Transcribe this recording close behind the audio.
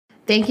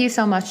Thank you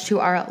so much to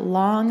our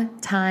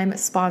long-time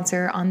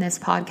sponsor on this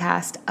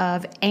podcast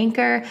of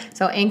Anchor.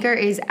 So Anchor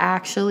is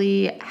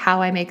actually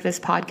how I make this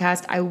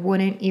podcast. I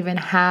wouldn't even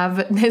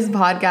have this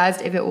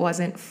podcast if it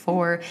wasn't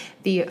for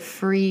the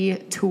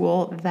free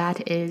tool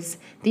that is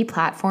the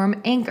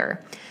platform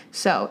Anchor.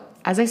 So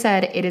as I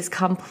said, it is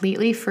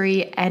completely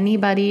free.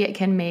 Anybody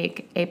can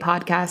make a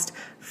podcast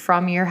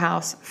from your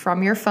house,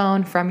 from your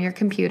phone, from your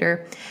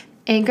computer.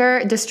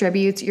 Anchor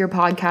distributes your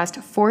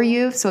podcast for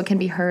you so it can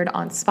be heard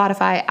on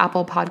Spotify,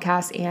 Apple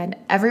Podcasts, and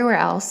everywhere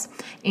else.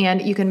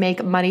 And you can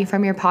make money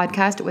from your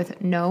podcast with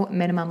no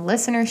minimum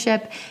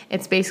listenership.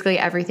 It's basically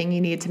everything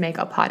you need to make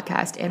a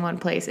podcast in one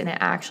place. And it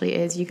actually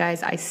is. You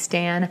guys, I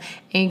stan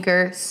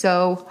Anchor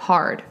so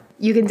hard.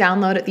 You can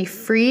download the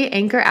free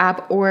Anchor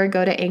app or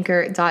go to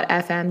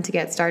anchor.fm to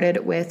get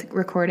started with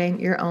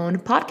recording your own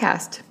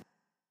podcast.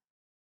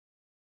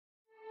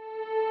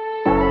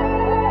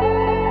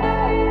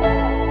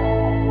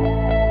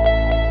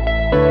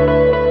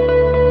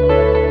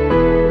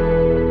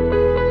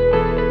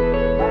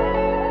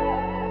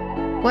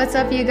 What's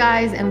up, you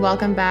guys, and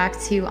welcome back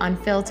to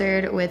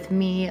Unfiltered with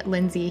me,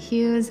 Lindsay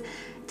Hughes.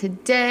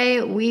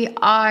 Today, we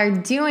are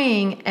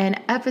doing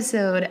an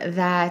episode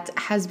that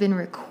has been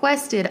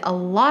requested a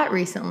lot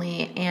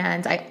recently,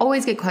 and I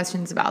always get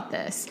questions about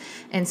this.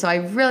 And so I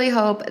really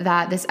hope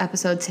that this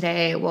episode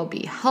today will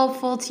be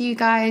helpful to you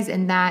guys,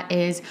 and that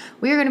is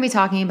we are going to be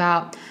talking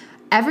about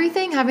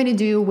everything having to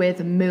do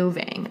with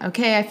moving,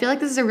 okay? I feel like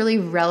this is a really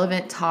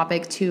relevant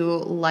topic to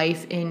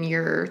life in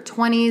your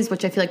 20s,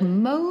 which I feel like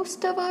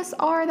most of us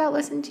are that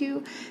listen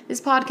to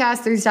this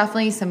podcast. There's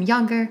definitely some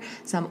younger,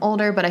 some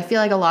older, but I feel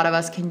like a lot of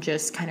us can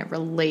just kind of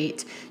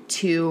relate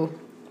to.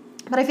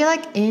 But I feel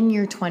like in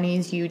your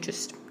 20s,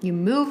 you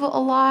move a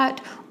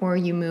lot, or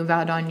you move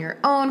out on your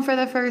own for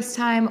the first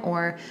time,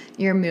 or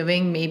you're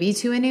moving maybe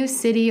to a new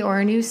city or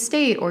a new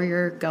state, or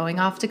you're going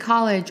off to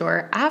college,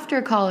 or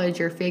after college,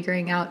 you're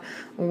figuring out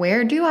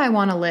where do I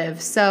want to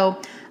live. So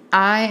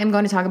I am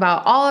going to talk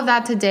about all of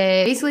that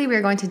today. Basically,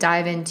 we're going to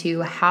dive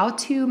into how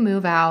to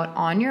move out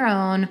on your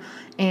own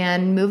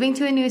and moving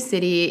to a new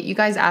city. You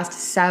guys asked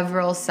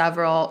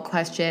several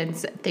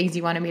questions, things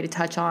you wanted me to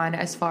touch on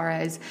as far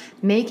as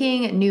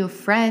making new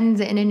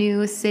friends in a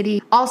new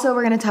city. Also,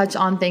 we're going to touch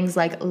on things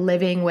like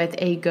living with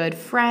a good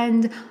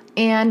friend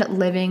and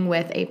living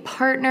with a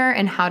partner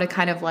and how to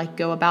kind of like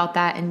go about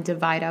that and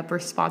divide up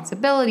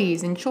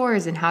responsibilities and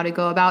chores and how to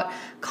go about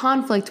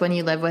conflict when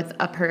you live with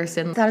a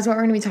person. That is what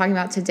we're going to be talking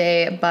about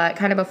today. But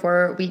kind of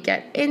before we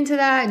get into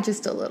that,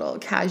 just a little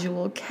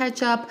casual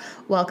catch up.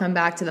 Welcome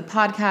back to the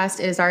podcast.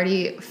 It is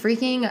already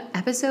freaking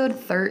episode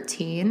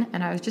 13.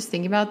 And I was just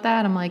thinking about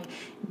that. I'm like,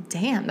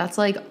 damn, that's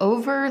like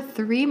over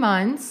 3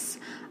 months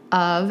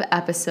of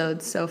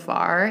episodes so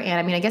far. And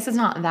I mean, I guess it's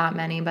not that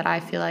many, but I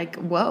feel like,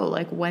 whoa,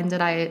 like when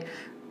did I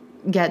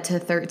get to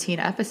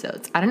 13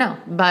 episodes? I don't know.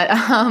 But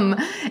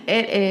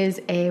it is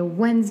a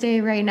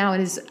Wednesday right now.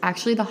 It is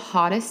actually the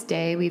hottest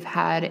day we've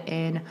had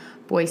in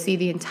Boise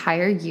the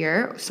entire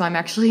year. So I'm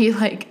actually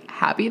like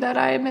happy that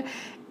I'm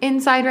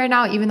inside right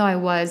now, even though I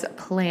was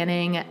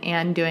planning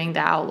and doing the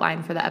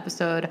outline for the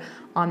episode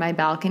on my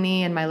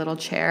balcony in my little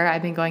chair.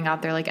 I've been going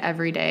out there like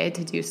every day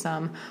to do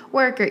some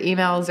work or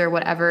emails or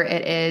whatever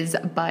it is,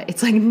 but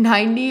it's like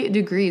 90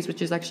 degrees,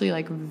 which is actually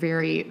like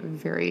very,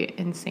 very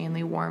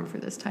insanely warm for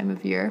this time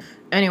of year.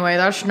 Anyway,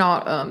 that's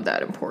not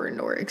that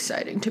important or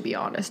exciting, to be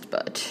honest,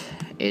 but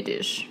it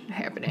is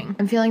happening.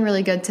 I'm feeling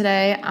really good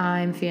today.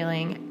 I'm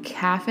feeling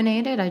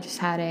caffeinated. I just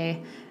had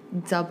a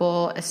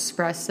double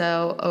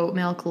espresso oat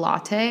milk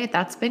latte.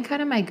 That's been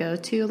kind of my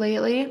go-to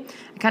lately.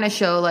 I kind of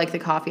show like the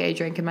coffee I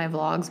drink in my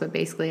vlogs, but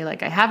basically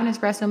like I have an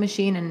espresso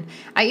machine and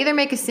I either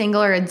make a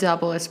single or a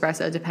double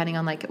espresso depending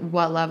on like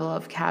what level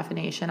of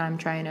caffeination I'm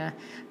trying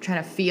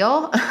to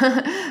feel.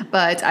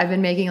 But I've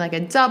been making like a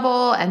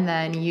double, and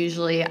then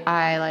usually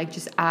I like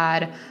just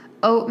add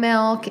oat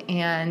milk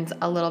and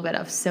a little bit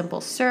of simple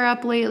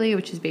syrup lately,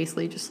 which is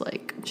basically just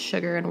like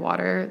sugar and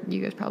water.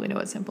 You guys probably know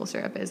what simple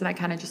syrup is. And I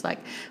kind of just like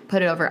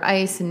put it over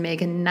ice and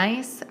make a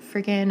nice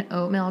freaking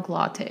oat milk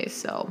latte.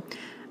 So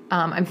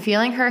I'm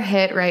feeling her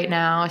hit right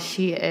now.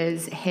 She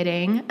is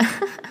hitting.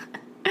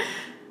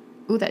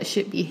 Ooh, that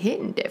should be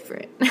hitting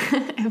different.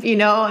 If you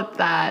know what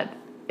that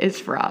is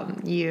from,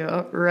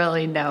 you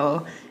really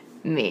know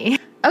me.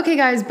 Okay,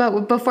 guys,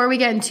 but before we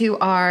get into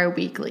our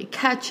weekly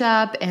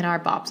catch-up and our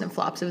bops and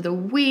flops of the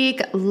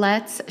week,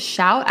 let's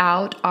shout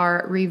out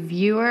our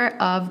reviewer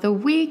of the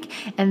week,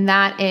 and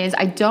that is,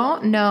 I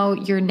don't know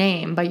your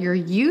name, but your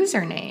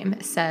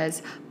username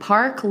says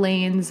Park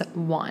Lanes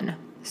 1.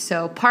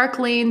 So Park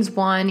Lanes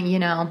 1, you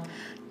know,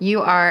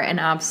 you are an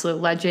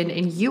absolute legend,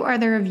 and you are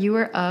the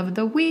reviewer of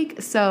the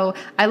week. So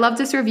I love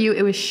this review.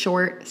 It was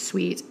short,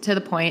 sweet, to the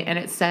point, and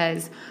it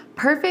says,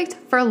 perfect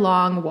for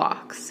long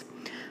walks.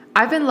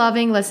 I've been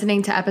loving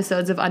listening to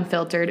episodes of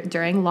Unfiltered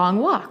during long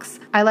walks.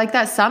 I like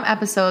that some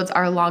episodes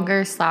are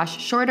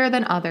longer/shorter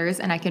than others,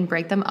 and I can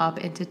break them up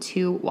into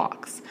 2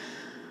 walks.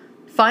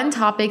 Fun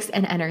topics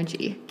and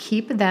energy.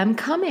 Keep them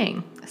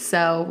coming.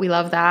 So we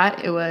love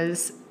that. It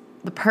was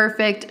the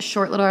perfect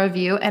short little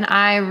review. And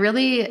I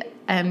really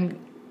am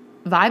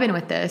vibing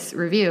with this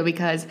review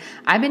because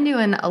I've been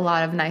doing a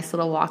lot of nice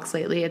little walks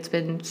lately. It's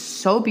been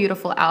so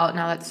beautiful out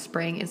now that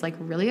spring is like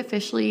really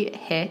officially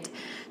hit.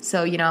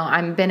 So,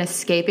 I've been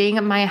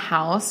escaping my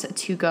house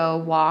to go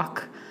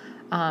walk,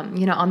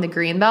 on the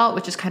Greenbelt,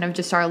 which is kind of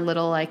just our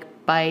little like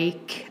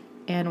bike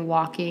and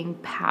walking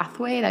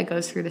pathway that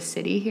goes through the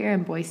city here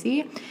in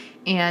Boise.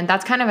 And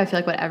that's kind of, I feel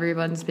like, what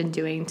everyone's been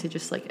doing to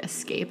just like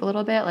escape a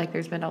little bit. Like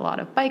there's been a lot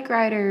of bike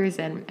riders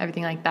and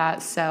everything like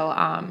that.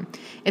 So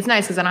it's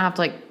nice because I don't have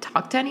to like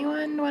talk to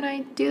anyone when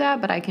I do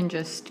that, but I can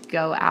just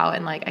go out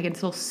and like I can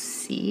still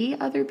see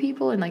other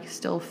people and like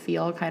still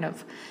feel kind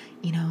of,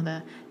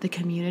 the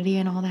community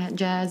and all that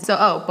jazz.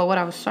 So, but what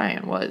I was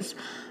saying was,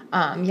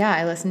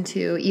 I listen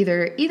to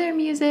either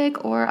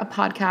music or a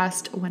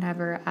podcast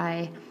whenever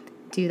I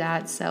do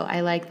that. So I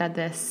like that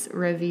this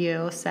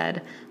review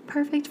said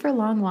perfect for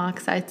long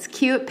walks. It's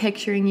cute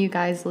picturing you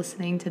guys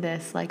listening to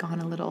this like on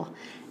a little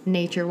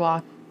nature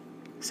walk.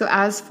 So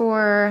as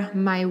for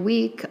my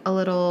week, a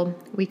little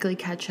weekly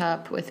catch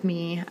up with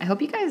me. I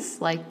hope you guys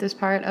like this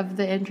part of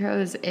the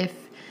intros. If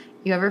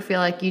you ever feel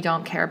like you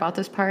don't care about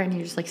this part and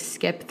you just like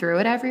skip through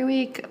it every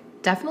week,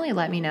 definitely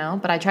let me know.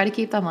 But I try to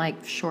keep them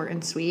like short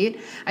and sweet.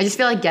 I just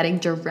feel like getting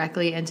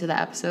directly into the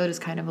episode is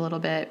kind of a little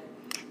bit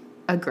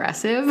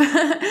aggressive.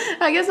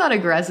 I guess not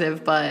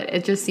aggressive, but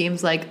it just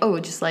seems like,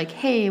 just like,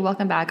 hey,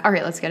 welcome back. All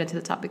right, let's get into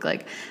the topic.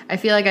 Like, I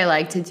feel like I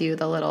like to do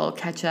the little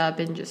catch up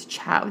and just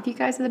chat with you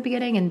guys at the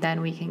beginning, and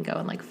then we can go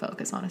and like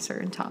focus on a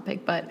certain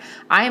topic. But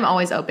I am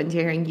always open to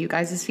hearing you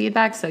guys'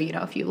 feedback. So,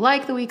 if you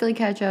like the weekly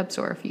catch ups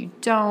or if you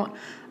don't,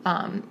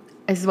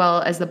 as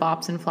well as the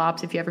bops and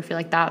flops, if you ever feel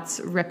like that's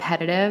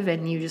repetitive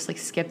and you just like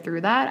skip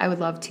through that, I would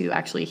love to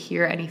actually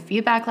hear any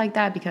feedback like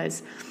that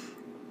because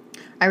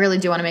I really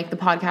do want to make the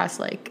podcast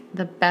like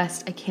the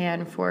best I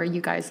can for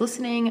you guys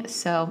listening.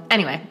 So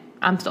anyway,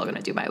 I'm still going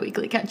to do my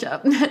weekly catch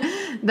up.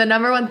 The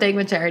number one thing,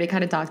 which I already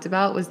kind of talked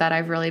about, was that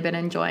I've really been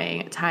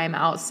enjoying time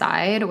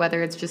outside,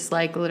 whether it's just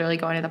like literally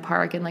going to the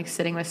park and like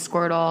sitting with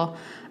Squirtle,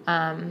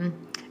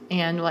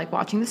 and like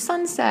watching the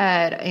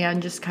sunset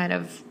and just kind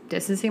of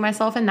distancing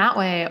myself in that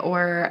way,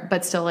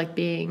 but still like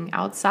being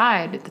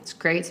outside. It's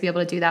great to be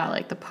able to do that.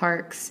 Like the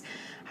parks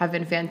have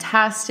been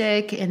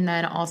fantastic. And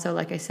then also,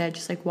 like I said,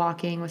 just like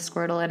walking with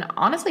Squirtle. And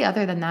honestly,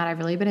 other than that, I've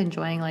really been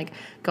enjoying like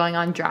going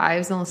on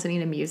drives and listening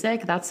to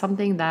music. That's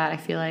something that I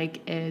feel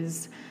like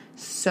it's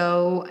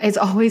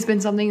always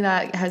been something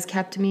that has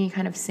kept me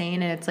kind of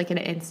sane, and it's like an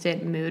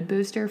instant mood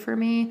booster for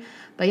me.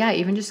 But yeah,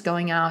 even just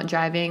going out,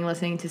 driving,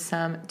 listening to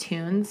some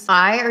tunes.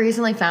 I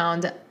recently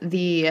found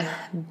the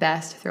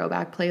best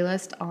throwback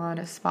playlist on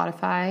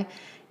Spotify.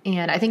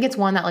 And I think it's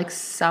one that like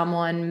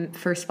someone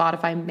for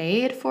Spotify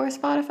made for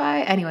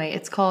Spotify. Anyway,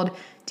 it's called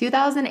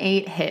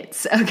 2008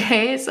 Hits.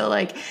 Okay. So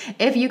like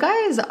if you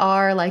guys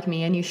are like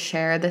me and you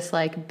share this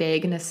like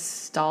big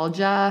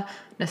nostalgia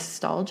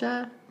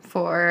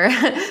for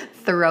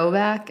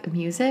throwback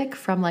music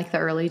from like the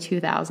early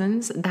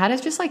 2000s, that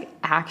is just like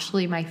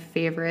actually my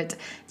favorite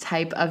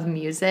type of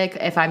music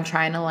if I'm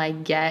trying to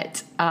like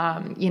get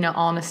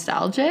all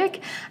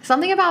nostalgic.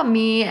 Something about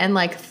me and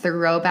like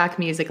throwback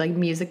music, like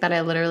music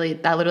that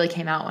literally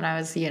came out when I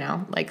was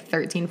like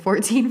 13,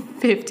 14,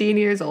 15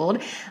 years old,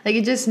 like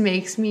it just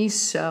makes me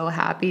so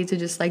happy to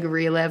just like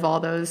relive all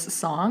those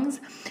songs.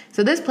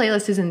 So this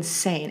playlist is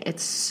insane.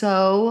 It's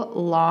so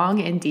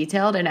long and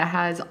detailed, and it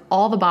has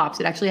all the bops.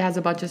 It actually has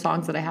a bunch of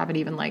songs that I haven't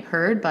even like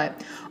heard,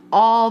 but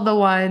all the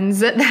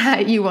ones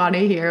that you want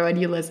to hear when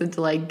you listen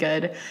to like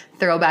good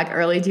throwback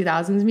early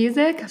 2000s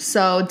music.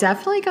 So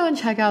definitely go and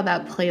check out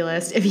that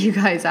playlist if you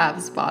guys have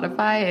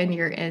Spotify and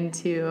you're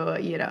into,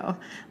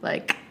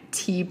 like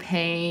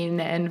T-Pain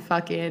and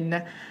fucking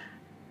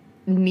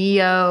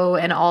Neo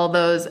and all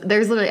those.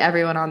 There's literally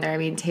everyone on there. I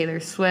mean,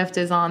 Taylor Swift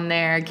is on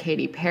there,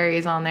 Katy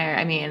Perry's on there.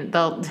 I mean,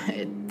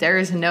 there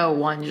is no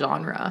one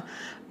genre.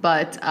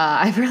 But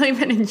I've really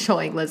been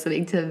enjoying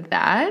listening to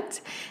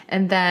that.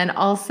 And then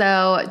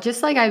also,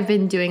 just like I've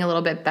been doing a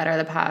little bit better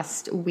the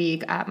past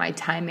week at my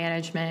time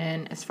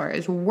management as far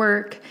as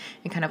work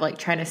and kind of like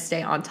trying to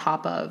stay on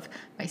top of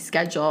my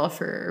schedule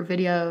for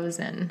videos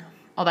and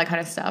all that kind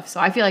of stuff. So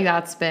I feel like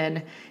that's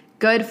been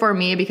good for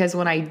me because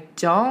when I'm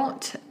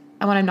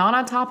not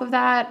on top of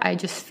that, I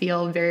just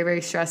feel very,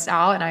 very stressed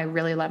out, and I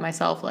really let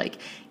myself like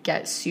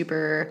get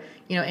super,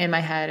 in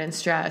my head and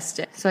stressed.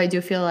 So I do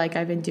feel like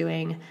I've been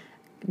doing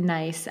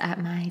nice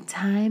at my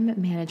time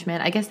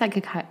management. I guess that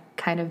could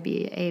kind of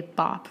be a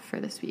bop for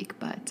this week,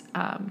 but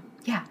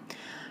yeah.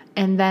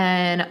 And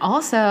then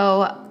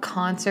also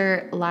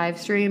concert live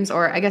streams,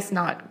 or I guess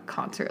not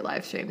concert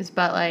live streams,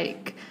 but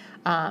like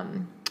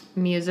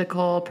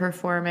musical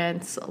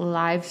performance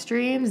live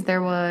streams.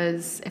 There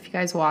was, if you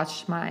guys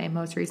watched my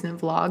most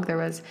recent vlog, there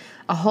was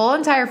a whole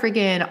entire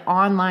freaking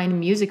online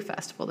music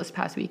festival this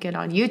past weekend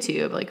on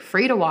YouTube, like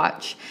free to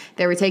watch.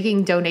 They were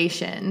taking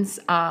donations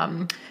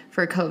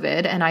for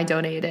COVID, and I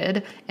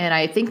donated, and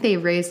I think they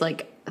raised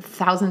like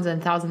thousands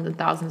and thousands and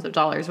thousands of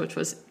dollars, which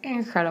was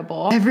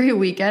incredible. Every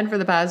weekend for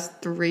the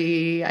past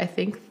three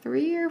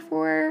or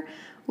four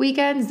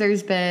weekends,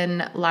 there's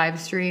been live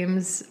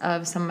streams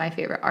of some of my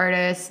favorite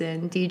artists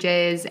and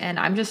DJs, and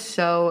I'm just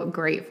so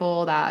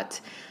grateful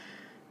that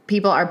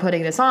people are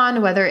putting this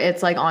on, whether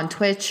it's like on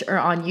Twitch or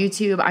on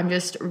YouTube. I'm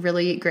just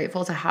really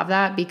grateful to have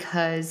that,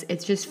 because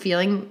it's just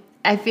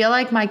I feel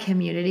like my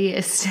community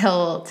is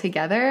still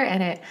together,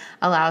 and it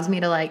allows me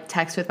to like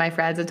text with my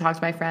friends and talk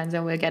to my friends,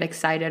 and we get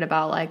excited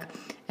about like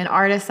an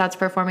artist that's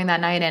performing that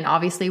night. And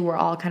obviously we're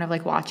all kind of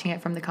like watching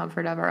it from the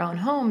comfort of our own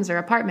homes or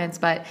apartments,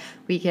 but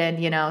we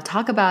can,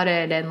 talk about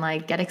it and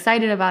like get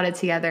excited about it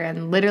together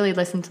and literally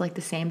listen to like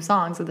the same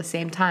songs at the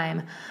same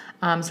time.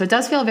 So it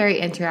does feel very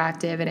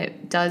interactive, and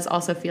it does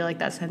also feel like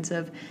that sense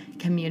of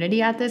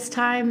community at this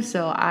time.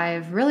 So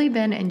I've really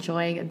been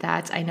enjoying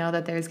that. I know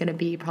that there's going to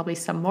be probably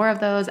some more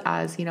of those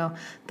as,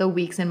 the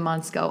weeks and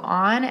months go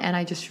on. And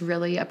I just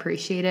really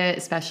appreciate it,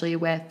 especially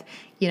with,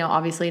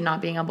 obviously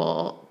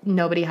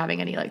nobody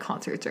having any like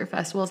concerts or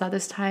festivals at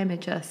this time.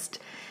 It just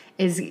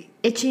is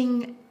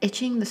itching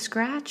the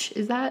scratch.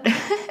 Is that,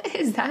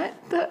 is that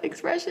the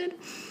expression?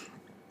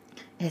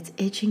 It's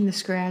itching the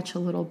scratch a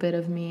little bit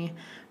of me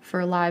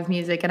for live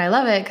music. And I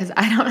love it because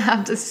I don't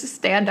have to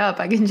stand up.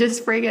 I can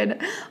just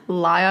friggin'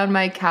 lie on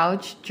my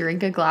couch,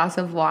 drink a glass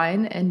of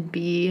wine, and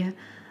be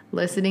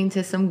listening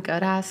to some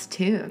good ass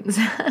tunes.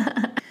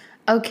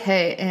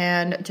 Okay,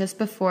 and just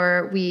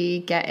before we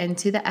get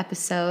into the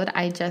episode,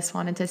 I just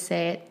wanted to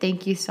say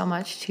thank you so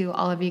much to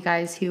all of you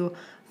guys who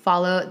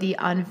follow the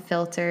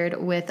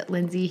Unfiltered with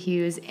Lindsay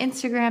Hughes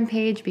Instagram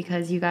page,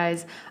 because you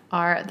guys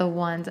are the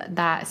ones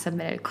that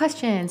submitted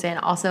questions and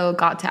also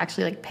got to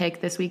actually like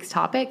pick this week's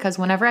topic. Because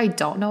whenever I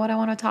don't know what I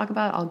want to talk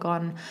about, I'll go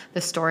on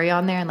the story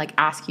on there and like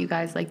ask you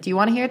guys like, do you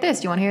want to hear this?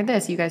 Do you want to hear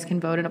this? You guys can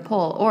vote in a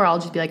poll, or I'll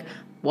just be like,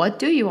 what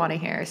do you want to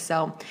hear?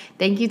 So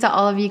thank you to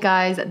all of you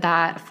guys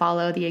that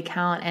follow the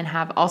account and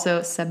have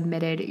also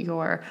submitted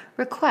your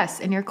requests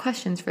and your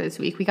questions for this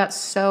week. We got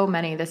so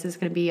many. This is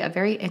going to be a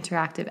very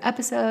interactive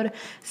episode.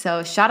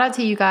 So shout out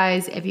to you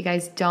guys. If you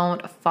guys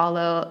don't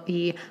follow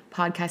the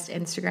podcast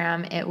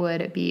Instagram, it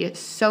would be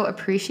so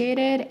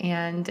appreciated,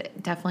 and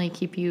definitely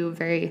keep you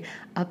very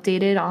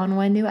updated on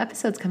when new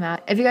episodes come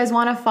out. If you guys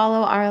want to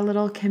follow our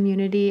little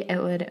community,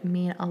 it would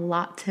mean a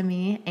lot to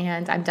me,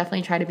 and I'm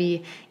definitely trying to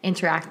be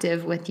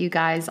interactive with you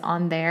guys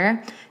on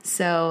there.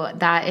 So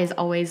that is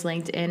always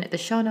linked in the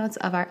show notes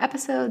of our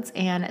episodes,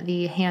 and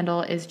the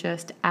handle is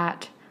just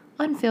at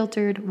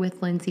Unfiltered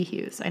with Lindsay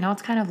Hughes. I know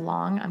it's kind of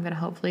long. I'm going to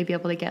hopefully be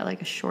able to get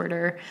like a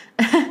shorter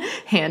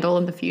handle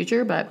in the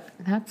future, but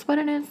that's what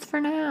it is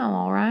for now.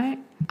 All right.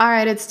 All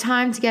right. It's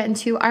time to get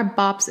into our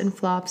bops and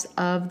flops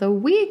of the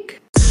week.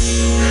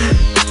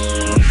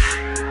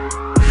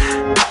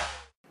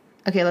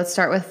 Okay, let's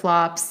start with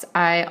flops.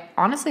 I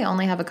honestly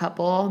only have a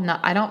couple.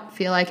 I don't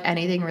feel like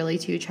anything really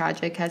too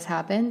tragic has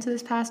happened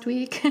this past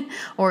week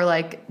or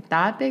like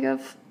that big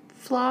of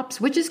flops,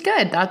 which is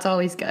good. That's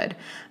always good.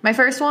 My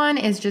first one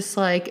is just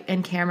like,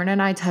 and Cameron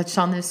and I touched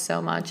on this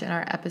so much in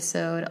our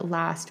episode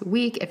last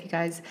week. If you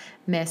guys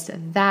missed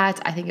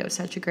that, I think it was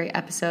such a great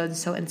episode,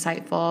 so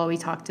insightful. We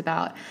talked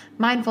about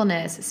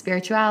mindfulness,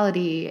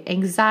 spirituality,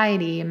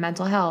 anxiety,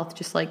 mental health,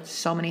 just like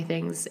so many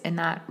things in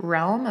that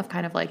realm of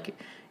kind of like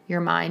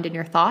your mind and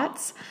your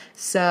thoughts.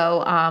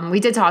 So we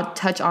did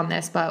touch on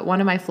this, but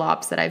one of my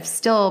flops that I've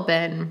still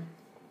been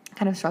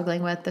kind of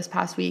struggling with this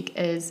past week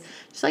is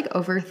just like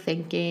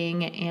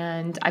overthinking,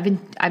 and I've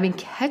been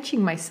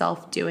catching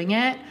myself doing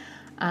it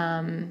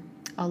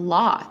a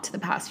lot the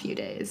past few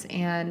days,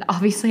 and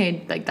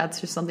obviously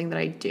that's just something that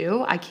I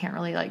do. I can't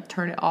really like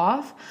turn it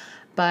off,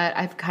 but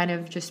I've kind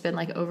of just been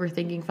like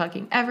overthinking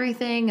fucking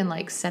everything and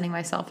like sending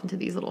myself into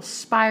these little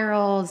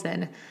spirals,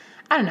 and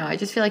I don't know, I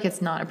just feel like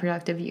it's not a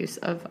productive use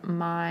of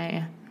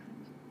my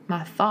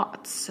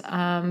thoughts.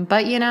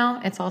 But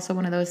it's also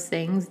one of those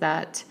things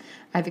that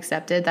I've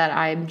accepted, that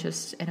I'm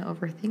just an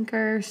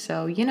overthinker.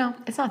 So,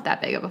 it's not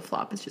that big of a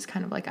flop. It's just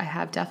kind of like I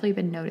have definitely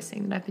been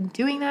noticing that I've been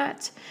doing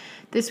that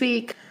this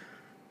week.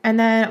 And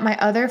then my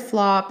other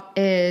flop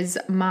is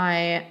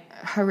my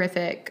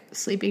horrific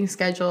sleeping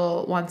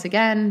schedule once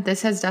again.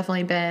 This has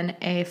definitely been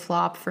a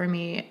flop for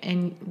me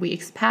in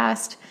weeks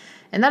past.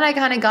 And then I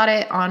kind of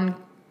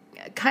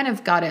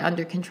got it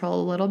under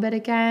control a little bit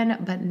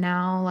again. But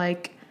now I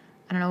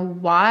don't know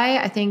why.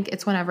 I think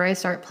it's whenever I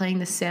start playing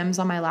The Sims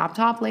on my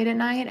laptop late at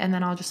night, and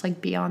then I'll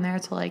just be on there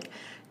till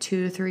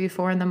 2, 3,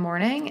 4 in the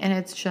morning, and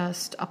it's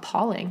just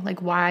appalling.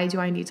 Why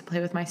do I need to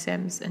play with my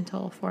Sims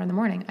until 4 in the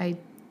morning? I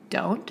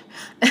don't.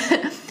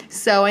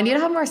 So I need to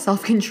have more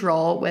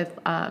self-control with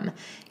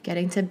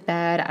getting to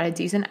bed at a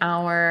decent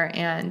hour,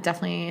 and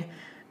definitely,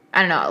 I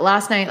don't know,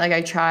 last night,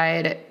 I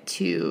tried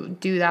to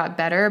do that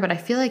better, but I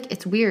feel like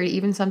it's weird.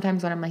 Even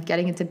sometimes when I'm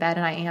getting into bed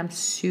and I am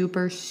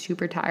super,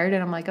 super tired,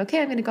 and I'm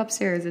okay, I'm going to go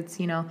upstairs. It's,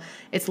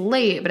 it's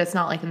late, but it's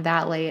not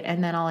that late.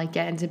 And then I'll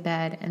get into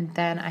bed, and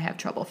then I have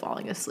trouble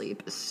falling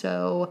asleep.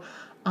 So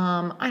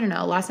I don't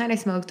know. Last night I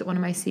smoked one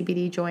of my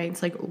CBD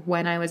joints like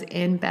when I was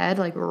in bed,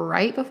 like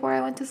right before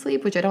I went to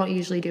sleep, which I don't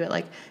usually do it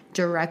like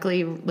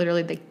directly,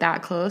 literally like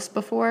that close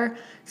before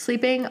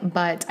sleeping.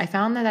 But I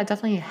found that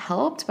definitely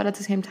helped. But at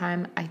the same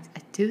time, I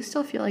do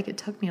still feel like it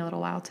took me a little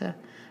while to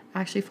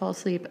actually fall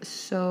asleep.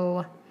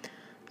 So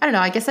I don't know.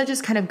 I guess that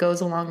just kind of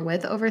goes along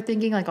with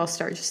overthinking. Like I'll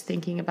start just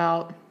thinking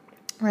about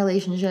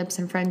relationships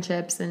and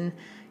friendships and,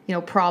 you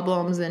know,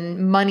 problems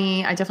and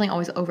money. I definitely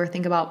always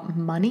overthink about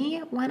money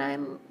when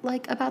I'm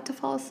like about to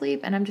fall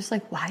asleep. And I'm just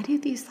like, why do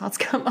these thoughts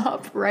come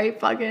up right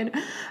fucking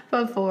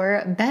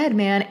before bed,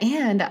 man?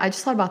 And I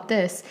just thought about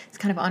this. It's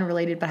kind of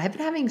unrelated, but I've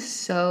been having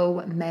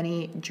so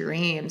many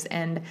dreams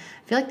and I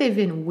feel like they've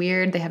been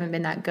weird. They haven't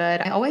been that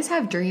good. I always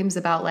have dreams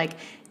about like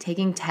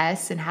taking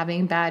tests and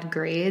having bad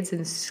grades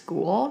in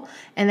school.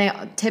 And they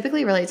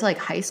typically relate to like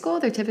high school.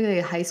 They're typically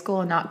high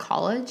school and not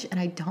college. And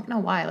I don't know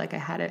why. Like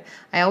I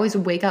always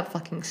wake up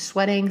fucking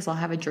sweating because I'll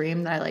have a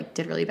dream that I like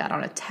did really bad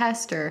on a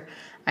test or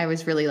I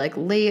was really like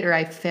late or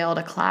I failed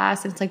a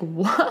class. And it's like,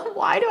 what?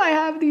 Why do I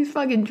have these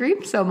fucking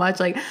dreams so much?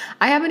 Like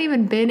I haven't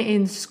even been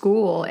in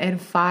school in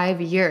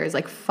 5 years.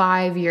 Like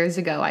 5 years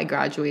ago, I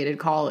graduated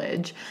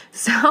college.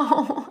 So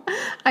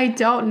I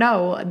don't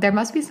know. There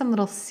must be some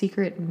little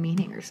secret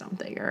meaning or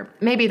something. Or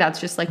maybe that's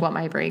just like what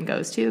my brain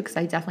goes to because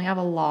I definitely have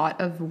a lot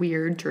of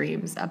weird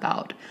dreams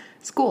about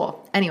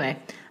school. Anyway,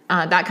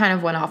 that kind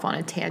of went off on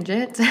a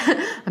tangent.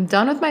 I'm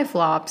done with my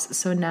flops.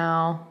 So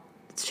now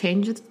let's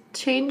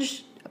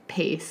change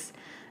pace.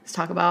 Let's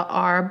talk about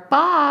our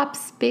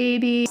bops,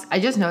 baby. I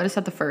just noticed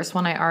that the first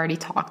one I already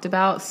talked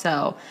about.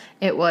 So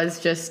it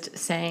was just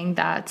saying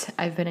that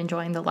I've been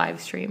enjoying the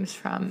live streams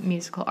from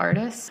musical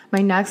artists. My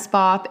next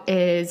bop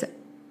is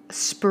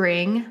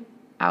spring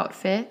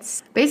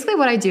outfits. Basically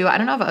what I do, I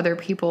don't know if other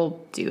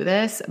people do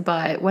this,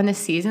 but when the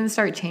seasons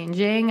start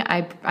changing,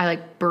 I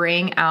like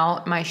bring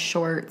out my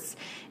shorts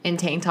and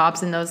tank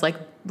tops and those like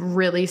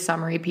really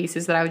summery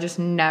pieces that I would just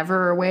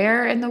never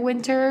wear in the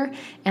winter.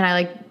 And I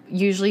like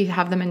usually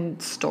have them in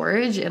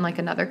storage in like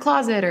another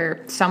closet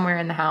or somewhere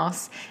in the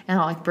house. And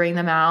I'll like bring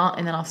them out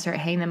and then I'll start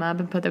hanging them up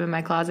and put them in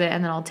my closet.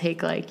 And then I'll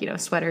take like, you know,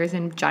 sweaters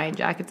and giant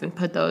jackets and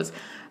put those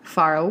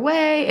far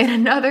away in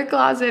another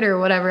closet or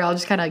whatever. I'll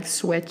just kind of like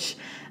switch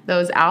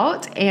those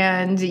out.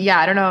 And yeah,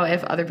 I don't know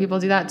if other people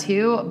do that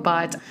too,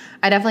 but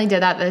I definitely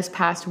did that this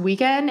past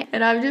weekend.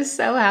 And I'm just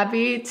so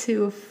happy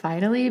to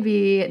finally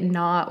be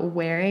not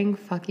wearing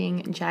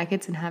fucking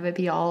jackets and have it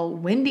be all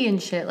windy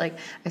and shit. Like,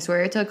 I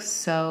swear it took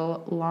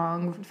so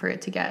long for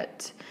it to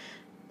get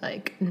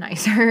like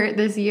nicer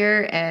this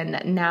year.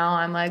 And now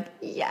I'm like,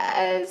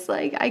 yes,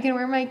 like I can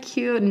wear my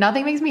cute,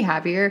 nothing makes me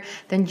happier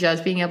than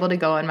just being able to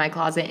go in my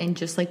closet and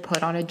just like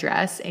put on a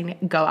dress and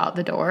go out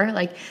the door.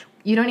 Like,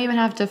 you don't even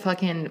have to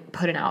fucking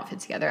put an outfit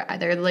together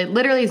either. Like,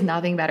 literally is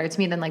nothing better to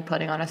me than like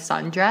putting on a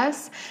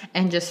sundress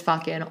and just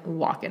fucking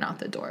walking out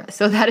the door.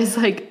 So that has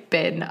like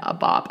been a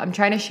bop. I'm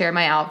trying to share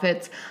my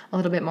outfits a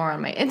little bit more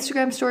on my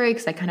Instagram story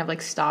because I kind of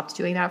like stopped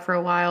doing that for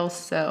a while.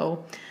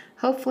 So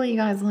hopefully you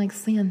guys like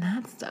seeing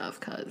that stuff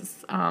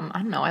because I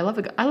don't know. I love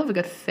a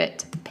good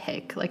fit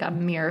pic, like a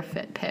mirror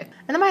fit pic.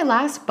 And then my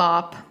last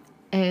bop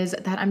is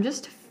that I'm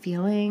just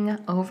feeling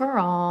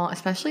overall,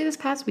 especially this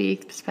past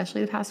week,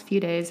 especially the past few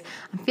days,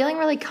 I'm feeling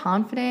really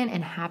confident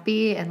and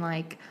happy and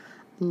like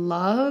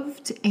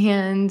loved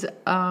and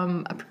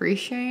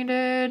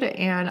appreciated.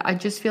 And I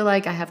just feel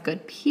like I have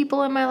good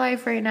people in my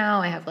life right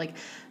now. I have like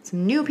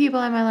some new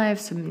people in my life,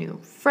 some new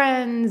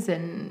friends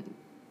and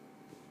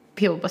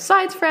people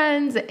besides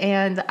friends.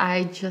 And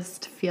I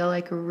just feel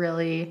like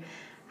really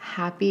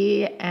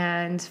happy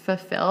and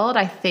fulfilled.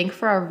 I think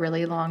for a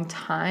really long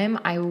time,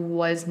 I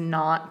was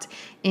not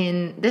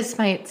in, this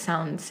might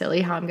sound silly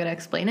how I'm going to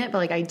explain it, but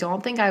like, I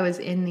don't think I was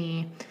in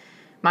the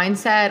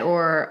mindset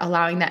or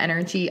allowing the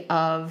energy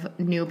of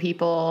new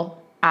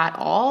people at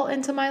all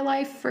into my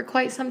life for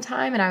quite some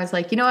time. And I was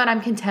like, you know what?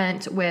 I'm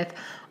content with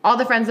all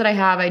the friends that I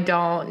have. I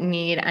don't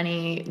need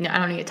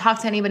to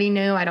talk to anybody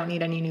new. I don't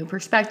need any new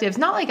perspectives.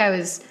 Not like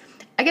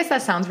I guess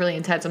that sounds really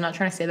intense. I'm not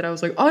trying to say that I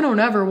was like, I don't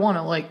ever want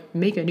to like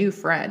make a new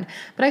friend.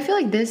 But I feel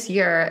like this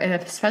year, and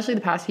especially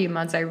the past few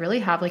months, I really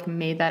have like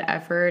made that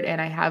effort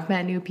and I have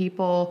met new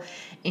people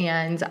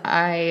and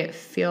I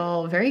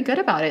feel very good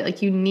about it.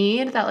 Like you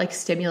need that like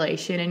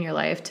stimulation in your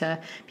life to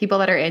people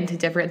that are into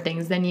different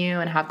things than you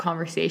and have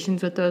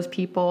conversations with those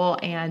people.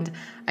 And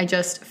I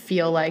just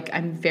feel like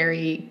I'm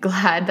very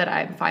glad that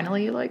I'm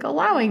finally like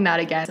allowing that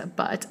again.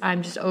 But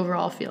I'm just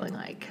overall feeling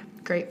like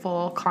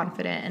grateful,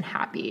 confident, and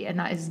happy. And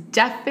that is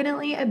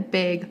definitely a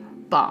big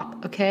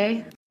bop,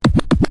 okay?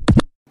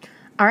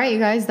 All right, you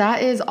guys,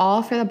 that is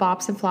all for the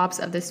bops and flops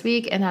of this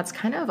week. And that's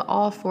kind of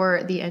all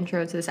for the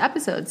intro to this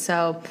episode.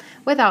 So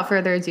without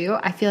further ado,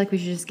 I feel like we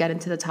should just get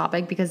into the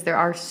topic because there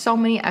are so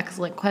many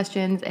excellent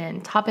questions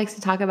and topics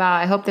to talk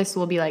about. I hope this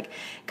will be like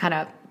kind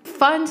of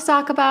fun to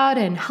talk about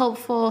and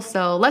helpful.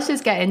 So let's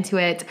just get into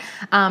it.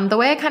 The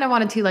way I kind of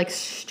wanted to like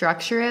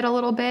structure it a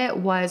little bit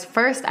was,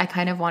 first, I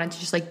kind of wanted to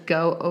just like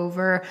go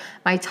over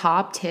my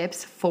top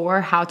tips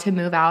for how to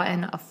move out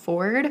and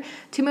afford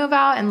to move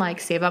out and like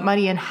save up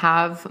money and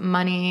have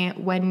money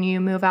when you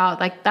move out.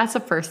 Like that's the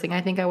first thing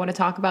I think I want to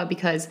talk about,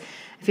 because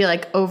I feel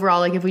like overall,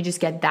 like if we just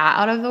get that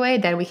out of the way,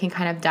 then we can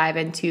kind of dive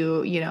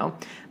into,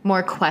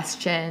 more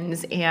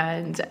questions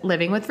and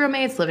living with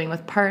roommates, living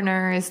with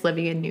partners,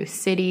 living in new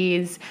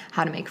cities,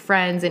 how to make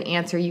friends, and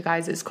answer you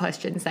guys'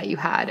 questions that you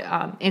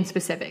had in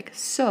specific.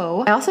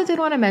 So I also did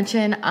want to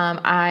mention,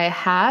 I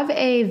have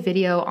a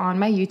video on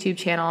my YouTube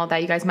channel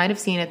that you guys might have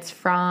seen. It's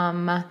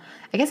from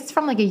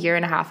like a year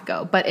and a half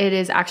ago, but it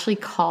is actually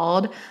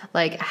called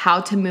like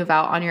how to move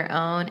out on your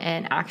own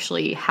and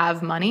actually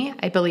have money.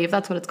 I believe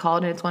that's what it's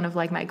called. And it's one of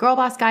like my Girl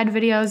Boss Guide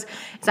videos.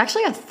 It's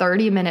actually a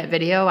 30-minute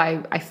video.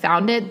 I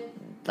found it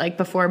like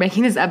before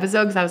making this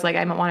episode, because I was like,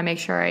 I want to make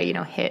sure I,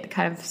 hit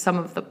kind of some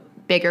of the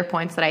bigger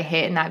points that I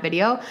hit in that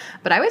video,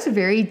 but I was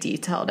very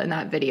detailed in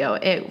that video.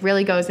 It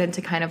really goes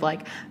into kind of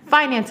like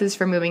finances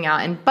for moving out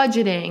and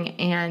budgeting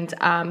and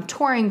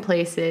touring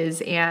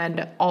places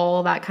and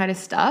all that kind of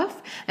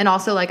stuff. And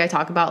also like I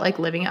talk about like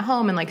living at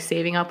home and like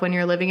saving up when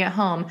you're living at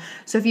home.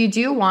 So if you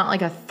do want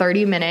like a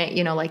 30-minute,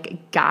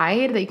 like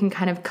guide that you can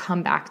kind of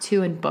come back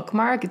to and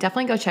bookmark,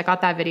 definitely go check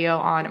out that video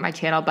on my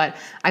channel. But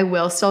I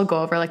will still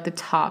go over like the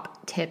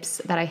top tips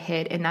that I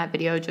hit in that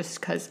video, just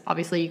because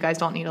obviously you guys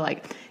don't need to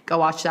like go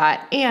watch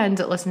that and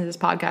listen to this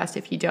podcast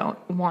if you don't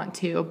want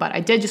to. But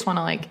I did just want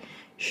to like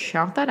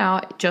shout that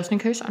out just in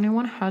case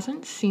anyone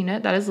hasn't seen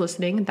it that is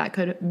listening that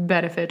could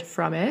benefit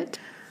from it.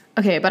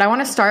 Okay, but I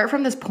want to start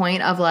from this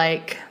point of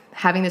like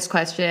having this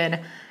question,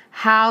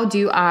 how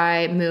do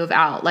I move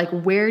out? Like,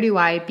 where do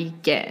I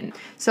begin?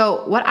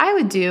 So what I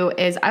would do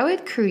is I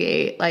would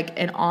create like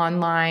an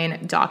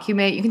online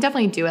document. You can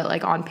definitely do it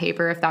like on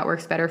paper if that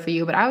works better for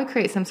you, but I would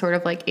create some sort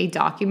of like a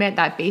document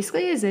that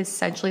basically is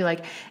essentially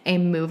like a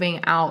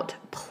moving out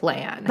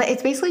plan. But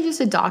it's basically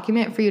just a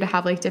document for you to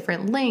have like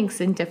different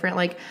links and different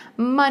like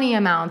money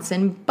amounts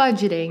and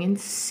budgeting and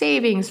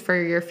savings for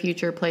your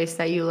future place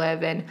that you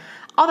live in.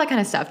 All that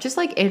kind of stuff, just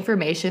like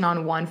information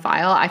on one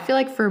file. I feel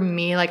like for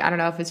me, like, I don't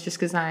know if it's just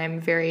because I'm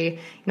very,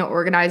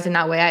 organized in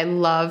that way. I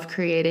love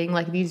creating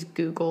like these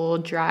Google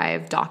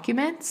Drive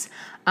documents.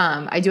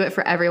 I do it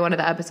for every one of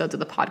the episodes of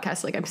the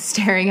podcast. Like I'm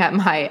staring at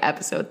my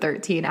episode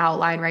 13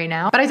 outline right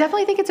now, but I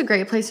definitely think it's a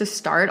great place to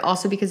start.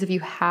 Also, because if you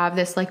have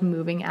this like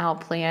moving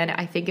out plan,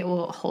 I think it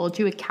will hold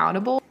you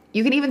accountable.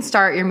 You can even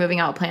start your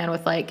moving out plan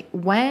with like,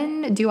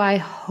 when do I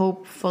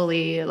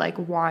hopefully like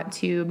want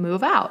to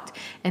move out?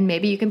 And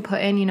maybe you can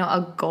put in,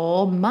 a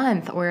goal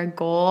month or a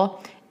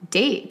goal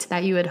date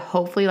that you would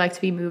hopefully like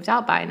to be moved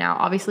out by. Now,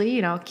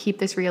 obviously, keep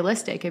this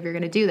realistic if you're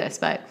going to do this,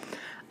 but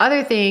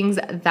other things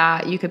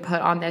that you could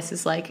put on this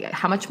is like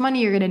how much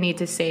money you're going to need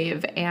to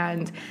save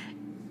and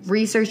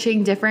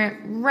researching different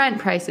rent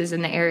prices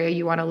in the area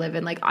you want to live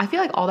in. Like, I feel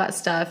like all that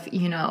stuff,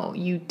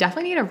 you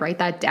definitely need to write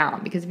that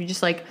down, because if you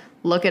just like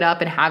look it up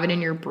and have it in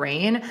your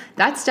brain,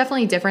 that's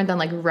definitely different than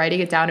like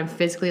writing it down and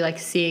physically like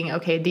seeing,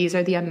 okay, these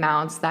are the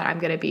amounts that I'm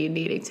going to be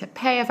needing to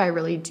pay if I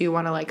really do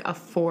want to like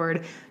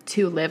afford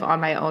to live on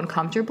my own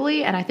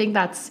comfortably. And I think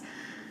that's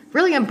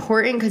really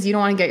important, because you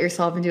don't want to get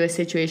yourself into a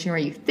situation where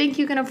you think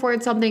you can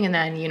afford something and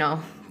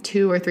then,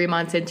 2 or 3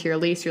 months into your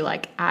lease, you're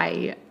like,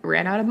 I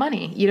ran out of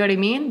money. You know what I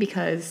mean?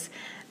 Because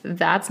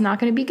that's not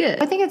going to be good.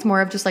 I think it's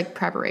more of just like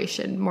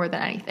preparation more than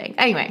anything.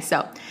 Anyway,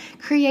 so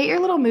create your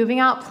little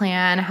moving out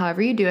plan,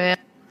 however you do it.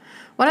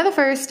 One of the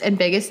first and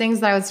biggest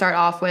things that I would start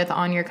off with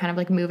on your kind of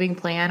like moving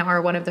plan,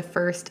 or one of the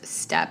first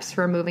steps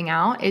for moving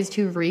out, is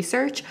to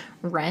research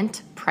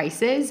rent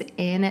prices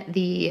in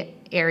the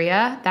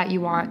area that you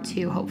want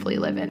to hopefully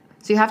live in.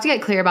 So you have to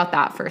get clear about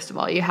that, first of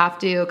all. You have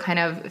to kind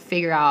of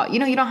figure out, you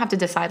don't have to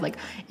decide like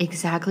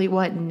exactly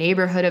what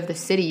neighborhood of the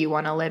city you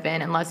want to live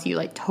in unless you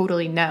like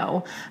totally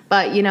know.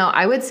 But,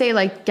 I would say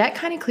like get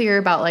kind of clear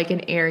about like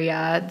an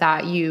area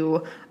that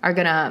you are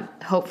going to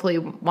hopefully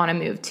want to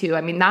move to.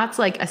 I mean, that's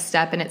like a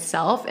step in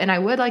itself. And I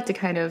would like to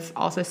kind of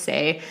also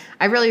say,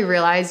 I really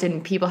realized,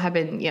 and people have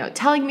been,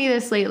 telling me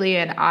this lately,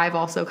 and I've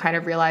also kind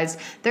of realized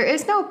there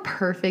is no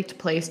perfect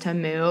place to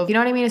move. You know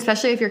what I mean?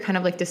 Especially if you're kind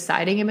of like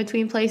deciding in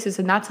between places.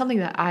 And that's something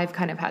that I've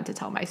kind of had to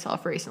tell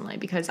myself recently,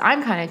 because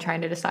I'm kind of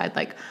trying to decide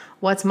like,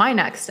 what's my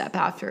next step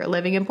after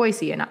living in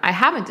Boise? And I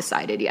haven't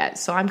decided yet.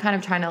 So I'm kind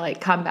of trying to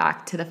like come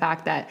back to the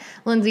fact that,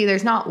 Lindsay,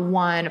 there's not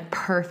one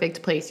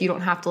perfect place. You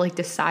don't have to like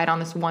decide on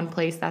this one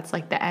place that's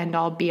like the end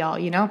all be all,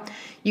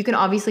 You can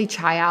obviously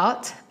try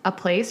out a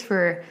place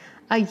for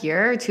a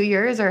year or 2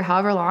 years or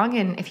however long.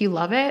 And if you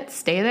love it,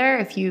 stay there.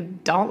 If you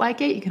don't like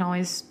it, you can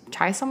always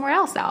try somewhere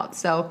else out.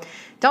 So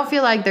don't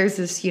feel like there's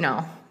this,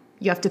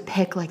 you have to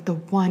pick like the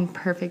one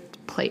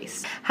perfect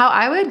place. How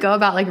I would go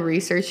about like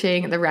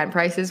researching the rent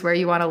prices where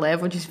you want to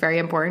live, which is very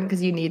important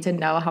because you need to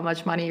know how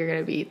much money you're going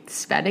to be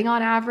spending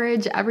on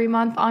average every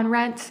month on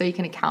rent so you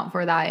can account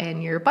for that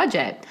in your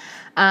budget.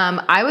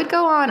 I would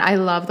go on, I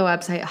love the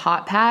website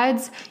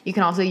HotPads. You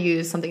can also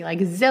use something like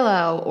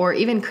Zillow or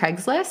even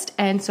Craigslist.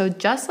 And so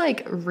just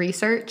like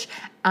research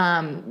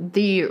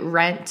the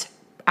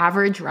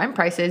average rent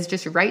prices,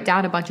 just write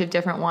down a bunch of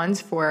different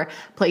ones for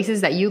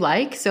places that you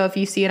like. So if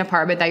you see an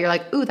apartment that you're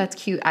like, ooh, that's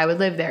cute, I would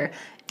live there,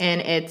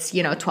 and it's,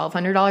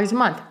 $1,200 a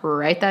month,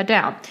 write that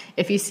down.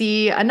 If you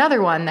see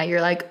another one that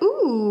you're like,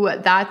 ooh,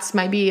 that's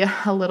might be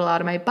a little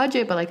out of my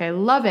budget, but like I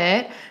love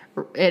it,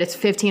 it's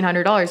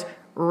 $1,500,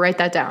 write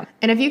that down.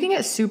 And if you can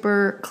get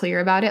super clear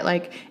about it,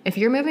 like if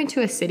you're moving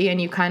to a city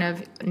and you kind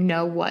of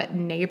know what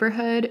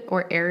neighborhood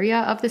or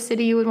area of the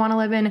city you would want to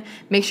live in,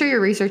 make sure you're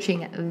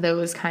researching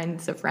those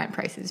kinds of rent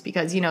prices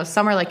because,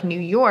 somewhere like New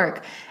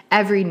York,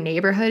 every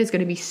neighborhood is going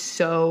to be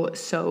so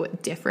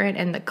different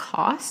in the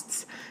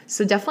costs.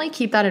 So definitely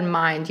keep that in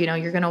mind.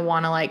 You're going to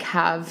want to like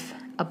have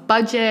a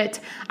budget.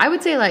 I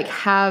would say like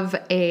have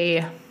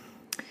a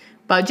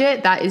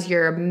budget that is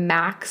your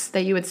max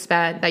that you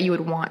would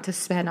want to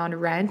spend on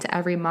rent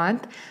every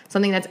month,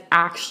 something that's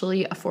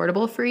actually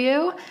affordable for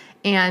you.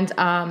 And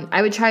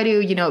I would try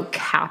to,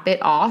 cap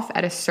it off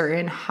at a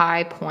certain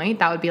high point.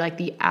 That would be like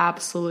the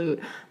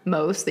absolute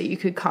most that you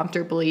could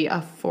comfortably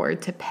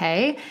afford to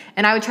pay.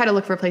 And I would try to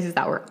look for places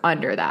that were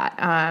under that.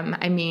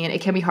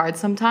 It can be hard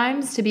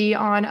sometimes to be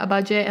on a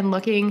budget and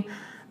looking,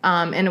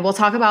 and we'll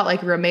talk about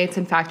like roommates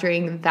and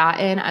factoring that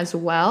in as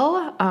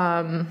well.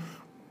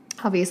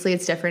 Obviously,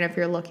 it's different if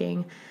you're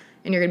looking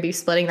and you're going to be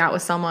splitting that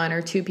with someone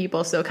or two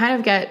people. So try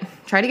to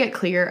get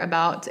clear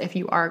about if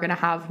you are going to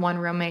have one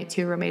roommate,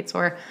 two roommates,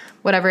 or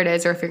whatever it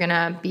is, or if you're going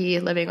to be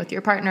living with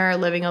your partner,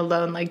 living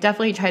alone. Like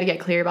definitely try to get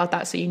clear about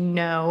that so you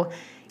know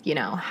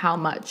how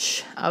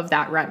much of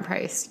that rent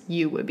price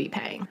you would be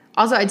paying.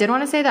 Also, I did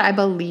want to say that I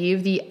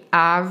believe the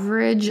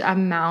average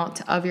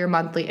amount of your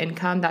monthly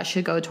income that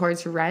should go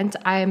towards rent,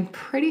 I am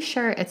pretty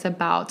sure it's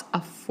about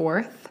a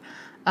fourth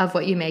of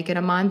what you make in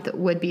a month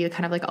would be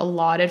kind of like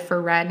allotted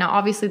for rent. Now,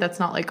 obviously that's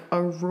not like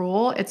a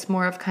rule. It's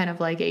more of kind of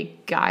like a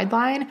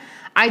guideline.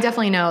 I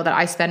definitely know that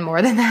I spend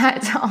more than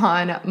that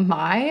on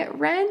my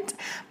rent,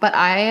 but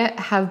I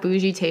have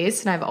bougie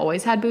taste and I've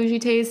always had bougie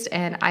taste.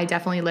 And I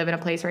definitely live in a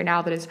place right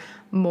now that is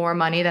more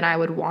money than I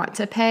would want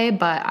to pay,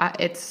 but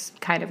it's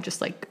kind of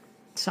just like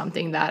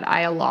something that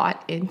I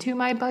allot into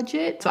my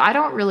budget. So I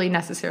don't really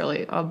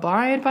necessarily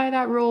abide by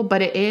that rule,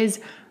 but it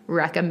is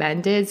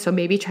recommended. So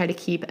maybe try to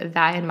keep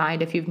that in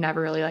mind if you've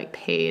never really like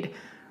paid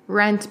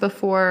rent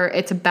before.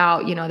 It's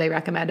about, they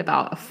recommend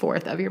about a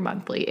fourth of your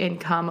monthly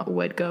income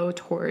would go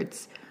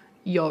towards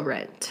your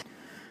rent.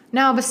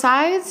 Now,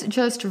 besides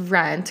just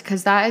rent,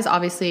 because that is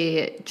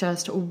obviously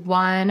just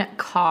one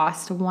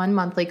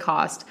monthly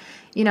cost,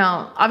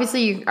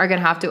 obviously you are going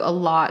to have to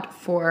allot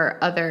for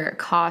other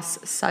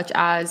costs such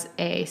as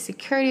a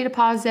security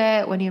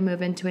deposit when you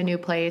move into a new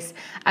place,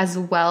 as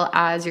well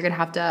as you're going to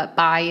have to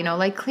buy,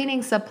 like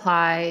cleaning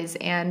supplies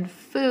and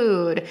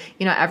food.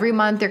 Every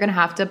month you're going to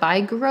have to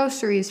buy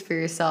groceries for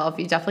yourself.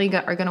 You definitely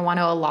are going to want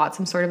to allot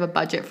some sort of a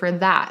budget for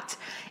that.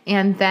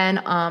 And then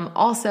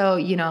also,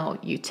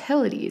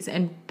 utilities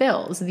and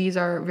bills. These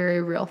are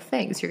very real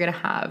things. You're going to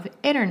have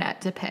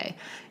internet to pay.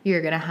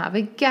 You're going to have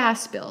a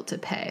gas bill to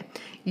pay.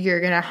 You're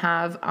going to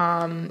have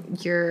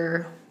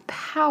your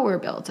power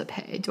bill to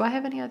pay. Do I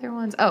have any other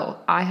ones? Oh,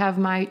 I have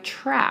my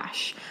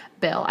trash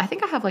bill. I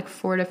think I have like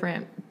 4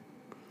 different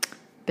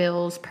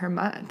bills per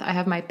month. I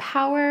have my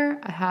power,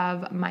 I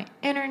have my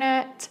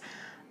internet,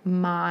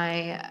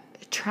 my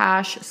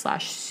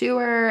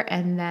trash/sewer,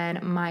 and then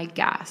my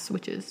gas,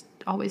 which is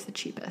always the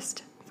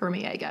cheapest for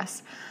me, I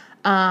guess.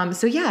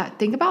 So yeah,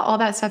 think about all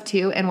that stuff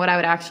too. And what I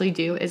would actually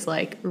do is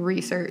like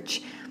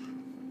research,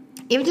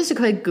 even just a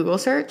quick Google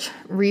search,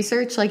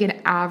 research like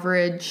an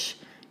average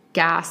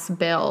gas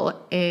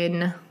bill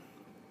in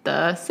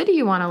the city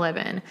you want to live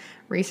in,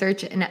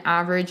 research an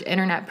average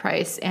internet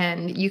price,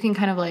 and you can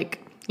kind of like,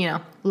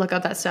 look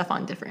up that stuff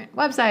on different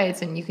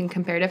websites and you can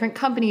compare different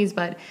companies,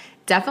 but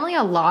definitely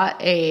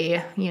allot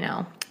a,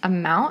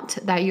 amount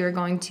that you're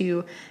going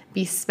to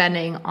be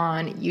spending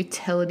on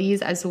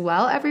utilities as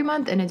well every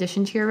month in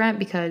addition to your rent,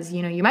 because,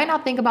 you might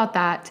not think about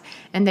that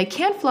and they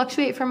can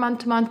fluctuate from month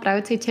to month, but I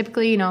would say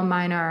typically,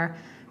 mine are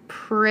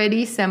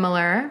pretty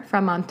similar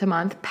from month to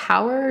month.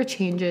 Power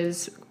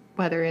changes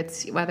whether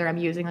I'm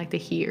using like the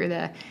heat or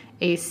the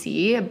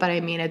AC, but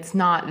it's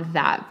not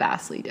that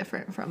vastly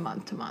different from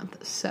month to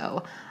month.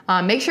 So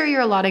make sure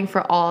you're allotting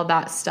for all of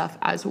that stuff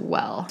as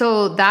well.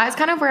 So that is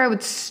kind of where I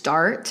would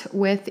start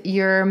with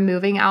your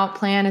moving out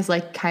plan, is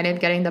like kind of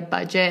getting the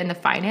budget and the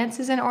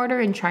finances in order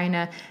and trying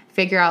to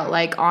figure out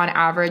like on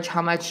average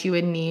how much you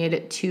would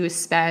need to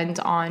spend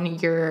on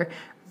your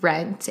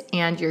rent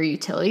and your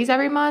utilities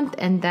every month,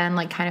 and then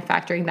like kind of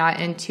factoring that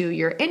into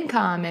your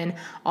income. And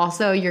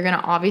also you're going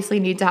to obviously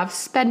need to have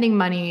spending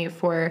money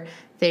for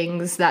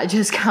things that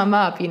just come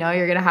up. You're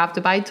going to have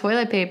to buy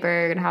toilet paper,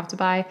 you're going to have to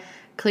buy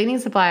cleaning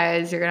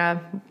supplies, you're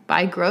gonna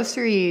buy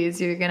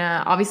groceries, you're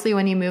gonna, obviously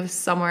when you move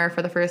somewhere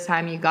for the first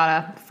time, you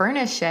gotta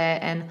furnish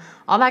it and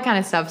all that kind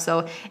of stuff.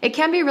 So it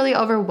can be really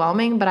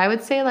overwhelming, but I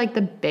would say like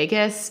the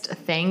biggest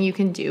thing you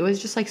can do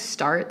is just like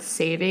start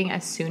saving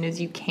as soon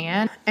as you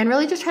can and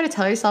really just try to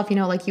tell yourself,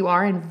 like you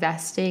are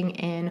investing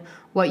in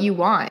what you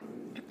want.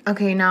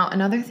 Okay, now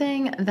another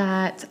thing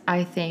that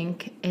I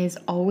think is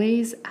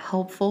always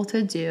helpful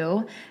to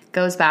do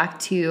goes back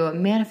to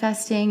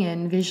manifesting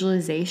and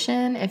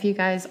visualization, if you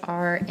guys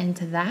are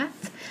into that.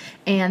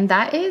 And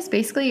that is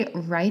basically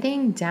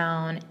writing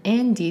down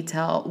in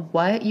detail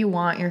what you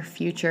want your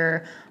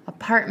future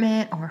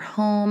apartment or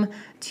home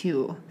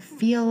to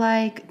feel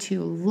like,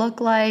 to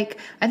look like.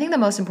 I think the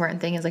most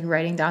important thing is like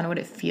writing down what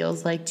it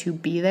feels like to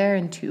be there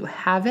and to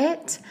have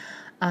it.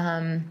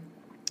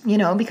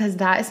 Because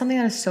that is something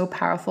that is so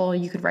powerful.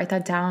 You could write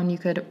that down, you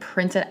could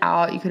print it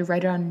out, you could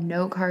write it on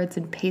note cards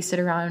and paste it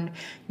around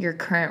your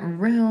current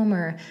room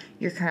or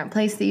your current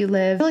place that you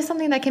live. Really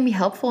something that can be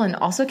helpful and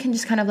also can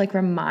just kind of like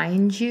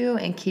remind you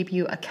and keep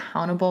you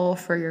accountable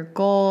for your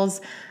goals,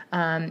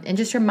 and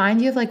just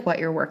remind you of like what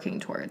you're working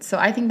towards. So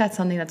I think that's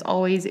something that's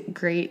always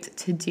great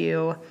to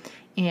do.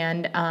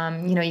 And,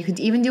 you could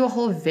even do a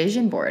whole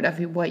vision board of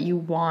what you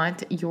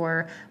want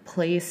your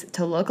place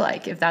to look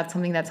like, if that's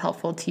something that's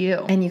helpful to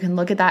you. And you can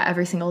look at that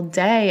every single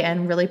day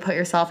and really put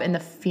yourself in the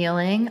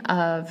feeling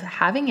of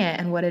having it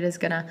and what it is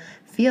going to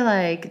feel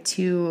like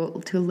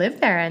to live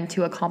there and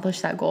to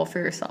accomplish that goal for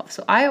yourself.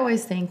 So I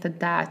always think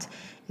that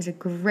is a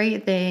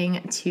great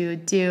thing to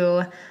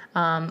do.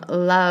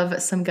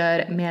 Love some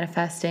good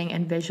manifesting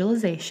and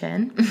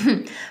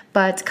visualization.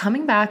 But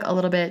coming back a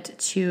little bit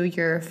to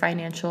your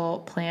financial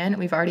plan,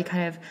 we've already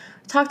kind of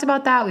talked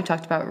about that. We've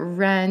talked about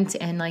rent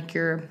and like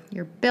your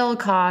bill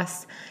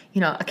costs,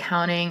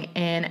 accounting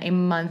in a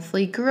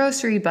monthly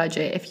grocery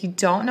budget. If you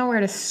don't know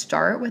where to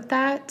start with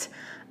that,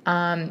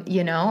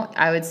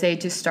 I would say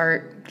to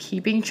start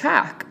keeping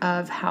track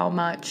of how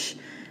much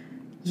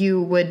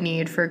you would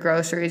need for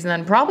groceries, and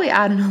then probably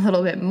add in a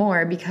little bit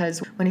more, because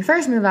when you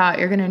first move out,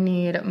 you're going to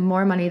need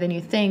more money than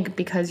you think,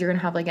 because you're going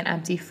to have like an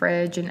empty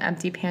fridge and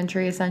empty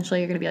pantry. Essentially,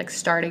 you're going to be like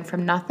starting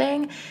from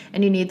nothing,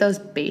 and you need those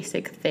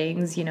basic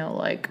things,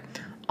 like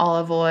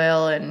olive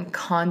oil and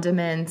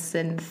condiments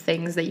and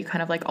things that you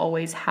kind of like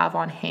always have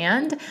on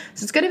hand.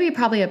 So it's going to be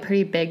probably a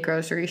pretty big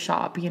grocery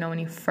shop, when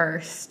you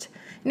first.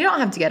 You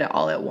don't have to get it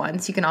all at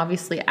once. You can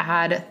obviously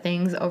add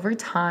things over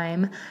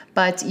time,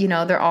 but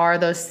there are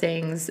those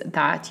things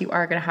that you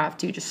are going to have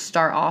to just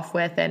start off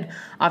with. And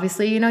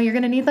obviously, you're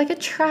going to need like a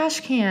trash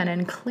can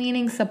and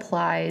cleaning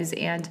supplies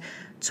and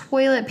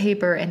toilet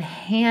paper and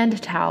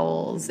hand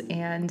towels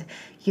and,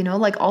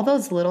 like all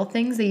those little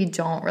things that you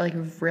don't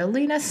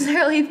really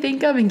necessarily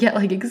think of and get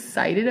like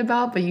excited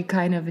about, but you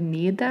kind of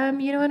need them.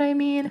 You know what I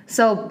mean?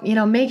 So,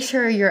 make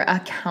sure you're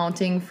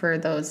accounting for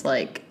those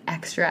like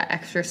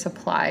extra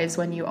supplies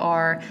when you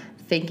are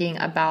thinking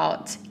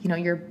about,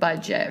 your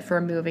budget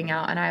for moving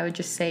out. And I would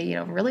just say,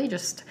 really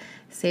just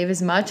save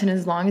as much and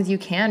as long as you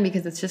can,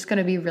 because it's just going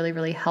to be really,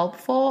 really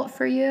helpful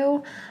for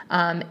you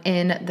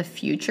in the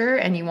future,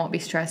 and you won't be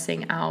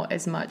stressing out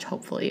as much,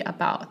 hopefully,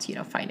 about,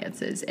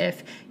 finances.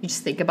 If you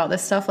just think about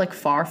this stuff like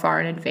far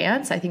in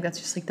advance, I think that's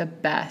just like the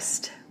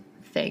best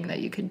thing that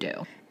you could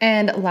do.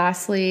 And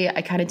lastly,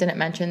 I kind of didn't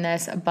mention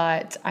this,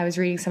 but I was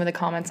reading some of the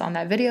comments on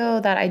that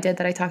video that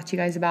I talked to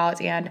you guys about,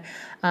 and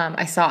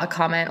I saw a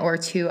comment or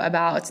two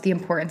about the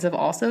importance of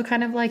also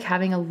kind of like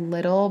having a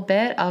little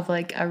bit of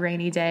like a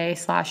rainy day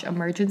 /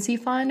 emergency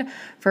fund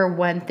for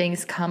when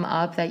things come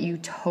up that you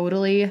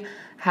totally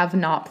have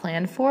not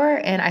planned for.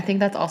 And I think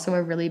that's also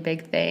a really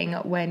big thing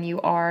when you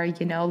are,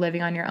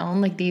 living on your own.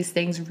 Like these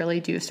things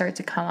really do start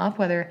to come up,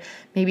 whether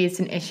maybe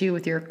it's an issue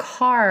with your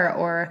car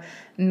or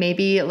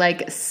maybe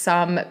like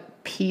some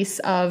piece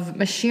of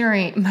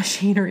machinery,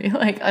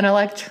 like an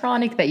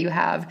electronic that you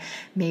have,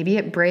 maybe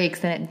it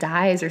breaks and it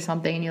dies or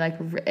something, and you like,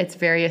 it's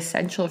very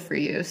essential for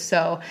you.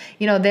 So,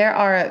 there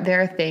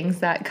are things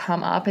that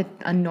come up,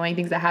 annoying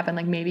things that happen.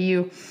 Like maybe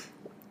you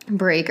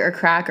break or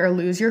crack or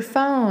lose your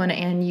phone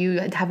and you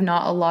have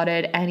not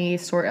allotted any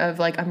sort of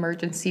like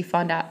emergency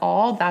fund at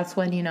all. That's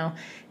when,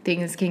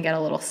 things can get a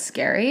little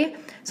scary.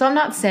 So I'm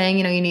not saying,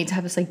 you need to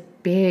have this like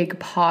big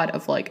pot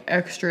of like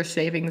extra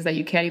savings that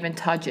you can't even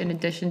touch in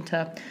addition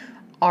to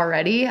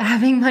already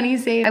having money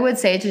saved. I would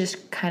say to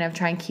just kind of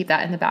try and keep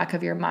that in the back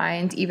of your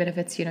mind, even if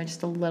it's,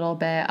 just a little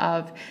bit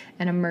of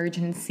an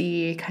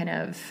emergency kind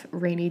of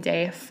rainy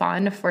day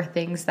fund for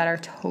things that are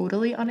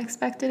totally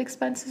unexpected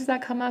expenses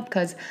that come up.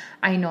 Because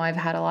I know I've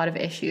had a lot of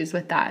issues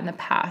with that in the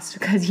past,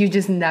 because you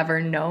just never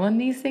know when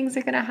these things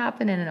are going to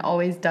happen. And it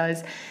always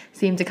does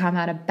seem to come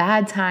at a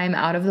bad time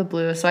out of the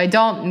blue. So I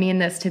don't mean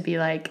this to be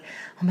like,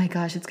 oh my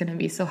gosh, it's going to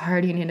be so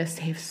hard, you need to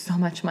save so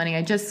much money.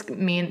 I just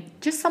mean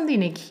just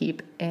something to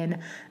keep in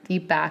the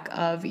back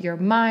of your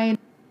mind.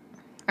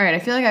 All right, I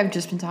feel like I've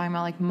just been talking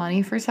about like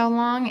money for so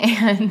long,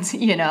 and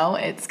you know,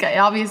 it's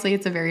obviously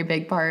it's a very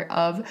big part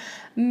of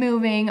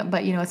moving,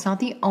 but you know, it's not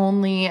the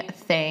only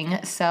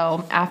thing.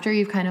 So after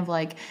you've kind of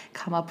like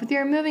come up with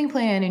your moving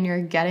plan and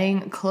you're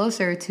getting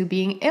closer to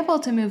being able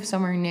to move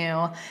somewhere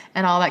new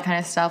and all that kind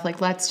of stuff,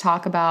 like let's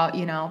talk about,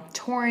 you know,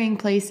 touring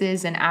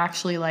places and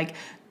actually like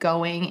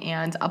going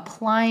and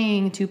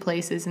applying to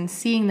places and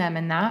seeing them,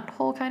 and that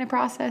whole kind of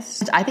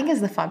process, which I think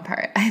is the fun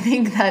part. I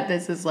think that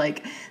this is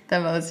like the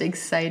most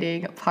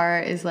exciting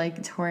part, is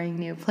like touring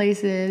new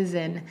places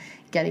and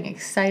getting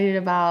excited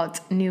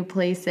about new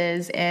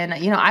places.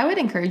 And you know, I would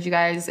encourage you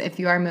guys, if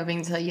you are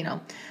moving to, you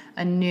know,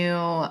 a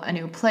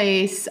new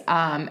place,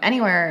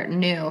 anywhere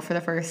new for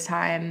the first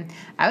time,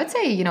 I would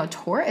say, you know,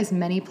 tour as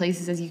many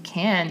places as you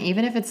can,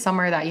 even if it's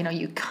somewhere that, you know,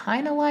 you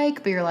kind of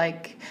like, but you're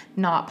like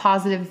not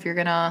positive if you're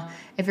gonna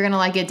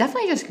like it.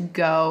 Definitely just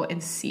go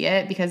and see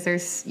it, because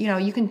there's, you know,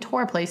 you can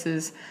tour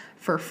places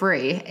for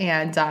free,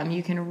 and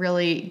you can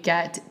really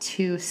get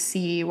to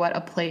see what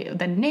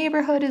the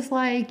neighborhood is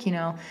like. You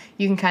know,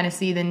 you can kind of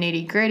see the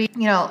nitty gritty.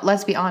 You know,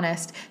 let's be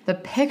honest, the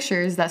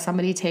pictures that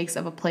somebody takes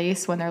of a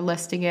place when they're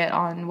listing it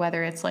on,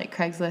 whether it's like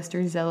Craigslist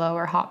or Zillow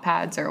or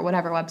HotPads or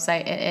whatever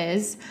website it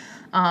is,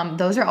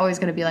 those are always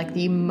going to be like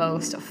the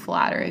most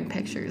flattering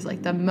pictures,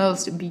 like the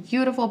most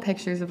beautiful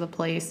pictures of the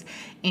place.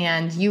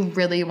 And you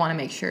really want to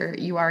make sure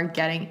you are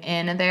getting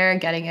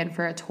in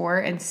for a tour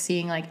and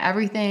seeing like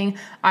everything.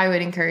 I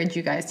would encourage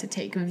you guys to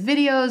take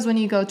videos when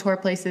you go tour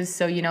places.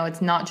 So, you know,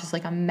 it's not just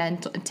like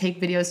take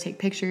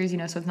pictures, you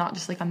know, so it's not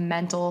just like a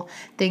mental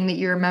thing that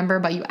you remember,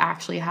 but you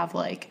actually have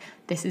like,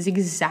 this is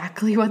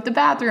exactly what the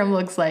bathroom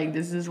looks like.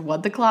 This is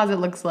what the closet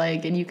looks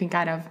like. And you can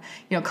kind of,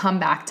 you know, come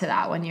back to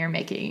that when you're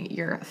making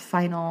your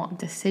final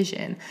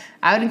decision.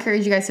 I would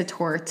encourage you guys to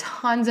tour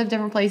tons of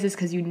different places,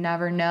 because you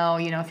never know,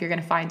 you know, if you're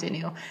going to find a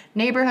new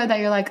neighborhood that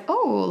you're like,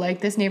 oh,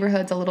 like this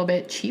neighborhood's a little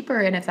bit cheaper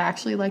and it's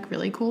actually like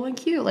really cool and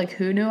cute. Like,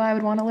 who knew I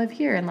would want to live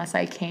here unless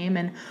I came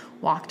and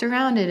walked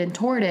around it and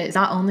toured it. It's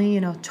not only,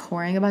 you know,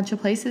 touring a bunch of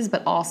places,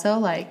 but also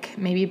like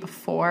maybe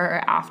before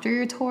or after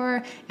your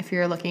tour, if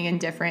you're looking in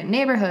different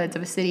neighborhoods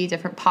of a city,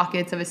 different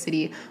pockets of a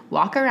city,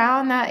 walk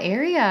around that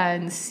area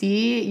and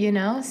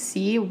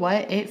see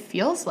what it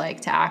feels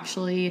like to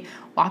actually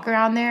walk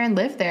around there and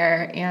live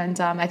there. And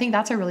I think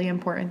that's a really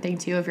important thing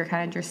too, if you're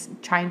kind of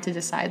just trying to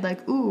decide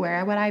like, ooh,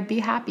 where would I be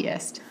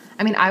happiest?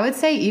 I mean, I would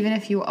say even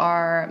if you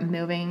are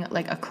moving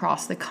like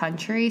across the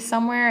country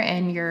somewhere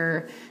and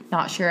you're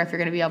not sure if you're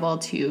going to be able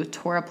to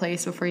tour a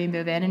place before you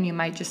move in, and you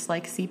might just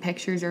like see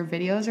pictures or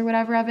videos or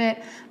whatever of it,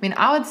 I mean,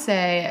 I would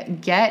say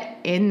get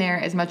in there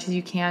as much as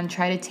you can.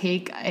 Try to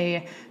take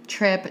a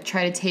trip,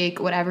 try to take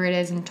whatever it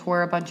is and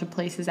tour a bunch of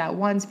places at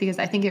once, because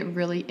I think it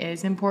really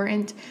is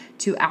important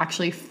to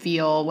actually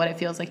feel what it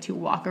feels like to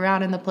walk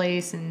around in the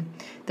place and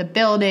the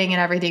building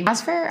and everything.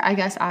 As for, I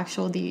guess,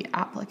 the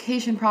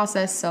application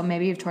process, so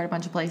maybe you've toured a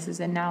bunch of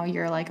places and now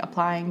you're like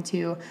applying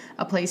to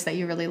a place that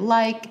you really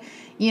like.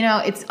 You know,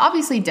 it's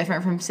obviously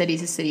different from city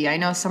to city. I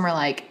know somewhere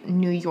like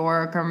New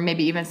York or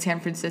maybe even San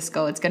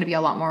Francisco, it's going to be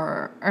a lot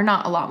more, or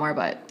not a lot more,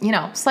 but, you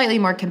know, slightly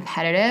more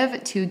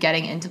competitive to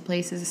getting into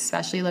places,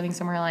 especially living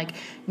somewhere like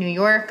New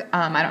York.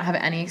 I don't have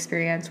any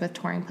experience with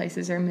touring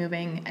places or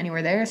moving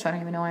anywhere there, so I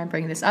don't even know why I'm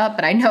bringing this up,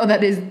 but I know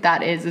that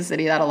is a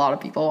city that a lot of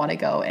people want to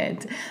go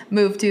and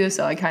move to,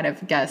 so I kind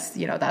of guess,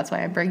 you know, that's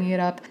why I'm bringing it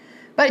up.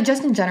 But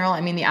just in general, I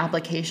mean, the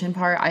application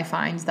part, I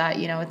find that,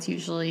 you know, it's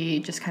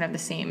usually just kind of the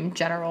same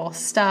general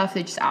stuff.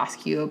 They just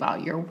ask you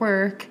about your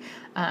work,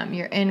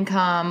 your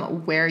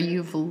income, where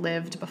you've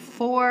lived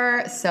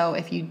before. So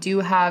if you do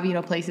have, you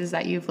know, places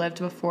that you've lived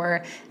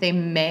before, they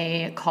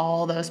may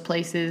call those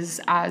places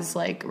as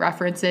like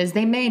references.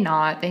 They may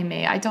not.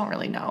 I don't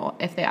really know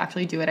if they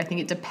actually do it. I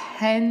think it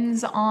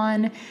depends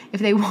on if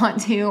they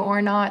want to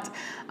or not.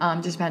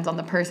 Just depends on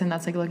the person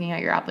that's like looking at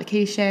your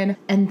application.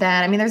 And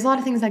then, I mean, there's a lot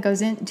of things that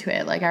goes into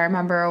it. Like, I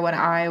remember when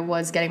I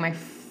was getting my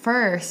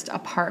first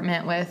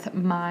apartment with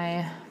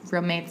my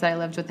roommates that I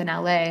lived with in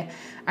LA,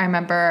 I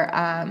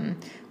remember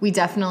we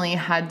definitely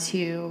had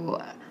to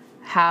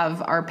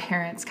have our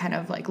parents kind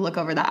of like look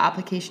over that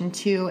application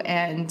too.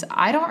 And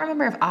I don't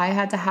remember if I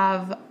had to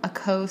have a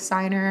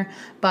co-signer,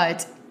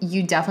 but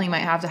you definitely might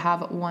have to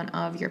have one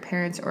of your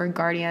parents or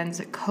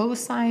guardians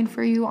co-sign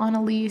for you on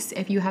a lease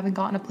if you haven't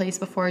gotten a place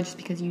before, just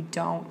because you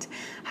don't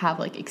have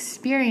like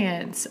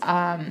experience,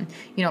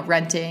 you know,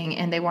 renting,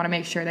 and they want to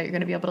make sure that you're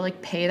going to be able to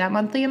like pay that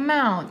monthly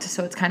amount.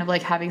 So it's kind of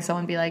like having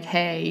someone be like,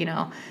 hey, you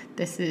know,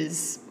 this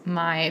is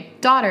my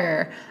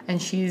daughter,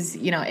 and she's,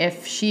 you know,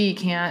 if she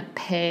can't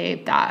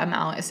pay that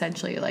amount,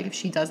 essentially, like if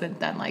she doesn't,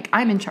 then like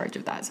I'm in charge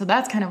of that. So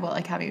that's kind of what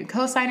like having a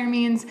co-signer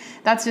means.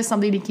 That's just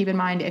something to keep in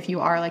mind if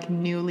you are like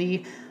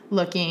newly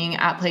looking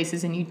at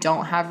places and you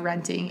don't have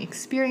renting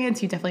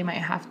experience. You definitely might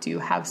have to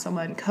have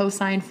someone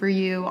co-sign for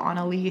you on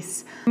a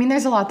lease. I mean,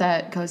 there's a lot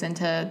that goes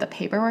into the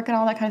paperwork and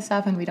all that kind of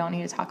stuff, and we don't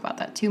need to talk about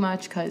that too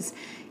much because,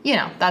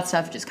 that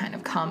stuff just kind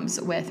of comes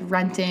with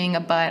renting.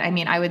 But I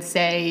mean, I would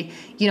say,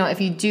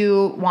 if you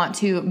do want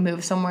to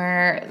move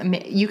somewhere,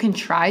 you can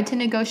try to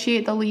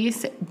negotiate the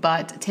lease,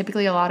 but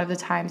typically a lot of the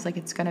times, like,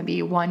 it's going to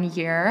be 1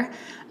 year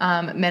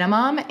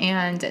minimum.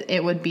 And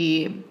it would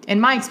be, in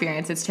my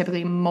experience, it's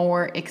typically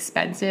more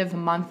expensive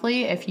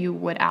monthly if you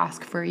would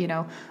ask for,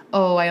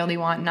 oh, I only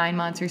want 9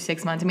 months or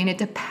 6 months. I mean, it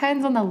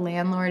depends on the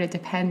landlord. It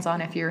depends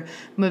on if you're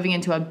moving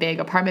into a big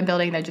apartment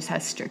building that just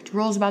has strict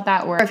rules about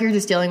that, or if you're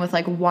just dealing with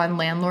like one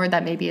landlord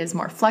that maybe is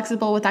more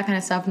flexible with that kind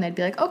of stuff, and they'd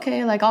be like,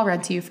 okay, like, I'll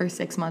rent to you for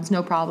 6 months,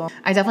 no problem.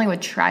 I definitely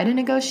would try to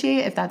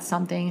negotiate if that's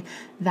something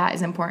that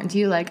is important to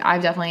you. Like,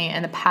 I've definitely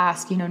in the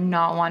past,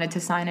 not wanted to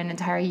sign an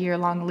entire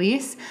year-long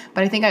lease,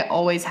 but I think I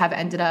always have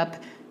ended up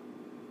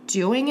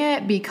doing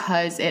it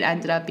because it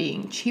ended up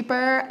being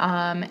cheaper,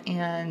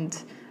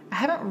 and I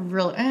haven't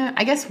really,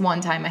 I guess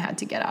one time I had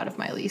to get out of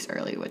my lease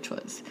early, which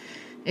was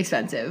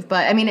expensive.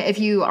 But I mean, if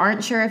you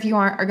aren't sure if you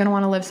are going to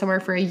want to live somewhere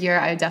for a year,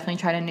 I would definitely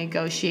try to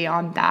negotiate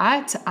on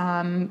that.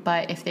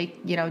 But if they,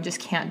 just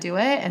can't do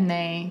it and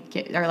they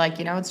are like,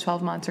 it's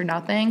 12 months or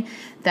nothing,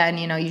 then,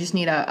 you just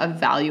need to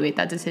evaluate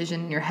that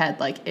decision in your head.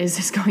 Like, is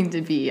this going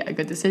to be a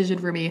good decision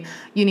for me?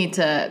 You need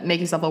to make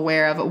yourself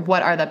aware of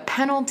what are the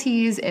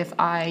penalties if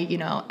I,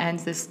 end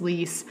this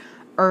lease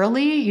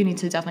early. You need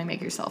to definitely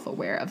make yourself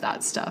aware of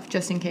that stuff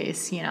just in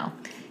case,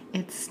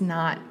 it's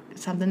not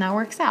something that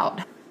works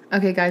out.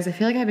 Okay, guys, I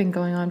feel like I've been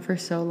going on for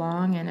so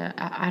long, and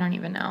I don't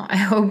even know. I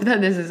hope that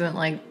this isn't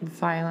like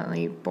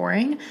violently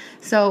boring.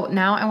 So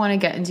now I want to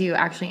get into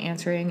actually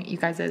answering you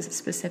guys'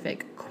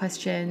 specific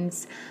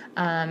questions.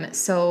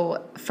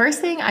 So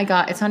first thing I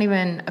got, it's not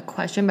even a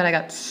question, but I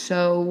got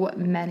so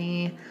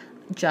many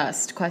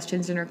just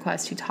questions and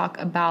requests to talk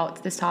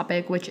about this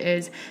topic, which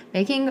is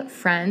making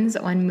friends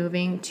when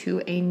moving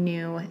to a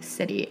new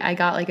city. I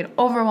got like an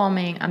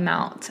overwhelming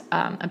amount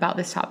about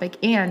this topic,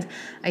 and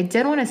I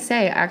did want to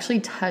say I actually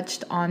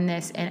touched on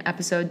this in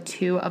episode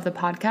 2 of the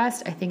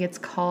podcast. I think it's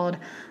called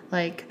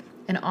like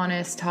an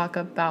honest talk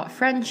about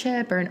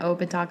friendship or an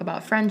open talk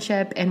about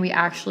friendship. And we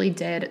actually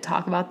did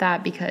talk about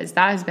that because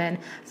that has been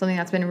something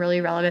that's been really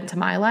relevant to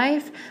my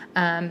life.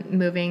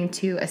 Moving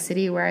to a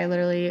city where I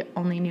literally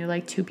only knew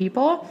like 2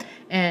 people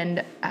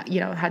and,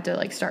 had to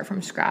like start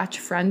from scratch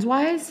friends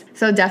wise.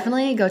 So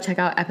definitely go check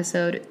out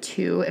episode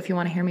 2 if you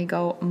want to hear me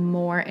go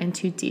more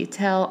into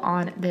detail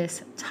on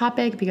this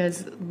topic,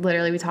 because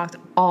literally we talked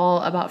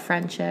all about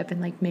friendship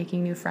and like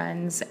making new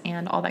friends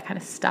and all that kind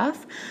of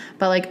stuff.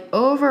 But like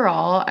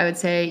overall, I would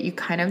say you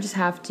kind of just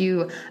have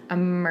to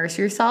immerse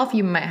yourself.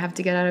 You might have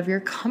to get out of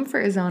your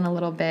comfort zone a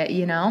little bit,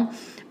 you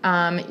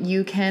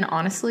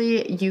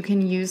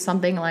can use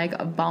something like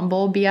a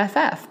Bumble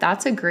BFF.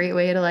 That's a great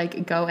way to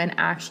like go and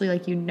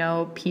actually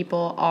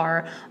people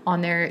are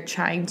on there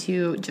trying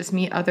to just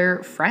meet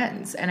other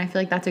friends. And I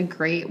feel like that's a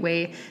great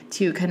way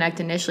to connect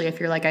initially. If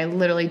you're like, I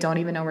literally don't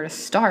even know where to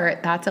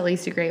start, that's at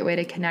least a great way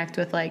to connect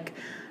with like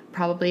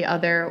probably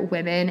other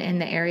women in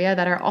the area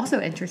that are also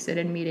interested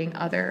in meeting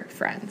other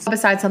friends.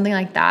 Besides something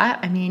like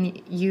that,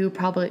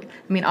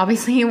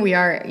 obviously we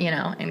are,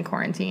 in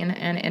quarantine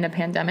and in a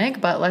pandemic,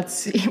 but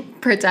let's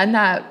pretend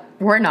that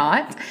we're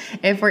not.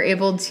 If we're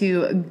able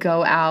to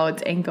go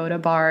out and go to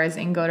bars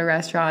and go to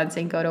restaurants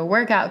and go to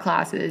workout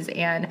classes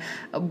and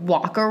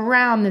walk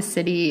around the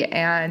city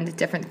and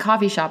different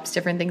coffee shops,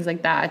 different things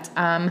like that.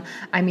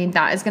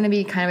 That is going to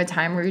be kind of a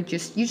time where you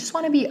just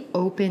want to be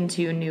open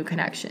to new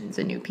connections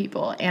and new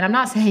people. And I'm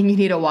not saying you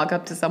need to walk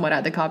up to someone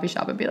at the coffee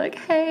shop and be like,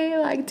 hey,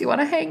 like, do you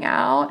want to hang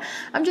out?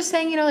 I'm just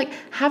saying,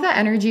 have that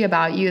energy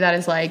about you that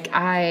is like,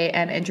 I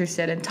am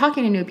interested in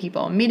talking to new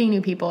people, meeting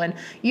new people, and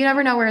you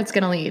never know where it's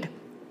going to lead.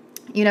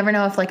 You never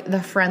know if like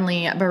the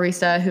friendly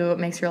barista who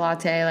makes your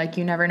latte, like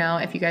you never know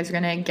if you guys are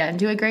going to get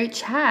into a great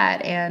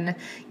chat, and,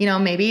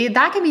 maybe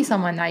that could be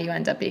someone that you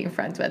end up being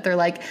friends with, or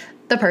like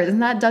the person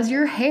that does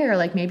your hair.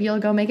 Like maybe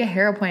you'll go make a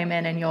hair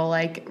appointment and you'll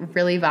like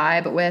really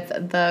vibe with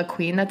the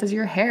queen that does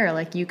your hair.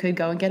 Like you could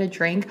go and get a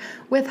drink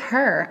with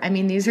her.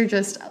 These are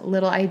just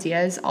little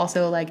ideas.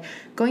 Also like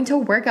going to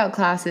workout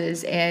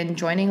classes and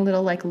joining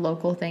little like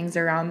local things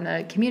around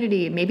the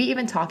community. Maybe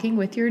even talking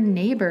with your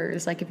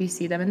neighbors. Like if you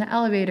see them in the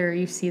elevator,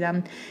 you see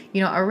them,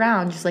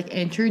 around, just like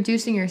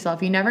introducing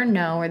yourself. You never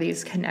know where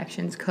these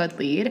connections could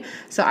lead.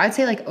 So I'd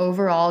say like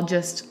overall,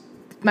 just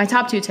my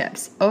top 2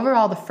 tips.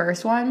 Overall, the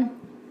first one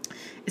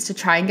is to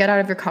try and get out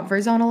of your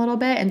comfort zone a little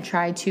bit and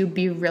try to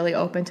be really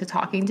open to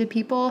talking to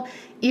people,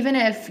 even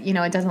if,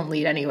 it doesn't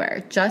lead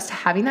anywhere. Just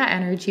having that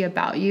energy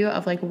about you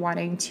of like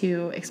wanting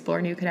to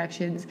explore new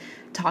connections,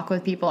 talk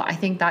with people, I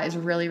think that is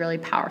really, really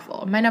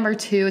powerful. My number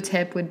 2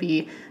 tip would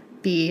be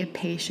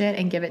patient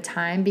and give it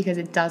time, because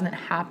it doesn't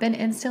happen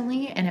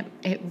instantly, and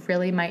it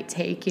really might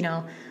take,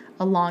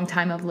 a long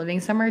time of living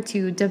somewhere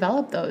to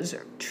develop those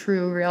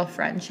true, real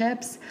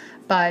friendships.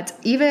 But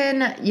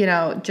even,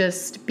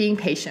 just being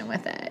patient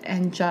with it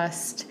and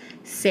just,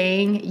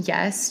 saying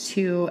yes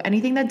to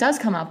anything that does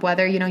come up,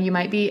 whether, you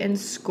might be in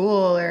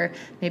school or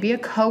maybe a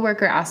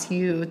coworker asks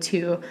you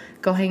to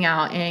go hang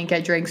out and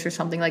get drinks or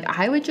something. Like,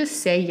 I would just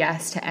say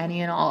yes to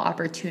any and all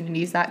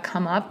opportunities that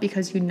come up,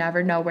 because you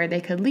never know where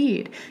they could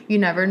lead. You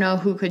never know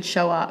who could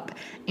show up.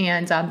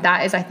 And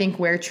that is, I think,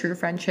 where true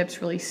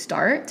friendships really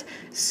start.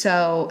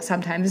 So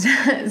sometimes,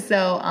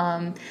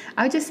 I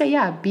would just say,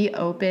 yeah, be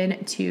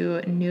open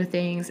to new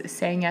things,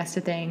 saying yes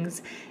to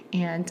things,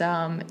 and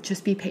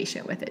just be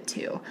patient with it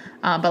too.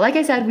 But like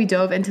I said, we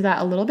dove into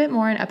that a little bit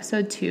more in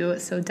episode 2,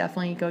 so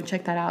definitely go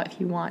check that out if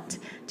you want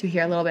to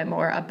hear a little bit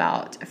more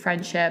about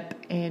friendship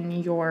in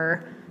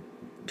your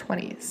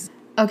 20s.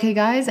 Okay,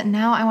 guys,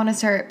 now I want to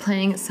start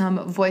playing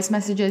some voice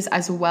messages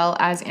as well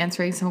as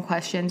answering some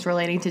questions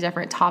relating to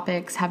different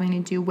topics having to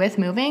do with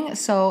moving.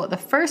 So the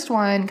first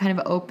one kind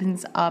of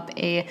opens up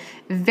a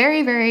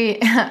very, very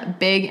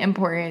big,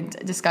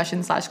 important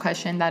discussion /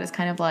 question that is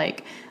kind of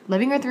like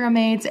living with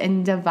roommates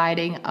and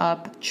dividing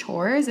up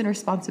chores and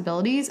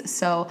responsibilities.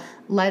 So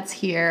let's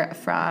hear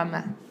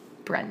from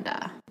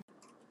Brenda.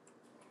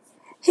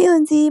 Hey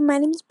Lindsay, my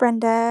name is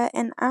Brenda,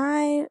 and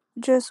I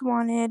just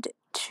wanted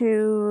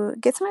to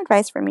get some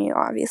advice from you.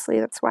 Obviously,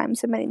 that's why I'm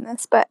submitting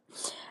this, but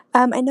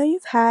I know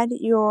you've had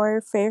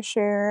your fair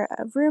share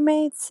of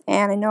roommates,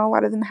 and I know a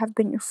lot of them have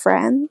been your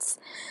friends.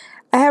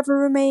 I have a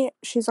roommate,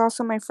 she's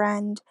also my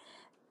friend.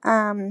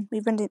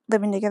 We've been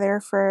living together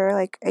for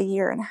like a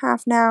year and a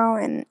half now,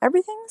 and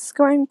everything's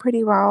going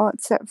pretty well,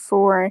 except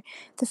for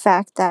the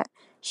fact that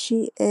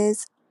she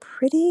is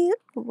pretty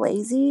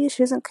lazy.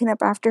 She doesn't clean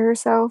up after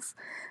herself.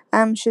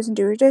 She doesn't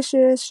do her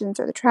dishes, she doesn't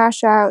throw the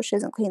trash out, she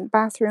doesn't clean the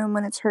bathroom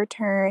when it's her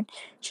turn.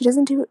 She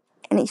doesn't do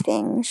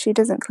anything. She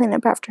doesn't clean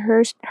up after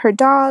her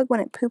dog when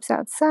it poops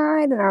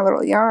outside in our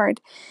little yard.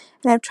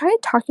 And I've tried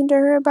talking to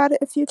her about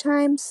it a few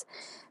times,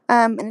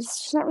 and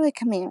it's just not really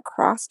coming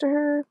across to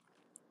her.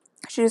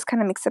 She just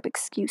kind of makes up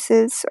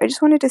excuses. So I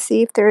just wanted to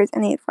see if there is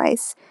any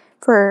advice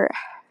for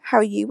how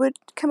you would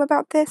come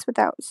about this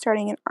without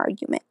starting an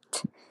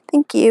argument.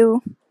 Thank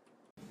you.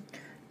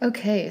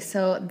 Okay,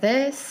 so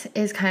this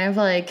is kind of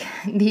like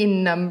the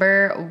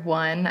number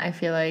one, I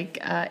feel like,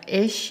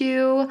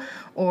 issue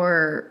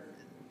or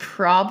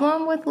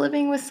problem with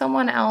living with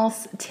someone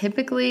else.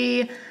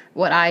 Typically,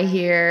 what I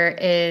hear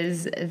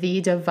is the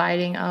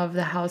dividing of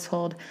the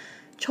household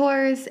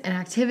chores and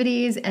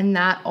activities, and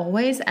that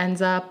always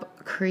ends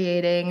up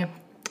creating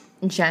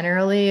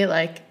generally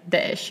like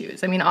the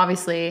issues. I mean,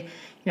 obviously,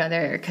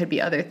 there could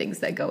be other things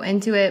that go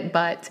into it,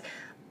 but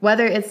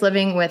whether it's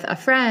living with a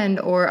friend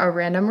or a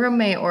random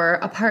roommate or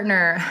a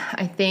partner,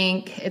 I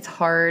think it's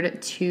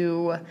hard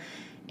to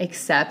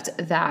accept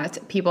that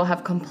people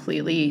have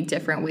completely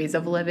different ways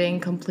of living,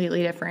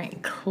 completely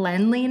different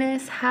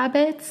cleanliness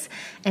habits.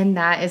 And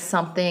that is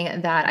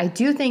something that I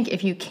do think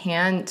if you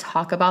can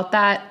talk about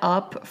that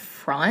up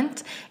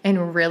front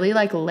and really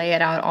like lay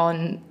it out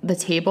on the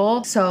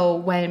table. So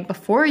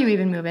before you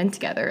even move in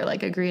together,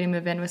 like agree to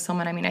move in with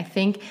someone, I mean, I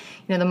think,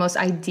 the most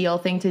ideal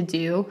thing to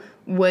do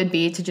would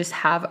be to just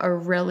have a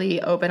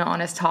really open,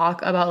 honest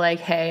talk about like,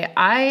 hey,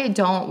 I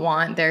don't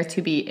want there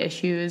to be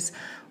issues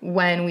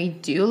when we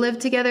do live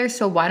together.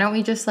 So why don't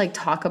we just like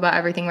talk about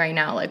everything right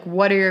now? Like,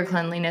 what are your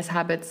cleanliness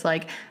habits?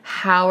 Like,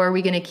 how are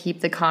we going to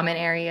keep the common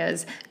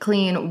areas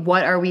clean?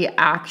 What are we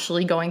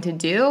actually going to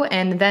do?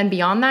 And then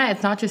beyond that,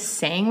 it's not just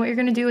saying what you're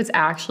going to do, it's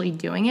actually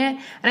doing it.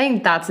 And I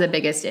think that's the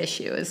biggest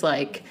issue is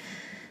like,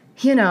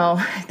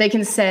 they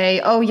can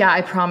say, oh yeah,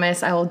 I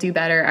promise I will do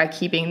better at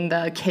keeping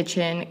the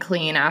kitchen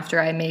clean after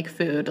I make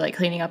food, like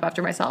cleaning up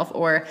after myself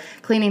or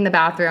cleaning the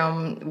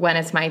bathroom when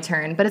it's my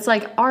turn. But it's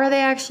like, are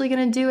they actually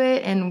going to do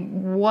it?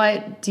 And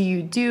what do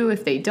you do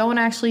if they don't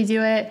actually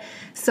do it?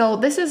 So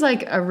this is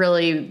like a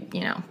really,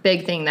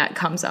 big thing that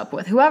comes up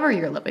with whoever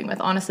you're living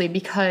with, honestly,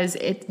 because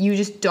you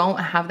just don't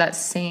have that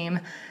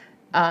same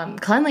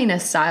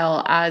cleanliness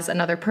style as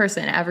another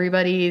person.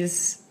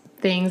 Everybody's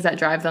things that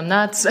drive them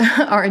nuts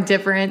are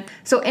different.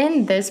 So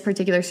in this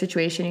particular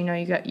situation,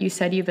 you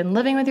said you've been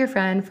living with your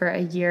friend for a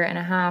year and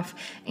a half,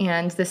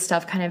 and this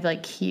stuff kind of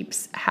like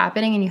keeps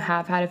happening, and you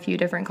have had a few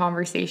different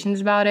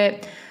conversations about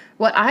it.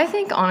 What I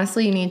think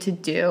honestly you need to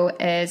do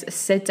is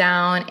sit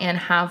down and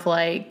have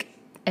like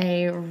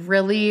a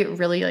really,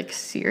 really like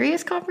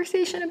serious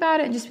conversation about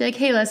it and just be like,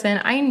 hey,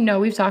 listen, I know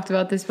we've talked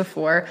about this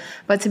before,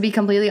 but to be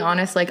completely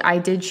honest, like I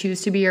did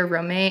choose to be your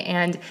roommate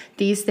and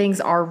these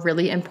things are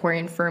really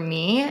important for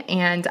me.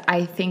 And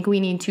I think we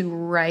need to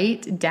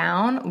write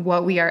down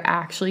what we are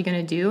actually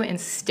going to do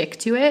and stick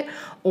to it,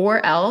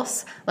 or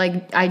else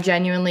like I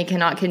genuinely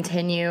cannot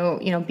continue,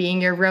 being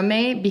your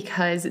roommate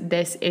because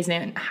this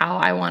isn't how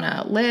I want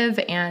to live.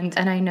 And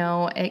I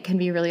know it can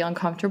be really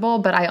uncomfortable,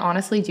 but I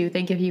honestly do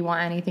think if you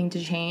want anything to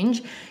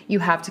change, you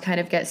have to kind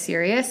of get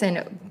serious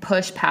and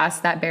push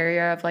past that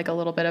barrier of like a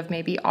little bit of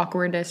maybe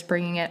awkwardness,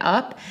 bringing it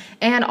up.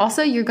 And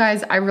also you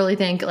guys, I really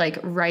think like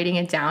writing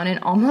it down and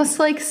almost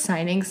like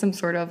signing some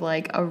sort of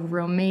like a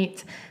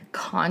roommate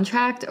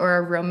contract or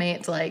a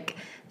roommate like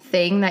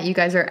thing that you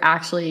guys are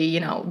actually,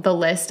 the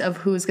list of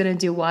who's going to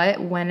do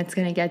what when it's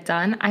going to get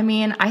done. I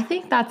mean, I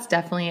think that's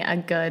definitely a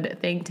good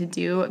thing to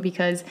do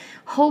because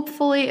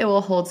hopefully it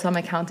will hold some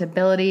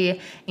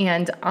accountability.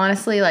 And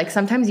honestly, like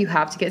sometimes you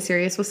have to get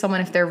serious with someone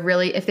if they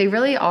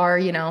really are,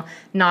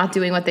 not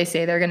doing what they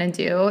say they're going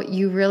to do.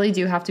 You really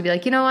do have to be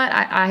like, you know what?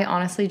 I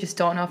honestly just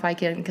don't know if I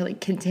can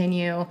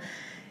continue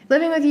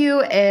living with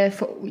you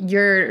if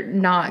you're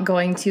not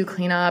going to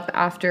clean up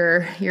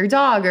after your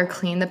dog or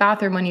clean the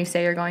bathroom when you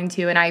say you're going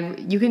to.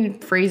 And you can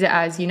phrase it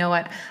as, you know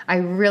what, I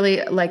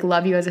really like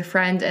love you as a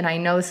friend. And I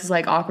know this is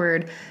like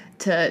awkward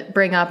to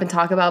bring up and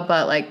talk about,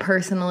 but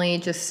personally,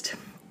 this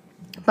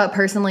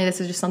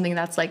is just something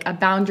that's like a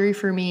boundary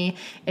for me.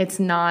 It's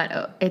not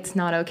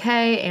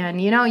okay.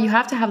 And, you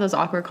have to have those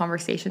awkward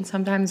conversations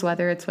sometimes,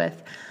 whether it's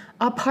with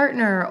a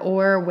partner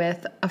or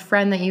with a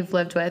friend that you've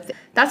lived with.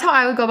 That's how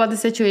I would go about the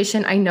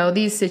situation. I know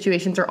these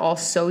situations are all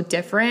so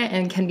different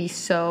and can be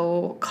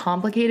so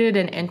complicated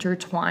and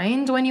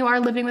intertwined when you are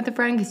living with a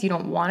friend because you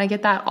don't want to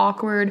get that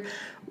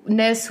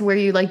awkwardness where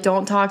you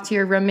don't talk to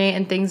your roommate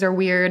and things are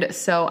weird.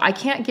 So I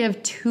can't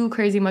give too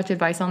crazy much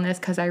advice on this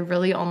because I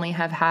really only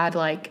have had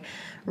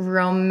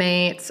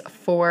roommates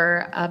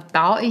for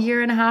about 1.5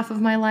 years of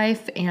my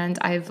life, and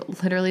I've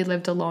literally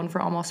lived alone for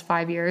almost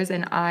 5 years,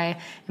 and I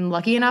am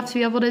lucky enough to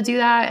be able to do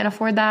that and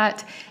afford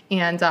that.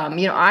 And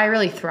I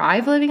really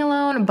thrive living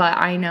alone, but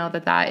I know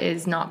that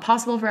is not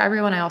possible for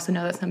everyone. I also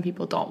know that some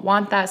people don't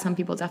want that. Some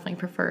people definitely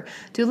prefer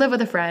to live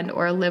with a friend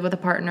or live with a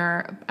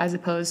partner as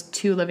opposed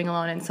to living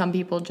alone, and some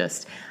people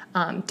just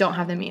don't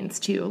have the means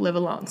to live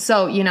alone.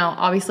 So,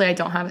 obviously I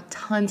don't have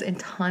tons and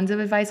tons of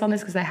advice on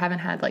this because I haven't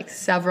had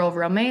several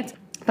roommates.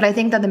 But I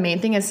think that the main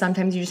thing is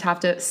sometimes you just have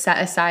to set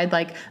aside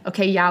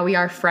okay, yeah, we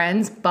are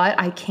friends, but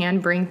I can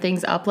bring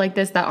things up like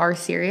this that are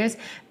serious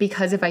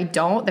because if I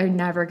don't, they're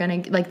never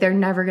going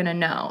to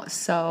know.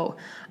 So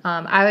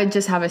I would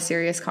just have a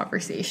serious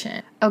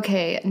conversation.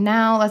 Okay,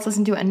 now let's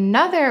listen to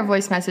another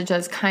voice message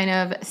that's kind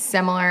of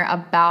similar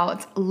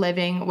about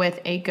living with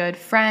a good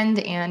friend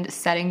and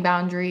setting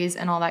boundaries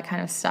and all that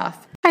kind of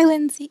stuff. Hi,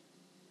 Lindsay.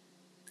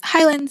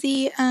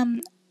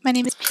 My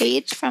name is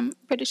Paige from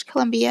British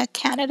Columbia,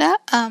 Canada.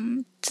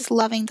 Just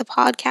loving the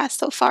podcast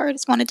so far. I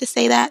just wanted to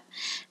say that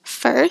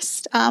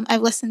first.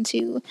 I've listened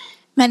to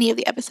many of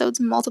the episodes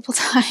multiple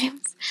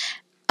times.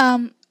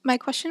 My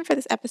question for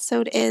this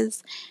episode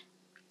is,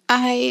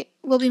 I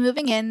will be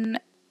moving in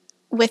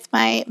with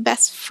my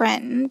best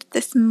friend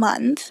this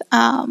month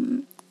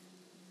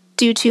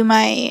due to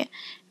my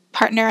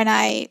partner and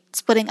I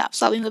splitting up.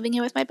 So I'll be moving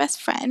in with my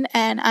best friend,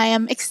 and I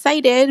am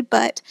excited,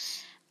 but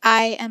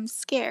I am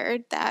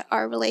scared that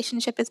our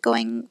relationship is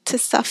going to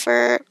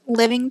suffer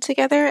living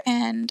together,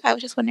 and I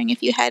was just wondering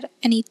if you had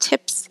any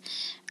tips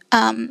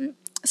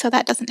so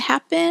that doesn't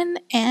happen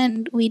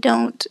and we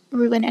don't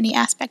ruin any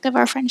aspect of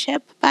our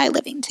friendship by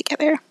living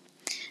together.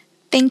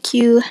 Thank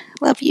you.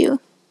 Love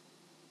you.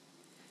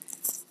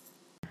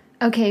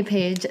 Okay,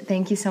 Paige,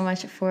 thank you so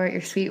much for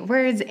your sweet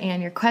words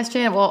and your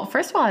question. Well,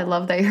 first of all, I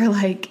love that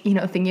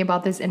you're thinking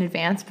about this in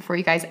advance before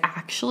you guys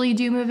actually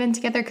do move in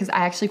together, because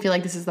I actually feel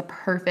like this is the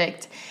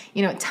perfect,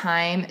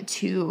 time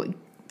to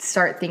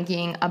start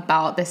thinking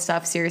about this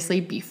stuff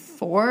seriously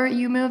before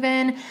you move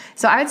in.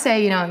 So I would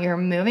say, you're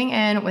moving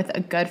in with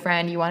a good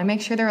friend. You want to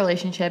make sure the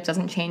relationship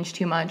doesn't change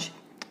too much.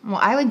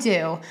 What I would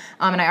do,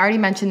 and I already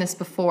mentioned this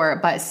before,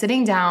 but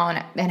sitting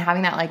down and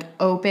having that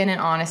open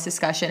and honest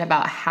discussion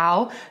about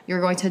how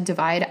you're going to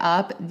divide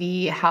up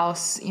the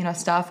house,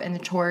 stuff and the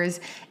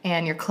chores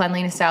and your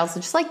cleanliness styles. So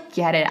just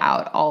get it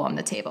out all on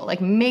the table.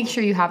 Make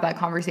sure you have that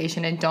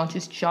conversation and don't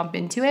just jump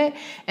into it.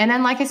 And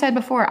then, like I said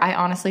before, I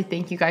honestly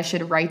think you guys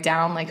should write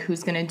down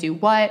who's going to do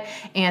what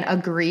and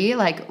agree,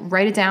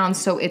 write it down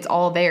so it's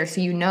all there.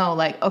 So,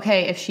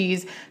 okay, if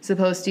she's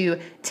supposed to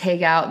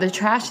take out the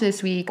trash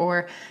this week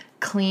or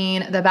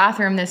clean the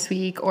bathroom this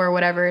week or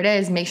whatever it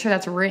is, make sure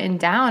that's written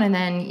down. And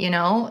then,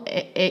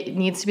 it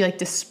needs to be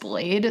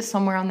displayed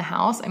somewhere on the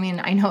house. I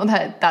mean, I know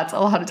that that's a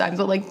lot of times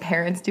what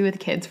parents do with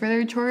kids for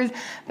their chores,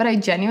 but I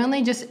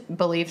genuinely just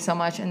believe so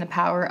much in the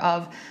power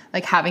of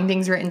having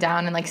things written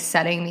down and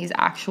setting these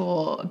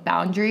actual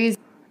boundaries.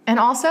 And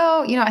also,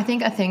 I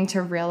think a thing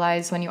to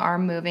realize when you are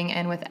moving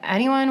in with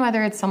anyone,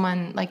 whether it's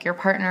someone like your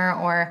partner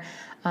or,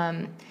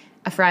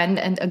 a friend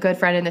and a good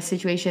friend in this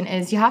situation,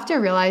 is you have to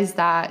realize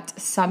that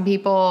some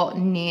people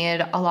need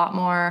a lot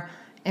more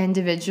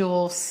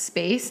individual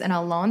space and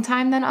alone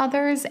time than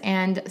others.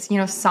 And,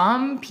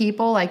 some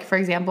people, for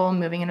example,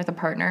 moving in with a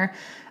partner,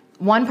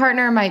 one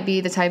partner might be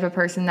the type of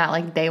person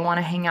that they want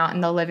to hang out in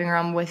the living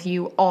room with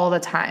you all the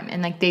time.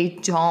 And they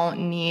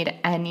don't need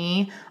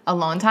any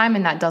alone time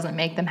and that doesn't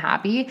make them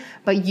happy.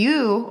 But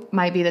you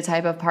might be the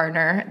type of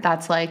partner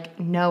that's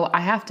no, I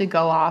have to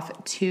go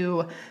off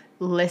to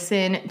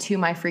listen to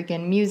my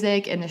freaking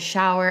music in the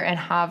shower and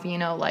have,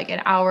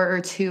 an hour or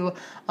two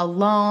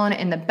alone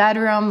in the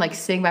bedroom,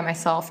 sitting by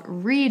myself,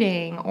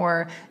 reading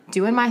or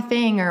doing my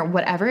thing or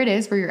whatever it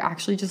is, where you're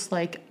actually just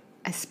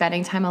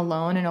spending time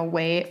alone and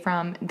away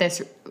from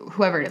this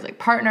whoever it is, like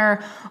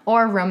partner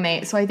or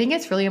roommate. So I think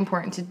it's really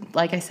important to,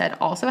 like I said,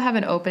 also have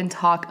an open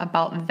talk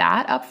about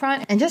that up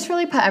front and just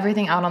really put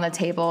everything out on the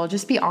table.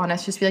 Just be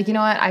honest. Just be like, you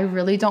know what? I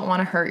really don't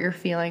want to hurt your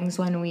feelings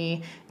when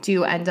we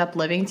do end up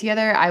living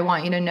together. I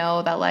want you to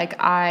know that like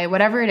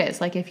whatever it is,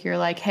 like if you're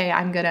like, hey,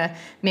 I'm gonna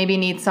maybe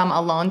need some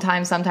alone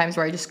time sometimes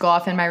where I just go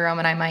off in my room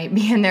and I might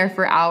be in there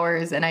for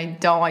hours, and I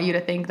don't want you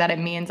to think that it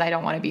means I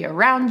don't want to be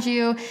around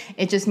you.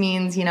 It just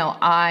means,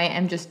 I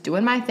am just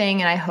doing my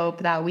thing, and I hope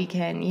that we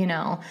can,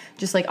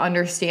 just like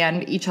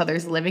understand each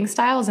other's living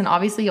styles. And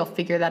obviously you'll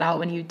figure that out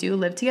when you do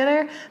live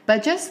together,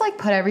 but just like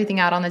put everything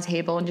out on the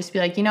table and just be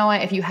like, you know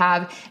what, if you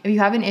have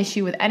an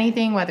issue with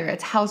anything, whether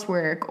it's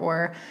housework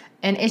or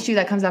an issue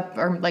that comes up,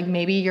 or like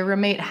maybe your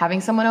roommate having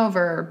someone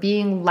over or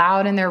being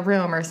loud in their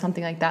room or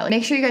something like that, like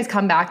make sure you guys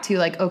come back to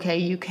like, okay,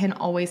 you can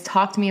always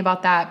talk to me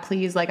about that,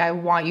 please. Like I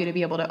want you to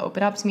be able to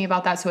open up to me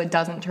about that so it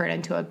doesn't turn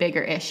into a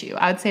bigger issue.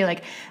 I would say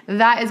like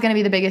that is going to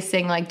be the biggest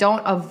thing. Like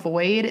don't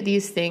avoid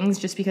these things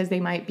just because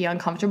they might be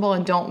uncomfortable,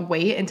 and don't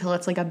wait until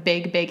it's like a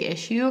big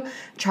issue.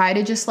 Try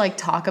to just like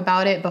talk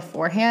about it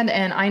beforehand.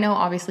 And I know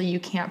obviously you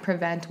can't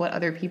prevent what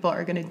other people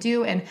are going to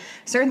do, and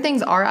certain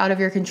things are out of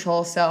your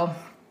control. So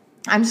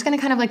I'm just going to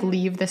kind of like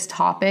leave this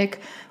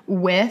topic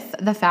with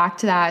the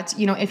fact that,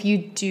 if you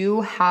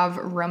do have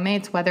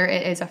roommates, whether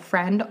it is a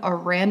friend, a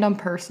random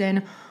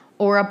person,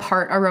 or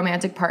a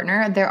romantic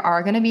partner, there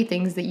are going to be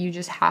things that you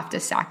just have to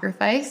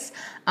sacrifice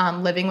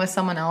living with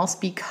someone else,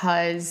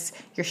 because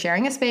you're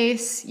sharing a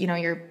space,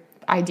 you're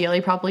ideally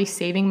probably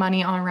saving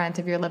money on rent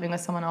if you're living with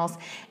someone else.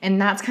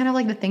 And that's kind of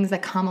like the things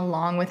that come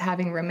along with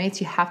having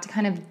roommates. You have to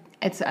kind of,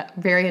 it's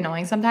very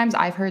annoying sometimes.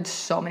 I've heard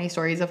so many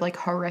stories of like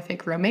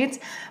horrific roommates,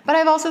 but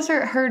I've also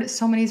heard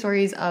so many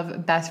stories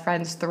of best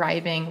friends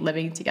thriving,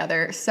 living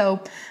together.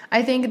 So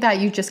I think that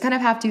you just kind of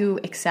have to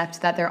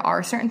accept that there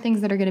are certain things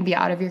that are going to be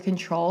out of your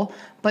control,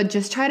 but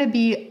just try to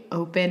be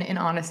open and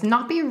honest,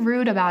 not be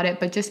rude about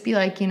it, but just be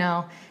like,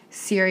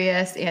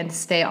 serious and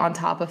stay on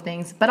top of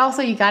things. But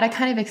also you got to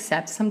kind of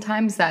accept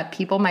sometimes that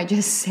people might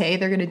just say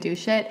they're going to do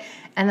shit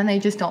and then they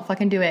just don't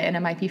fucking do it, and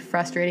it might be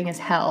frustrating as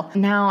hell.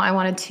 Now I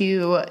wanted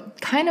to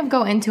kind of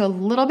go into a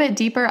little bit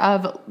deeper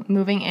of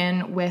moving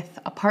in with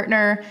a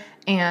partner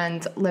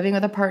and living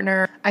with a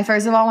partner. I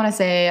first of all want to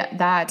say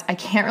that I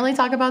can't really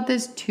talk about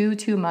this too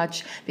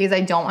much because I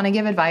don't want to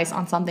give advice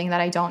on something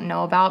that I don't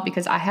know about,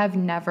 because I have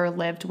never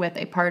lived with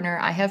a partner.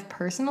 I have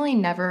personally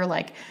never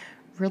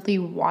really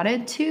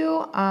wanted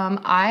to.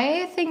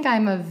 I think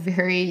I'm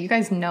you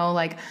guys know,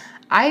 like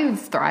I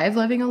thrive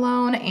living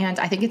alone, and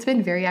I think it's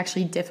been very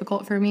actually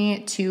difficult for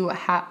me to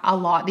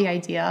allot the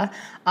idea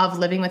of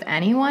living with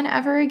anyone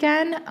ever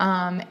again.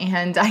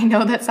 And I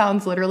know that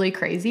sounds literally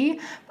crazy.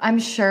 I'm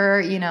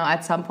sure,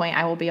 at some point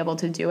I will be able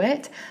to do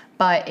it,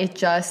 but it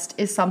just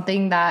is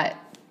something that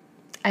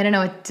I don't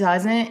know, it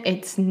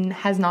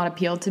has not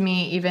appealed to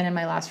me even in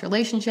my last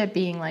relationship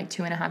being like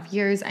 2.5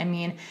 years. I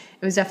mean,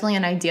 it was definitely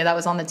an idea that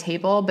was on the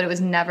table, but it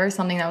was never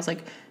something that was like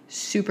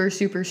super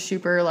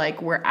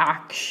like we're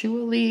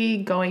actually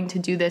going to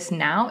do this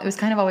now. It was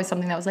kind of always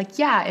something that was like,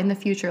 yeah, in the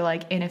future,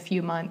 like in a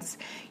few months,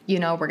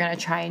 we're going to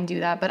try and do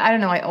that. But I don't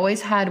know, I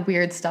always had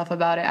weird stuff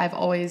about it. I've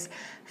always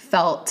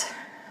felt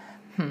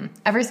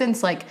ever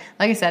since, like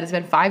I said, it's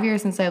been 5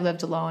 years since I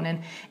lived alone, and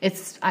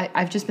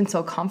I've just been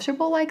so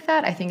comfortable like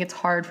that. I think it's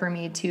hard for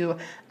me to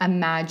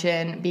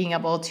imagine being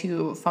able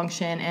to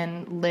function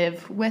and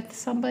live with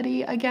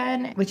somebody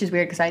again, which is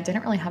weird because I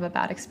didn't really have a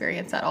bad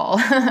experience at all.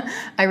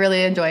 I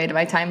really enjoyed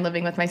my time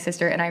living with my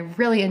sister, and I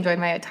really enjoyed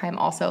my time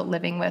also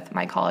living with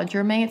my college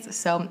roommates.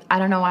 So I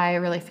don't know why I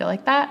really feel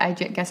like that. I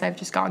guess I've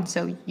just gotten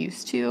so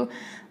used to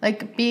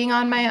like being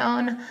on my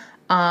own.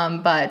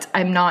 But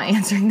I'm not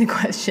answering the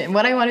question.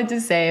 What I wanted to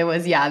say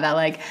was, that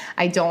like,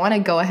 I don't want to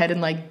go ahead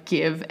and like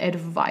give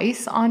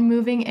advice on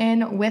moving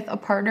in with a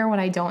partner when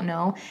I don't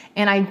know.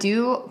 And I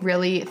do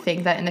really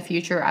think that in the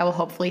future, I will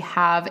hopefully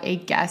have a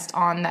guest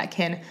on that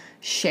can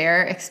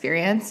share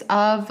experience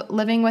of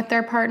living with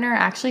their partner. I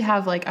actually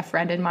have like a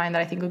friend in mind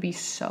that I think would be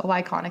so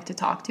iconic to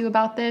talk to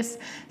about this.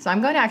 So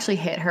I'm going to actually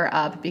hit her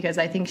up because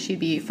I think she'd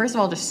be, first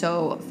of all, just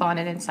so fun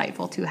and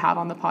insightful to have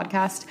on the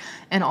podcast.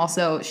 And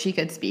also she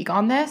could speak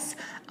on this.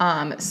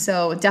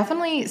 So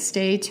definitely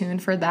stay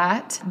tuned for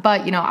that.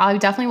 But, I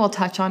definitely will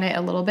touch on it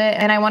a little bit.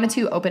 And I wanted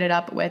to open it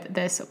up with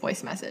this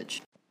voice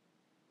message.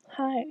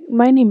 Hi,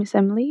 my name is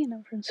Emily and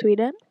I'm from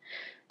Sweden.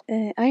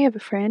 I have a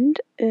friend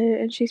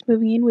and she's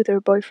moving in with her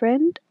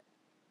boyfriend.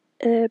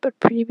 But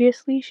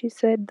previously she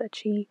said that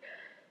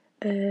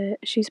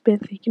she's been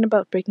thinking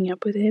about breaking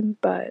up with him,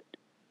 but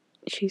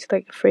she's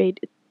like afraid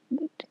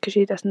because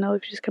she doesn't know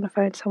if she's gonna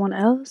find someone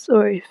else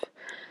or if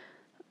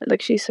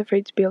she's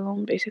afraid to be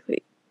alone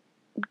basically.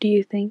 Do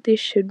you think they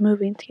should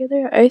move in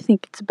together? I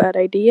think it's a bad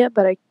idea,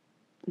 but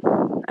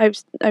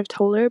I've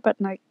told her, but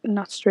like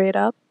not straight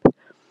up.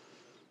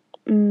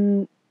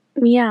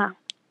 Yeah,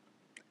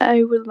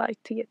 I would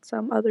like to get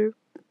some other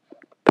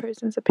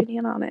person's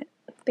opinion on it.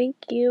 Thank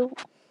you.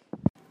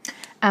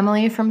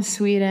 Emily from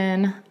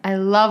Sweden. I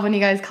love when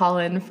you guys call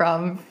in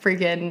from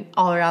freaking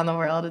all around the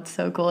world. It's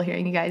so cool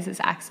hearing you guys'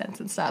 accents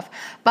and stuff.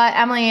 But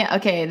Emily,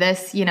 okay,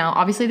 this,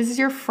 obviously this is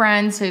your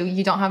friend, so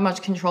you don't have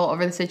much control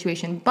over the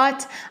situation,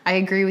 but I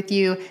agree with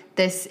you.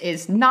 This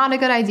is not a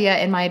good idea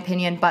in my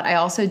opinion, but I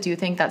also do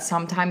think that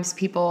sometimes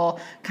people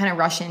kind of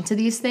rush into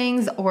these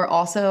things, or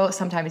also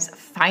sometimes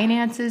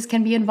finances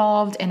can be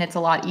involved, and it's a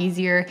lot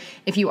easier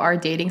if you are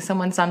dating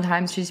someone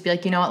sometimes to just be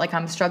like, you know what, like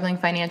I'm struggling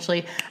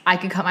financially. I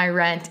could cut my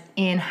rent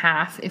in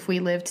half if we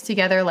lived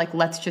together. Like,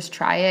 let's just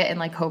try it and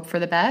like hope for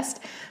the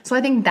best. So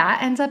I think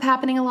that ends up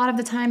happening a lot of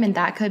the time, and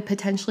that could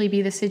potentially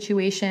be the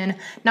situation.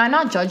 Now, I'm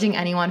not judging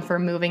anyone for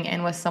moving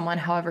in with someone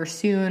however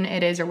soon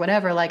it is or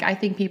whatever. Like, I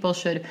think people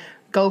should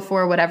go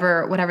for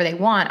whatever they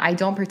want. I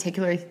don't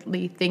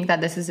particularly think that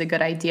this is a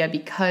good idea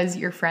because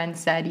your friend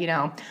said,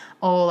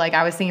 oh, like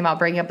I was thinking about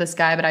breaking up this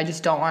guy, but I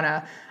just don't want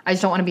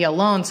to be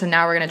alone. So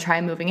now we're going to try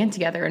moving in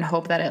together and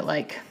hope that it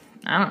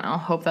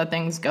hope that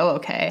things go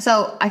okay.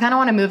 So I kind of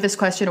want to move this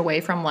question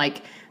away from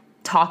like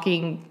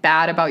talking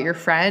bad about your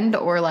friend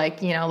or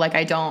like, like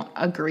I don't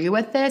agree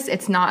with this.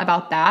 It's not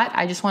about that.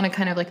 I just want to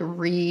kind of like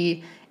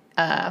reroute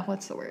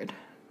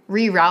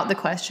the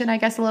question, I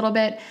guess, a little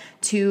bit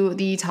to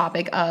the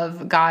topic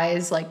of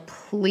guys, like,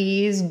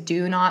 please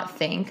do not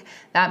think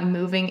that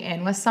moving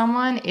in with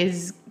someone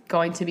is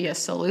going to be a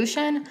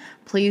solution.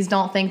 Please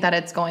don't think that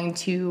it's going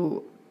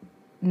to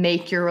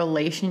make your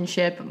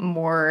relationship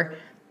more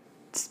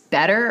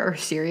better or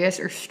serious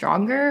or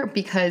stronger,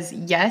 because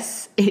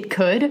yes, it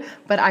could,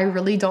 but I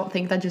really don't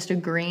think that just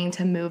agreeing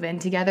to move in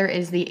together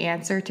is the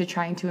answer to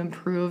trying to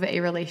improve a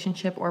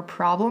relationship or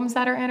problems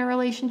that are in a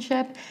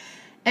relationship.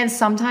 And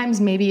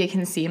sometimes maybe it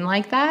can seem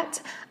like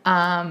that.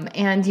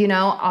 And,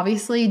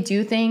 obviously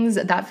do things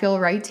that feel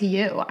right to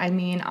you. I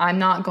mean, I'm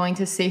not going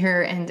to sit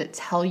here and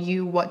tell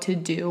you what to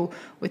do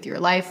with your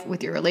life,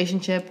 with your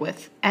relationship,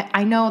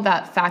 I know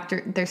that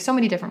there's so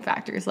many different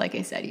factors. Like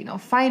I said,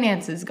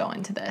 finances go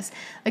into this.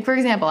 Like, for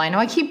example, I know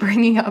I keep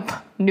bringing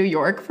up New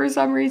York for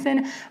some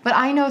reason, but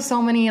I know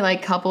so many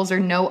like couples, or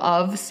know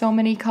of so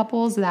many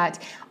couples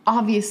that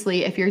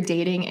obviously if you're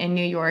dating in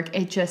New York,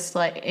 it just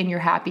and you're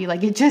happy,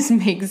 like it just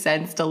makes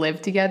sense to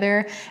live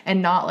together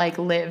and not like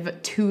live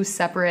two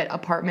separate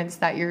apartments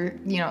that you're,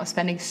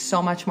 spending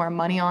so much more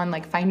money on.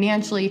 Like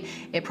financially,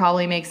 it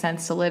probably makes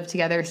sense to live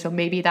together. So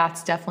maybe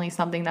that's definitely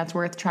something that's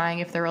worth trying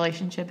if the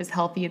relationship is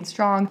healthy and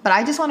strong. But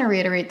I just want to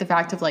reiterate the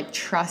fact of like,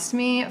 trust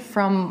me,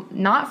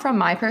 not from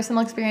my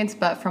personal experience,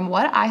 but from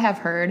what I have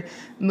heard,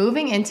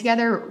 moving in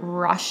together,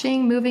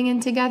 moving in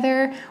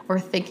together, or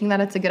thinking that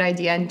it's a good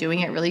idea and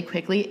doing it really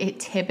quickly, it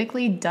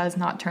typically does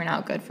not turn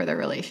out good for the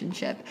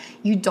relationship.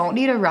 You don't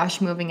need to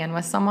rush moving in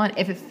with someone.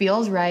 If it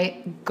feels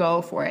right,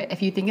 go for it.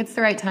 If you think it's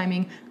the right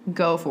timing,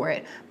 go for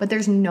it. But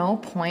there's no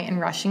point in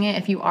rushing it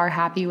if you are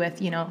happy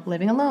with,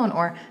 living alone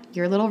or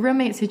your little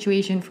roommate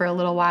situation for a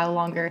little while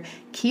longer.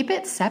 Keep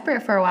it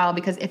separate for a while,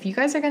 because if you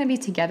guys are going to be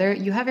together,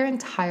 you have your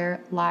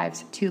entire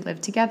lives to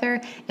live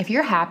together. If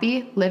you're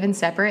happy living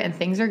separate and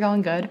things are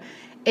going good,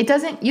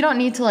 you don't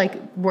need to like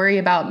worry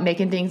about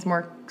making things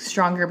more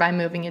stronger by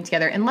moving in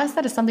together, unless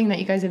that is something that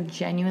you guys have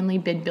genuinely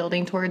been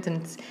building towards and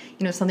it's,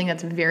 something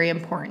that's very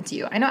important to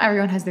you. I know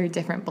everyone has their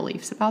different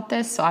beliefs about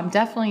this, so I'm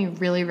definitely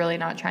really, really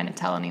not trying to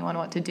tell anyone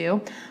what to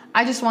do.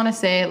 I just want to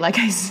say, like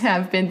I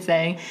have been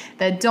saying,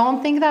 that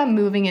don't think that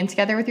moving in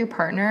together with your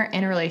partner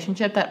in a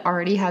relationship that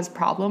already has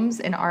problems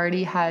and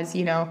already has,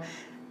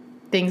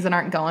 things that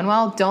aren't going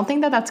well, don't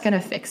think that that's going to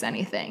fix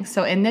anything.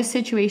 So in this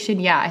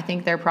situation, yeah, I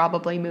think they're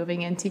probably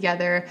moving in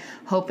together,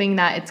 hoping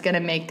that it's going to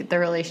make the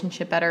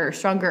relationship better or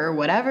stronger or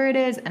whatever it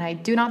is. And I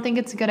do not think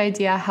it's a good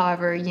idea.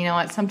 However, you know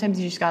what? Sometimes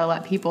you just got to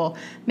let people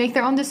make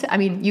their own decisions. I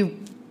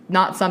mean,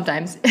 not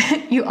sometimes.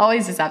 You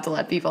always just have to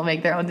let people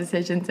make their own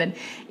decisions. And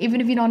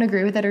even if you don't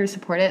agree with it or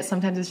support it,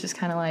 sometimes it's just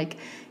kind of like,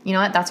 you know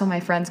what? That's what my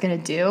friend's going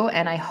to do.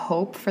 And I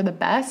hope for the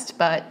best,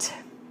 but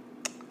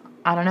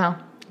I don't know.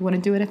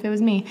 Wouldn't do it if it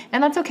was me.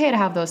 And that's okay to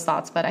have those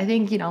thoughts, but I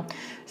think,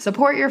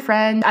 support your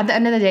friend. At the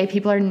end of the day,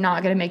 people are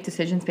not going to make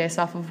decisions based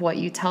off of what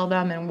you tell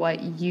them and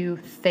what you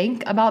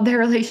think about their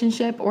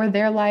relationship or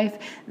their life.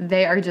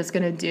 They are just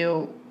going to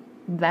do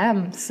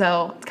them.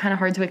 So it's kind of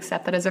hard to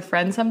accept that as a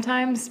friend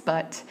sometimes,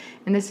 but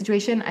in this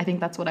situation, I think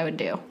that's what I would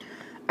do.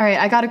 All right,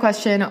 I got a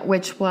question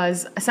which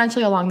was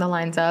essentially along the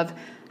lines of,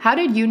 how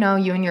did you know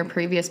you and your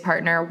previous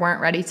partner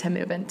weren't ready to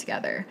move in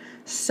together?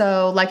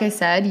 So like I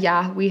said,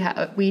 yeah,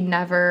 we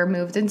never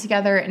moved in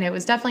together, and it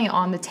was definitely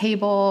on the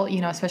table,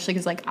 especially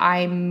because like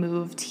I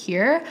moved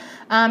here.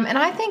 And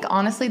I think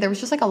honestly, there was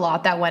just like a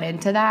lot that went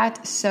into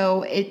that.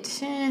 So it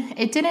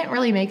didn't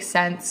really make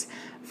sense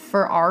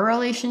for our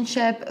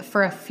relationship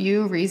for a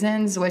few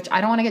reasons, which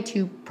I don't want to get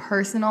too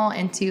personal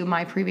into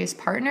my previous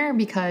partner,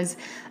 because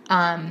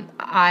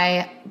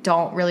I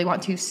don't really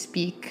want to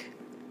speak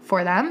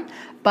for them.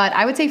 But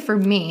I would say for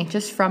me,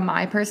 just from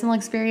my personal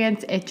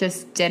experience, it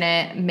just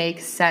didn't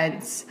make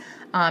sense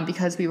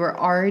because we were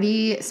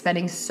already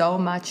spending so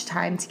much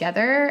time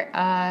together,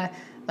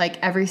 like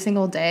every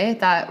single day,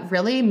 that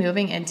really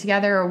moving in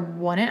together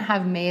wouldn't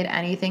have made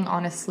anything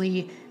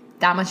honestly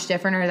that much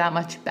different or that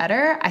much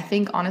better. I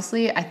think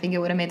it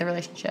would have made the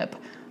relationship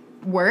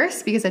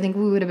worse, because I think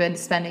we would have been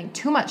spending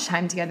too much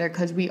time together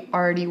because we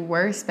already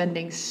were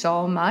spending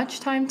so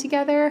much time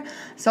together.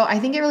 So I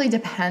think it really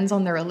depends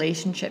on the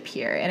relationship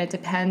here, and it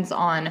depends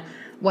on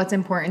what's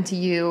important to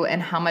you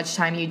and how much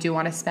time you do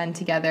want to spend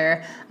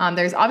together.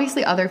 There's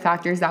obviously other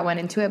factors that went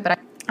into it, but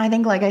I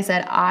think, like I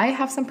said, I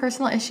have some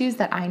personal issues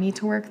that I need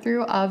to work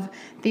through of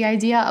the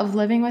idea of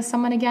living with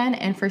someone again.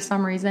 And for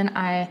some reason,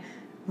 I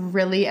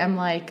really am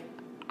like,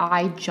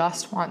 I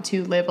just want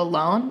to live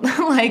alone.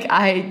 Like,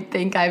 I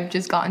think I've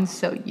just gotten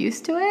so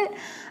used to it.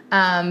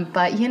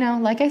 But,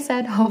 like I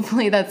said,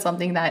 hopefully that's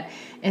something that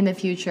in the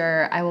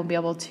future I will be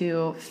able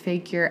to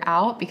figure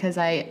out, because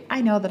I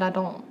know that I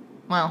don't,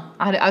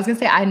 I was going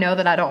to say I know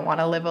that I don't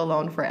want to live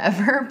alone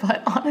forever,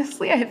 but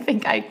honestly, I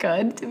think I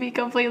could, to be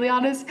completely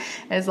honest,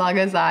 as long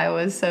as I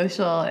was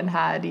social and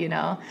had,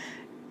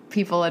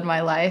 people in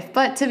my life.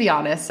 But to be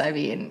honest, I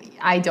mean,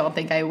 I don't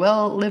think I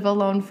will live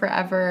alone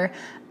forever.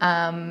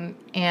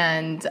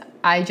 And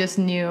I just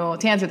knew,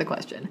 to answer the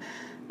question,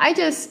 I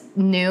just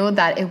knew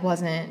that it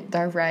wasn't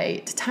the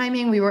right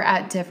timing. We were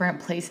at different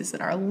places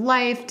in our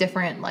life,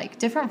 different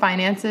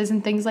finances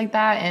and things like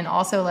that. And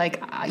also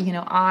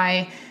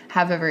I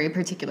have a very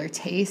particular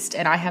taste,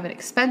 and I have an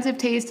expensive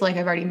taste, like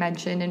I've already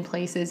mentioned, in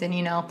places. And,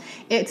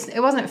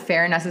 it wasn't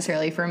fair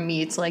necessarily for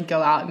me to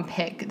go out and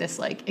pick this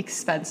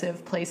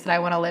expensive place that I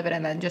want to live in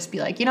and then just be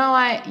like, you know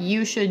what,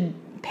 you should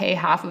pay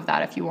half of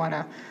that if you want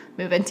to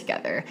move in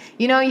together.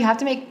 You have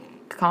to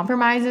make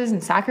compromises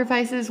and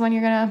sacrifices when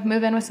you're going to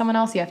move in with someone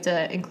else. You have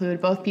to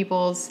include both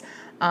people's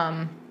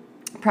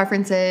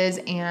preferences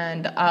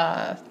and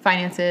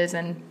finances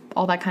and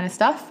all that kind of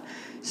stuff.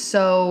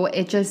 So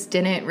it just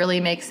didn't really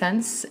make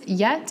sense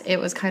yet. It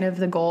was kind of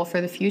the goal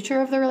for the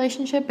future of the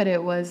relationship, but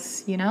it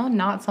was,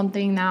 not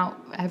something that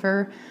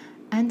ever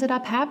ended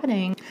up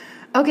happening.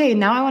 Okay,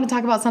 now I want to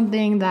talk about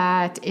something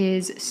that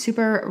is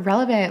super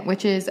relevant,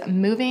 which is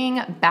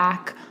moving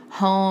back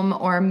home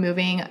or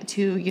moving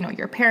to,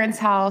 your parents'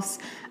 house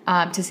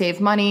to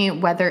save money,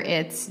 whether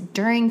it's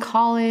during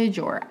college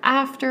or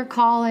after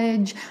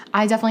college.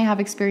 I definitely have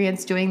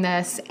experience doing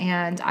this,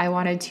 and I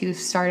wanted to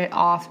start it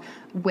off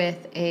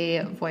with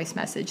a voice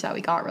message that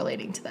we got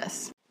relating to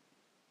this.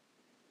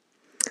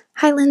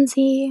 Hi,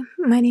 Lindsay.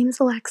 My name's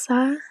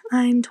Alexa.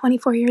 I'm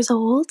 24 years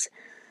old.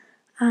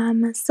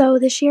 So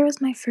this year was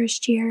my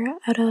first year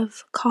out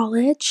of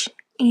college,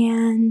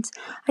 and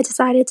I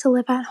decided to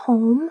live at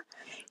home,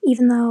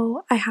 even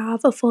though I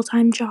have a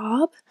full-time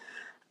job.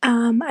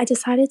 I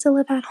decided to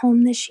live at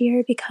home this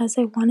year because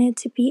I wanted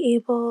to be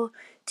able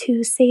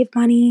to save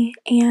money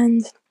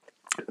and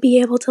be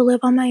able to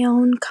live on my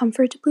own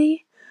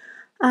comfortably.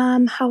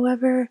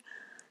 However,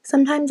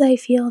 sometimes I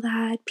feel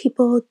that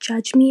people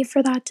judge me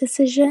for that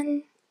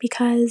decision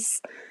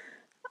because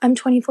I'm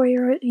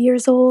 24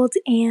 years old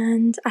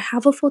and I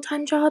have a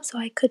full-time job, so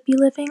I could be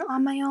living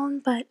on my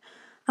own, but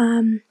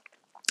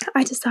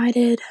I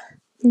decided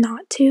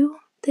not to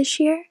this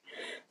year.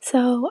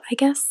 So I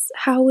guess,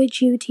 how would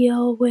you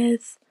deal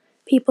with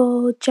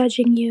people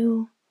judging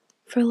you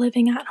for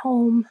living at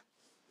home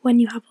when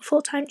you have a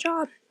full-time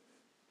job?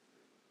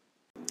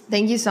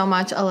 Thank you so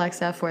much,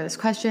 Alexa, for this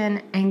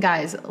question. And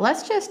guys,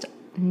 let's just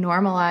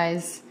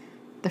normalize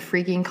the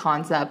freaking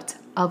concept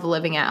of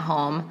living at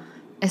home,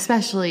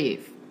 especially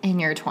in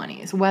your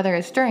 20s, whether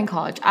it's during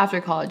college,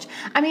 after college.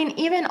 I mean,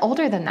 even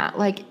older than that.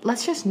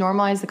 Let's just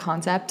normalize the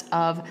concept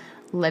of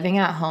living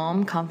at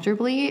home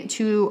comfortably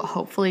to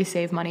hopefully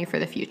save money for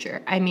the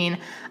future. I mean,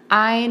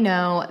 I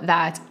know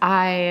that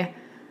I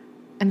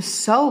am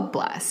so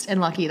blessed and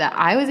lucky that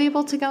I was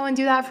able to go and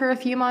do that for a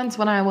few months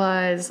when I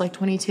was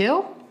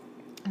 22.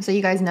 So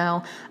you guys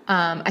know,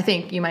 I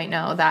think you might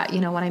know that,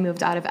 when I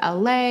moved out of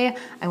LA,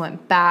 I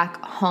went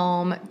back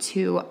home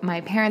to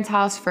my parents'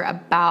 house for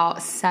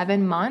about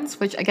 7 months,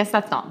 which I guess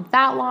that's not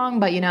that long,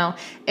 but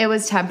it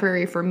was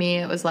temporary for me.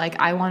 It was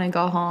I want to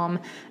go home,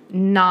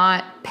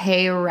 not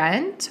pay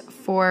rent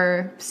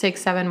for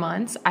 6-7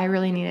 months. I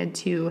really needed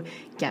to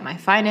get my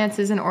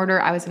finances in order.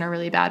 I was in a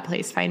really bad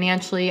place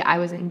financially. I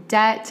was in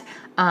debt.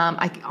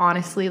 I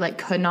honestly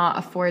could not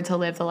afford to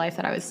live the life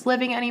that I was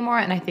living anymore.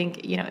 And I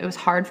think, it was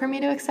hard for me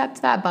to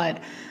accept that,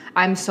 but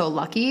I'm so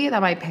lucky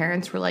that my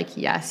parents were like,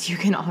 yes, you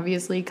can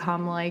obviously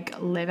come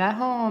live at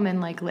home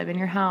and live in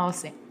our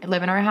house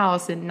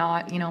and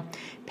not,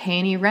 pay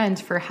any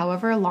rent for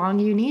however long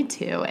you need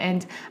to.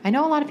 And I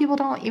know a lot of people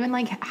don't even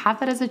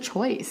have that as a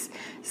choice.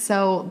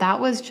 So that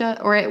was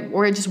just, or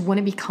it just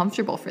wouldn't be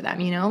comfortable for them,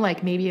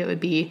 maybe it would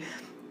be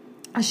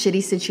a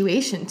shitty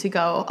situation to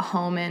go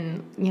home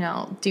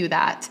and, do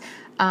that.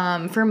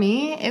 For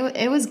me,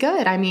 it was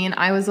good. I mean,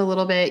 I was a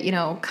little bit,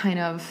 kind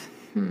of,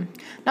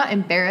 not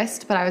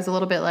embarrassed, but I was a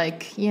little bit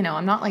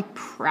I'm not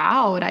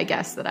proud, I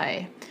guess, that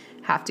I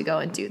have to go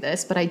and do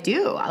this, but I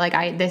do.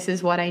 This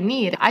is what I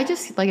need. I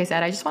just, like I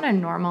said, I just want to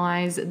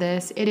normalize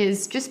this. It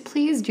is just,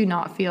 please do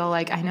not feel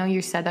I know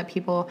you said that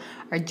people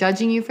are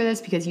judging you for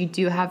this because you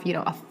do have,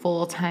 a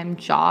full-time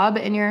job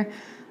and you're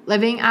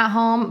living at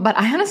home, but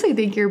I honestly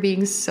think you're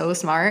being so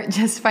smart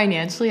just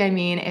financially. I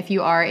mean, if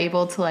you are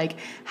able to like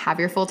have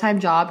your full-time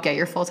job, get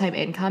your full-time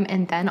income,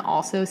 and then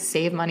also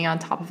save money on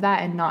top of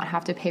that and not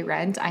have to pay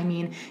rent, I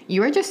mean,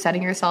 you are just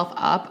setting yourself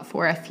up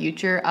for a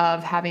future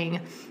of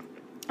having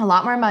a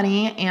lot more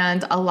money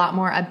and a lot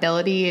more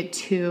ability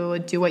to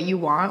do what you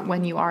want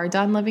when you are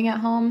done living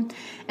at home.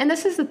 And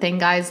this is the thing,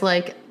 guys,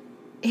 like,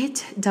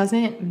 it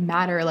doesn't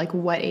matter like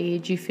what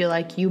age you feel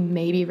like you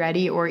may be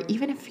ready, or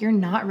even if you're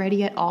not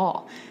ready at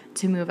all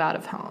to move out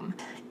of home.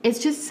 It's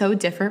just so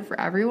different for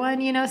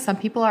everyone. You know, some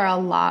people are a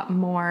lot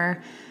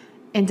more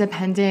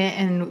independent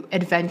and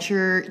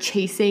adventure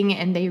chasing,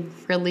 and they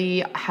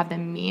really have the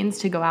means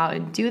to go out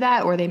and do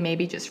that, or they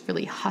maybe just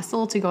really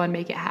hustle to go and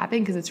make it happen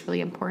because it's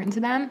really important to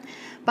them.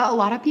 But a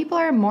lot of people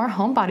are more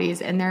homebodies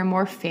and they're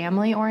more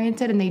family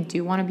oriented, and they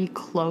do want to be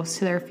close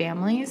to their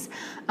families.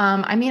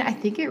 I mean, I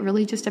think it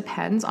really just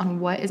depends on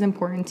what is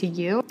important to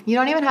you. You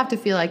don't even have to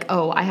feel like,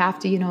 oh, I have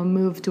to, you know,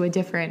 move to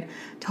a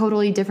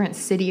totally different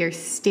city or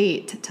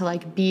state to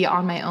like be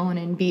on my own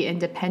and be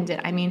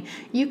independent. I mean,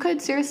 you could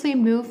seriously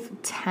move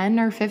 10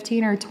 or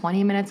 15 or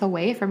 20 minutes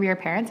away from your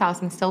parents' house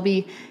and still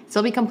be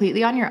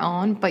completely on your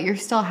own, but you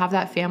still have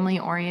that family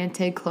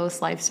oriented,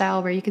 close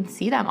lifestyle where you can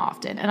see them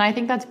often. And I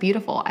think that's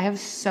beautiful. I have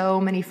so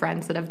many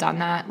friends that have done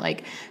that,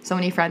 like so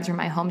many friends from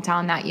my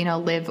hometown that, you know,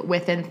 live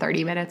within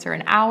 30 minutes or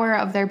an hour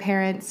of their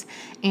parents.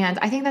 And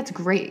I think that's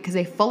great because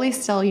they fully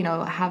still, you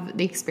know, have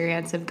the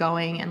experience of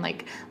going and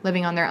like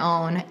living on their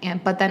own.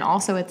 But then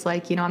also it's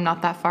like, you know, I'm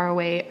not that far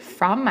away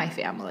from my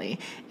family.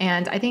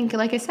 And I think,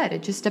 like I said,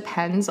 it just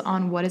depends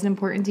on what is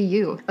important to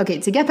you. Okay,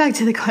 to get back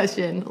to the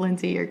question,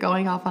 Lindsay, you're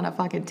going off on a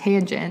fucking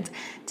tangent.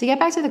 To get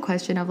back to the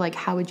question of like,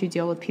 how would you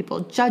deal with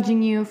people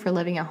judging you for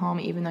living at home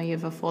even though you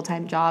have a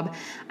full-time job?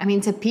 I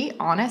mean, to be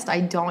honest,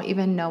 I don't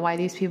even know why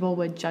these people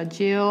would judge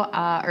you,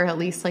 or at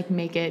least like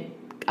make it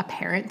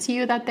apparent to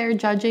you that they're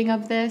judging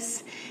of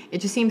this. It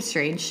just seems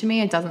strange to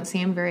me. It doesn't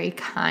seem very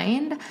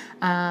kind.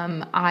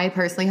 I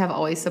personally have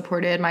always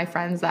supported my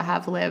friends that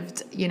have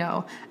lived, you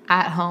know,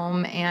 at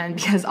home, and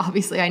because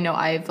obviously I know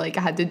I've like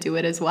had to do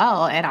it as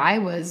well. And I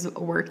was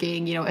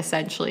working, you know,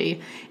 essentially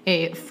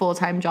a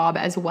full-time job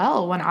as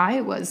well when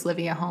I was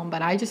living at home,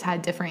 but I just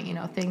had different, you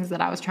know, things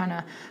that I was trying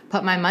to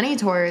put my money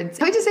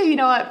towards. I would just say, you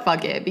know what,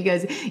 fuck it,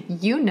 because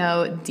you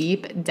know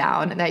deep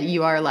down that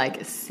you are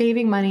like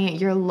saving money,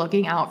 you're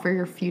looking out for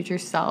your future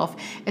self,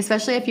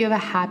 especially if you have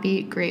a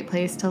happy, great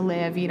place to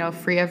live, you know,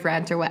 free of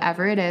rent or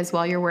whatever it is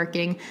while you're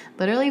working.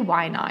 Literally,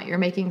 why not? You're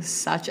making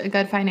such a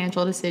good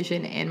financial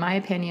decision, in my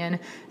opinion.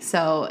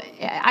 So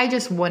I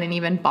just wouldn't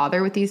even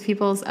bother with these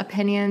people's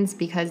opinions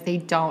because they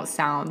don't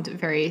sound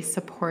very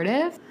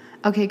supportive.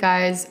 Okay,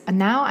 guys,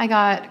 now I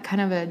got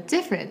kind of a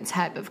different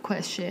type of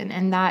question,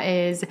 and that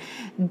is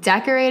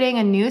decorating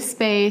a new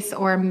space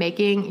or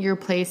making your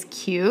place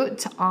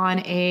cute on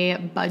a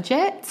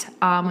budget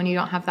when you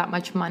don't have that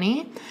much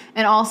money.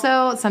 And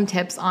also some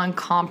tips on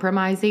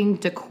compromising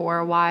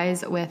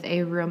decor-wise with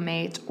a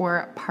roommate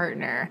or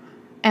partner.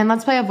 And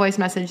let's play a voice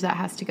message that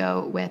has to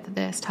go with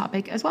this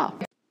topic as well.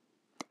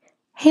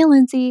 Hey,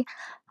 Lindsay.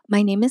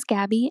 My name is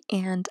Gabby,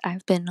 and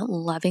I've been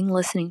loving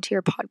listening to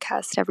your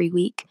podcast every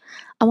week.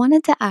 I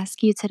wanted to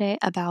ask you today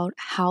about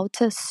how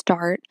to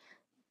start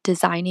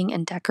designing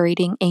and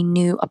decorating a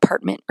new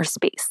apartment or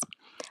space.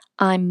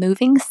 I'm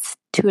moving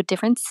to a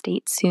different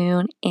state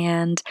soon,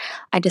 and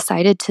I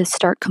decided to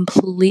start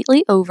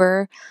completely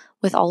over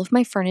with all of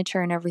my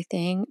furniture and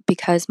everything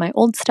because my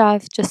old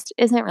stuff just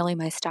isn't really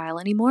my style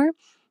anymore,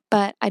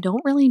 but I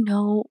don't really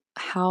know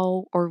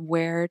how or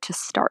where to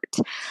start.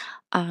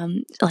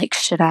 Like,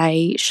 should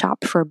I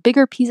shop for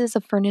bigger pieces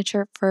of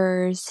furniture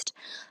first?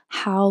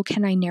 How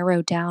can I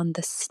narrow down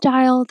the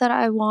style that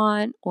I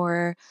want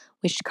or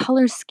which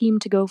color scheme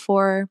to go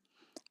for?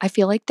 I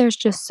feel like there's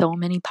just so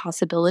many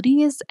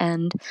possibilities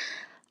and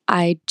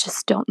I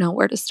just don't know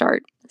where to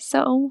start.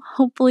 So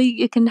hopefully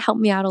you can help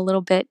me out a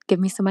little bit, give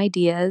me some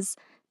ideas.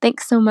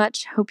 Thanks so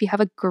much. Hope you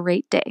have a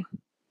great day.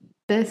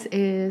 This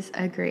is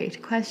a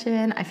great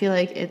question. I feel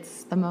like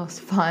it's the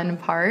most fun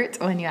part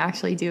when you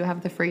actually do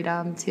have the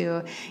freedom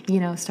to, you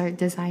know, start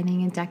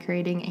designing and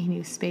decorating a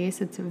new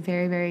space. It's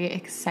very, very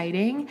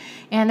exciting.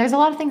 And there's a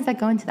lot of things that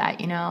go into that,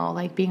 you know,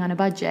 like being on a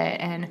budget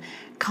and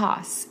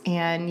costs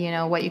and, you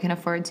know, what you can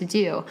afford to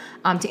do.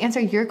 To answer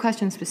your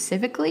question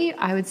specifically,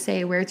 I would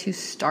say where to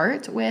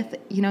start with,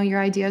 you know, your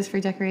ideas for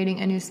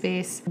decorating a new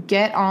space.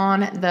 Get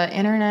on the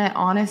internet,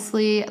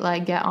 honestly,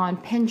 like get on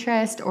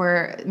Pinterest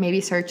or maybe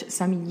search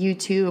some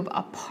YouTube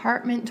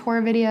apartment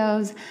tour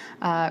videos,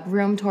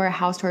 room tour,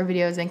 house tour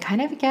videos, and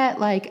kind of get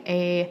like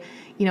a,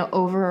 you know,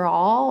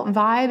 overall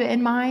vibe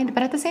in mind.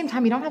 But at the same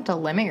time, you don't have to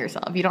limit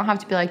yourself. You don't have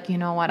to be like, you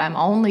know what, I'm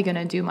only going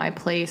to do my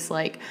place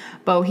like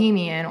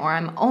bohemian, or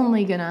I'm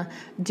only going to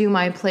do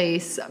my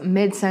place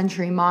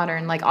mid-century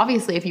modern. Like,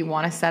 obviously, if you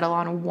want to settle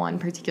on one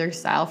particular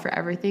style for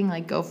everything,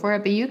 like go for it.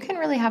 But you can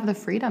really have the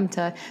freedom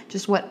to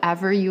just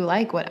whatever you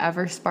like,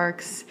 whatever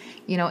sparks,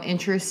 you know,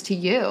 interest to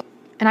you.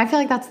 And I feel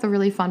like that's the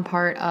really fun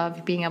part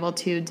of being able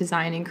to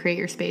design and create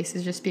your space,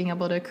 is just being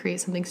able to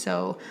create something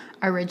so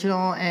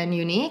original and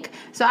unique.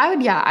 So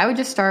I would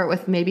just start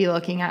with maybe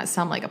looking at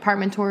some like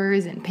apartment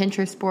tours and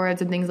Pinterest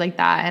boards and things like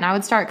that. And I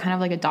would start kind of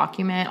like a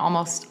document,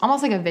 almost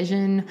like a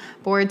vision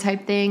board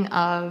type thing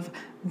of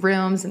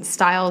rooms and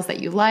styles that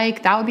you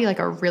like. That would be like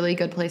a really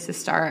good place to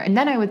start. And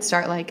then I would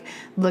start like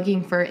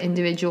looking for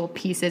individual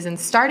pieces and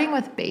starting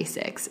with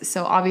basics.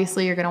 So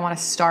obviously you're going to want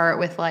to start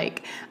with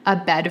like a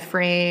bed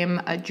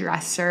frame, a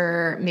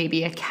dresser,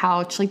 maybe a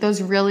couch, like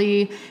those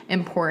really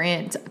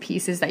important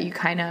pieces that you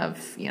kind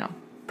of,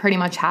 pretty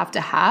much have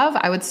to have.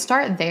 I would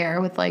start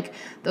there with like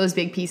those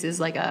big pieces,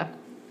 like a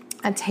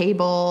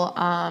table,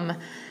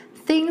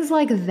 things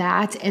like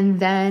that. And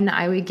then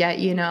I would get,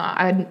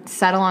 I would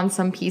settle on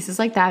some pieces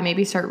like that,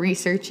 maybe start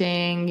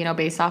researching,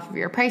 based off of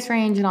your price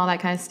range and all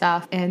that kind of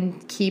stuff,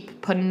 and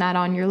keep putting that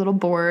on your little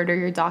board or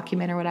your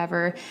document or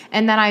whatever.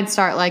 And then I'd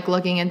start like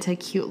looking into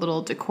cute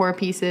little decor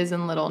pieces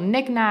and little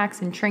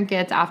knickknacks and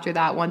trinkets after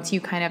that, once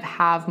you kind of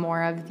have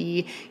more of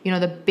the,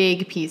 the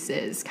big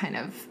pieces kind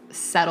of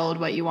settled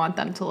what you want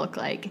them to look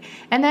like.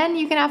 And then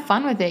you can have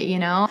fun with it,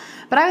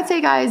 But I would say,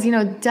 guys,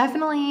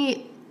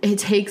 definitely it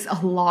takes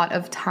a lot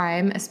of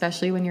time,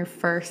 especially when you're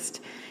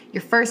first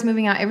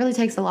moving out. It really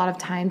takes a lot of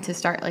time to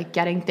start like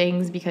getting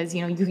things, because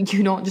you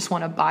don't just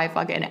want to buy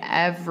fucking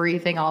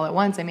everything all at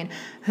once. I mean,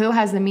 who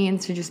has the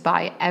means to just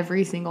buy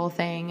every single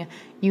thing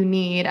you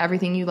need,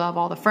 everything you love,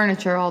 all the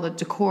furniture, all the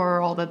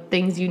decor, all the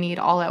things you need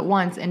all at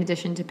once, in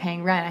addition to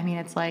paying rent? I mean,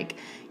 it's like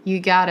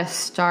you gotta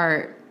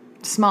start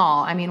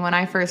small. I mean, when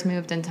I first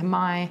moved into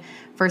my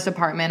first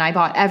apartment, I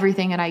bought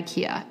everything at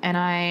IKEA, and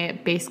I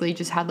basically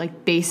just had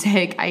like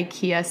basic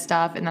IKEA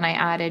stuff. And then I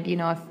added,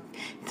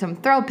 some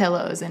throw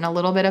pillows and a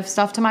little bit of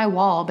stuff to my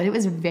wall, but it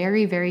was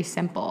very, very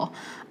simple.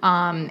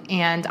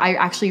 And I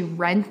actually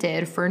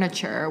rented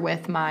furniture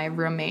with my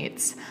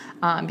roommates,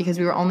 because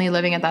we were only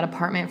living at that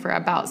apartment for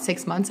about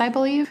 6 months, I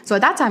believe. So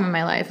at that time in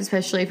my life,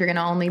 especially if you're going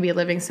to only be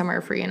living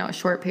somewhere for, a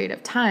short period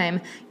of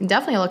time, you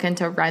definitely look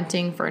into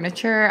renting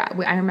furniture.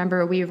 I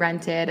remember we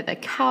rented the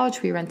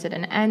couch, we rented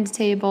an end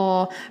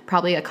table,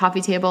 probably a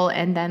coffee table,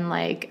 and then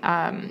like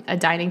a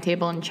dining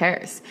table and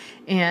chairs.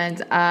 And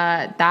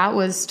that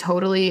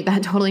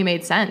totally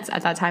made sense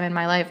at that time in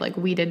my life. Like,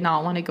 we did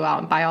not want to go out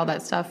and buy all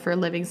that stuff for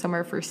living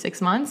somewhere for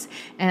 6 months,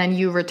 and then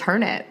you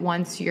return it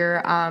once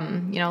your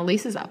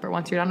lease is up or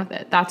once you're done with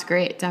it. That's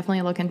great.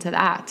 Definitely look into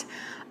that.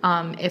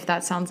 If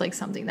that sounds like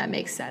something that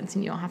makes sense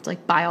and you don't have to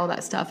like buy all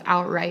that stuff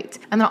outright.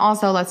 And then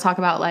also let's talk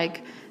about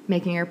like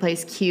making your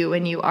place cute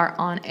when you are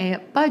on a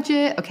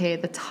budget. Okay,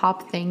 the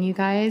top thing, you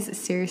guys,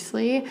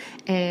 seriously,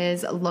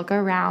 is look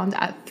around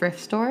at thrift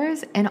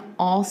stores, and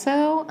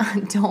also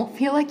don't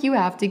feel like you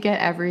have to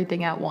get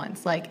everything at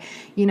once. Like,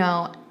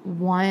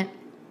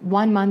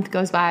 one month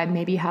goes by,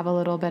 maybe you have a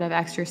little bit of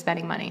extra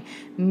spending money.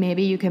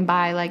 Maybe you can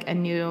buy like a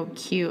new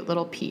cute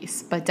little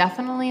piece, but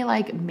definitely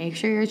like make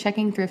sure you're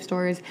checking thrift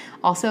stores.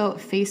 Also,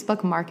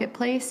 Facebook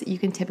Marketplace, you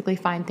can typically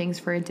find things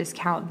for a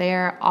discount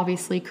there.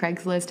 Obviously,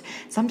 Craigslist.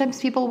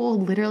 Sometimes people will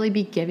literally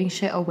be giving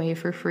shit away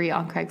for free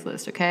on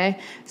Craigslist,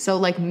 okay? So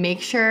like make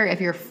sure, if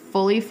you're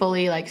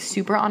fully like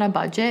super on a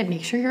budget,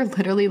 make sure you're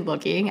literally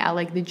looking at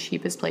like the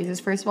cheapest places.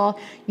 First of all,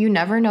 you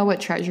never know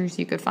what treasures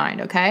you could find,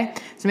 okay?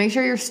 So make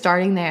sure you're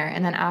starting there.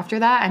 And then after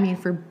that, I mean,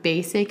 for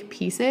basic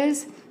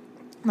pieces,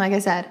 like I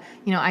said,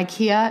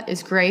 IKEA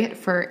is great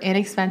for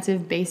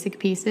inexpensive basic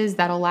pieces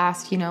that'll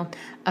last,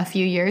 a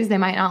few years. They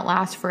might not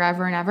last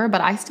forever and ever,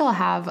 but I still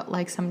have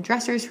like some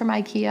dressers from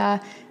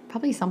IKEA,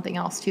 probably something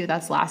else too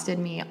that's lasted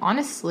me,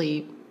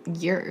 honestly,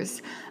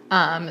 years.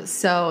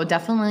 So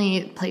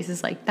definitely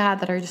places like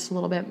that are just a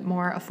little bit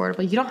more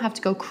affordable. You don't have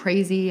to go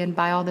crazy and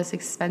buy all this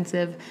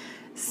expensive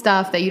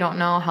stuff that you don't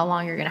know how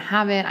long you're going to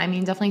have it. I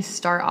mean, definitely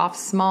start off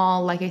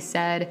small. Like I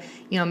said,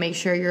 make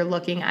sure you're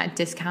looking at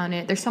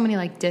discounted. There's so many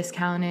like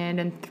discounted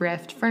and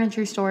thrift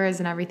furniture stores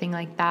and everything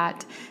like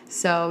that.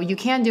 So you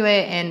can do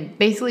it, and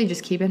basically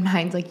just keep in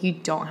mind, like, you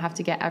don't have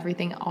to get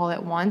everything all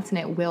at once, and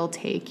it will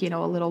take, a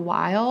little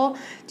while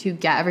to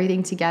get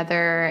everything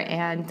together,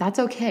 and that's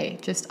okay.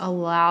 Just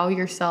allow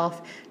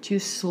yourself to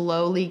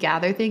slowly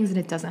gather things, and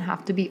it doesn't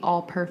have to be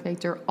all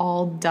perfect or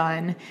all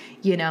done,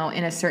 in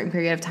a certain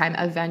period of time.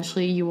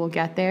 Eventually you will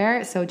get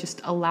there. So just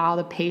allow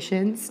the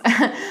patience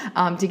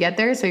to get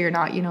there, so you're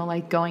not,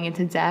 like going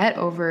into debt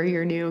over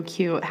your new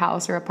cute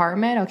house or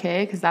apartment,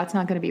 okay? Because that's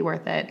not going to be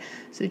worth it.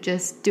 So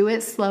just do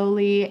it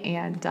slowly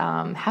and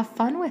have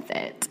fun with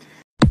it.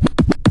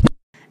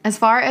 As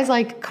far as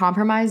like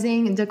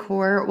compromising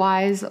decor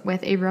wise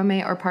with a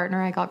roommate or partner,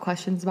 I got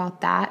questions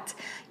about that.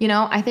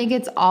 I think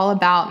it's all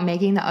about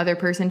making the other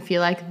person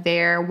feel like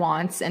their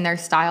wants and their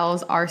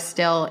styles are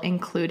still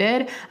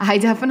included. I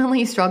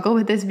definitely struggle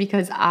with this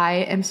because I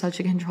am such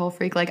a control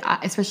freak, like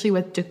especially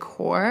with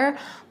decor.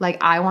 Like,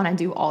 I want to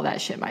do all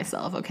that shit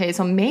myself. Okay.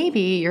 So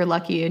maybe you're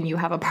lucky and you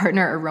have a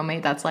partner or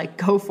roommate that's like,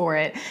 go for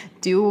it.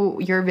 Do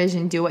your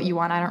vision, do what you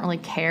want. I don't really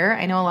care.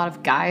 I know a lot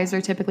of guys are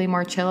typically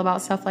more chill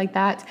about stuff like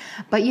that,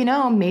 but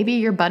But, maybe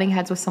you're butting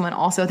heads with someone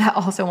also that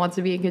also wants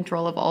to be in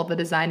control of all the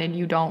design and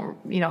you don't,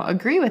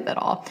 agree with it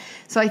all.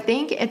 So I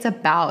think it's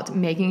about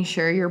making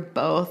sure you're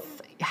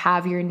both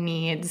have your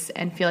needs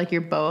and feel like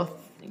you're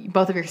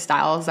both of your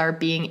styles are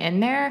being in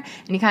there,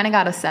 and you kind of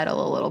got to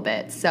settle a little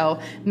bit.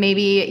 So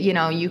maybe,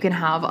 you can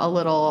have a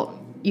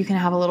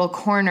little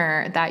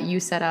corner that you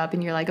set up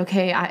and you're like,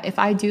 okay, if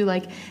I do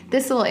like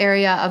this little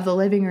area of the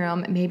living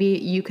room, maybe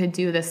you could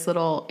do this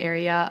little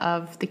area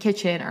of the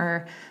kitchen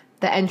or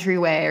the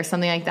entryway or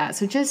something like that.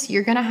 So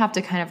you're going to have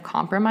to kind of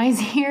compromise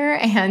here.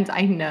 And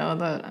I know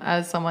that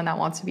as someone that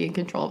wants to be in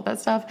control of that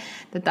stuff,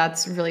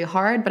 that's really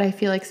hard. But I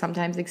feel like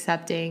sometimes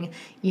accepting,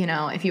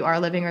 if you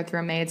are living with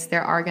roommates,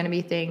 there are going to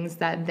be things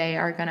that they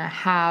are going to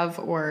have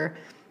or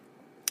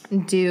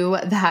do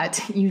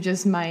that you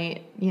just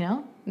might,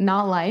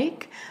 not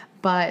like.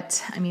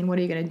 But I mean, what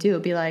are you going to do?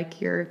 Be like,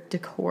 your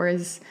decor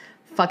is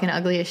fucking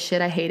ugly as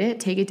shit, I hate it,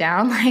 take it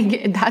down.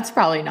 Like, that's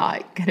probably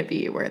not going to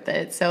be worth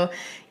it. So,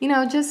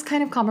 just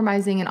kind of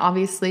compromising. And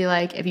obviously,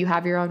 like, if you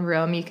have your own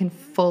room, you can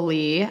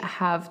fully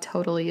have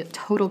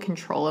total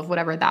control of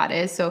whatever that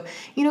is. So,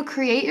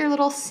 create your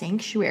little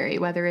sanctuary,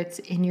 whether it's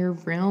in your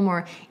room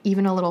or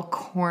even a little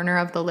corner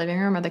of the living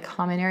room or the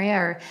common area,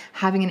 or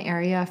having an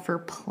area for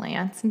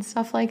plants and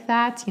stuff like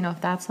that. If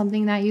that's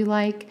something that you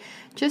like,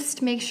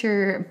 just make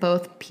sure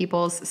both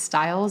people's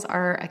styles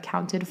are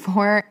accounted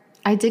for.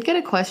 I did get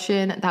a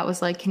question that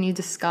was like, can you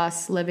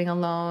discuss living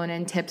alone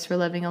and tips for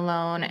living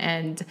alone?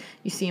 And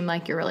you seem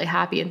like you're really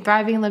happy and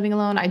thriving living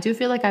alone. I do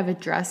feel like I've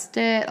addressed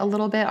it a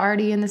little bit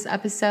already in this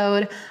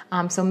episode.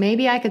 So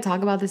maybe I could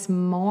talk about this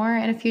more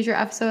in a future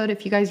episode.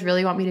 If you guys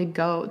really want me to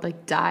go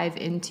dive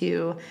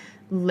into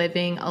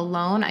living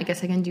alone, I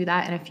guess I can do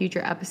that in a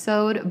future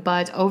episode.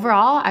 But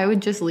overall, I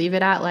would just leave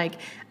it at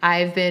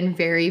I've been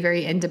very,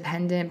 very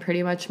independent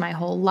pretty much my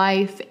whole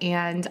life,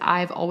 and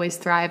I've always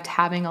thrived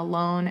having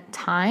alone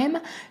time.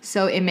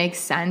 So it makes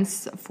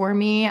sense for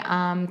me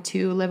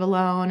to live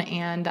alone.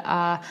 And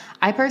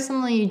I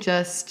personally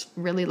just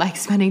really like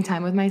spending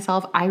time with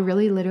myself. I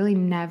really literally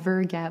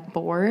never get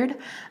bored.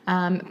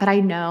 But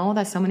I know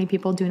that so many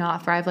people do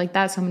not thrive like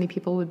that. So many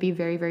people would be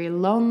very, very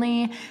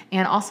lonely.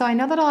 And also I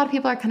know that a lot of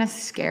people are kind of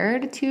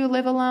scared to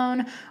live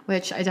alone,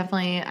 which I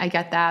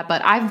get that.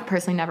 But I've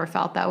personally never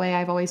felt that way.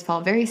 I've always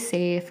felt very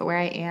safe where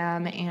I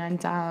am.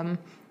 And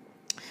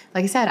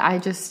like I said, I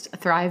just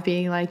thrive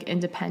being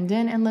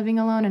independent and living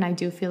alone. And I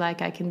do feel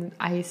like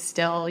I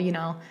still,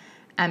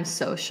 am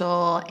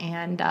social,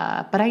 and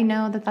but I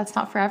know that that's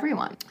not for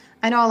everyone.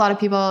 I know a lot of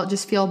people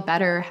just feel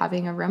better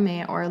having a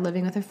roommate or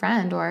living with a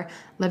friend or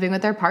living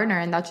with their partner,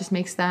 and that just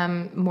makes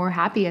them more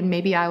happy. And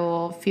maybe I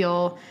will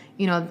feel,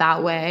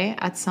 that way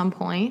at some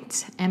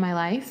point in my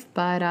life.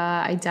 But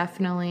I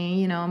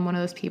definitely, I'm one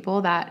of those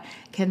people that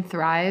can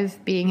thrive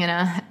being in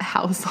a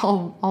house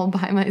all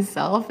by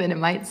myself. And it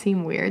might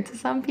seem weird to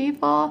some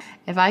people.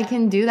 If I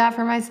can do that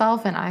for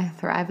myself and I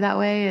thrive that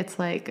way, it's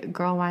like,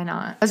 girl, why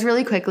not? Let's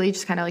really quickly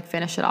just kind of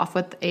finish it off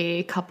with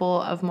a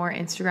couple of more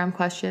Instagram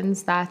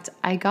questions that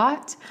I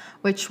got,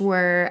 which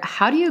were,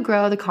 how do you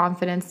grow the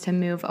confidence to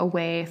move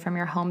away from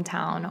your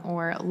hometown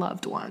or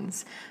loved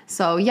ones?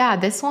 So yeah,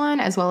 this one,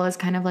 as well as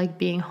kind of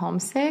being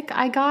homesick,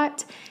 I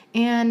got.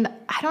 And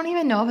I don't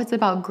even know if it's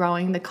about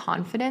growing the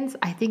confidence.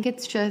 I think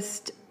it's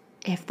just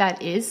if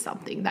that is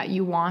something that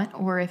you want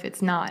or if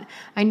it's not.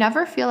 I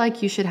never feel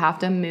like you should have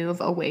to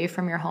move away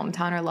from your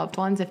hometown or loved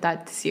ones if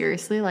that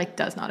seriously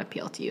does not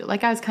appeal to you.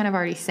 Like I was kind of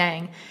already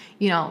saying,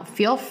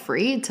 feel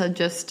free to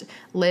just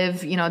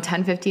live,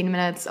 10, 15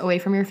 minutes away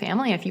from your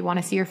family if you want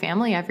to see your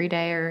family every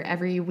day or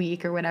every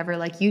week or whatever.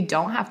 You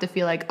don't have to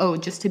feel like, oh,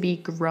 just to be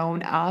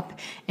grown up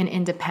and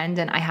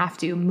independent, I have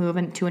to move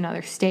into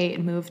another state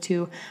and move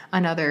to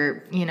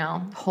another,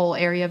 whole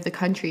area of the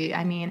country.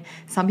 I mean,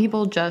 some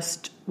people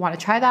just want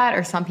to try that,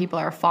 or some people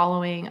are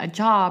following a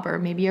job or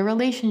maybe a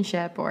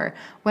relationship or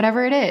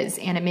whatever it is,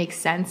 and it makes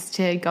sense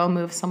to go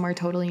move somewhere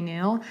totally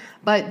new.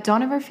 But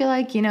don't ever feel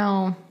like,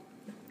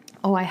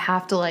 oh, I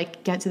have to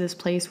get to this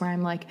place where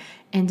I'm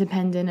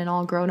independent and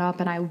all grown up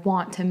and I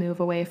want to move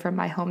away from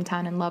my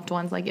hometown and loved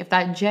ones. If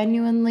that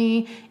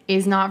genuinely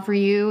is not for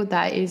you,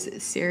 that is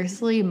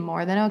seriously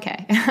more than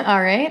okay.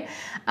 All right.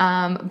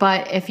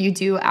 But if you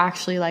do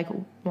actually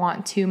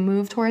want to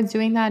move towards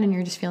doing that and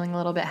you're just feeling a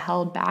little bit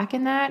held back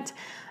in that,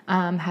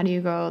 how do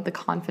you grow the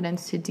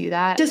confidence to do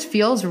that? It just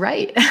feels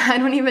right. I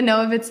don't even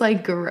know if it's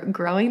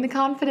growing the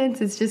confidence.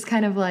 It's just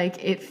kind of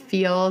it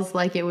feels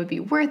like it would be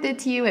worth it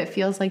to you. It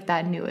feels like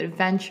that new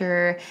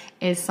adventure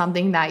is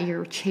something that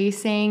you're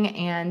chasing,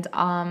 and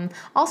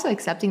also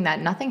accepting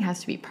that nothing has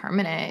to be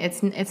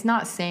permanent. It's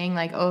not saying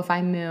oh, if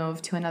I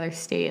move to another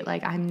state,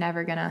 I'm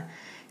never gonna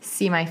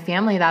see my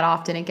family that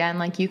often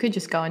again. You could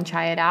just go and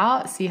try it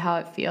out, see how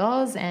it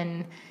feels,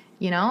 and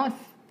if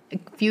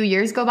a few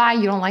years go by,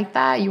 you don't like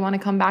that, you want to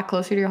come back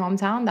closer to your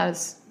hometown, that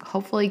is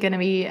hopefully going to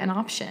be an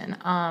option.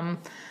 I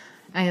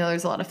know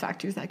there's a lot of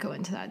factors that go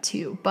into that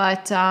too,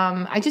 but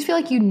I just feel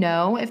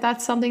if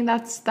that's something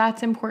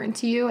that's important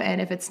to you,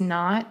 and if it's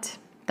not,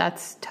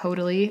 that's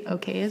totally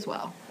okay as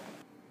well.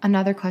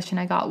 Another question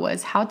I got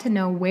was how to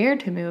know where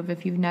to move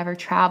if you've never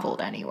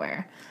traveled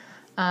anywhere.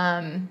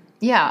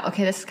 Yeah,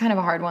 okay, this is kind of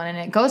a hard one. And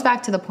it goes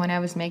back to the point I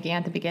was making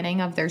at the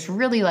beginning of there's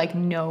really like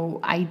no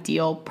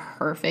ideal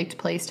perfect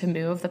place to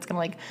move that's gonna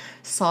like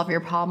solve your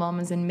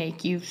problems and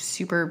make you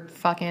super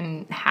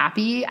fucking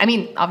happy. I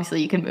mean,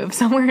 obviously you can move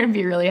somewhere and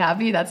be really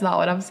happy. That's not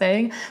what I'm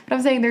saying. But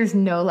I'm saying there's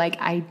no like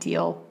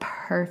ideal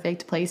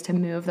perfect place to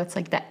move that's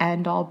like the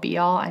end all be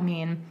all. I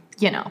mean,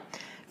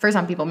 for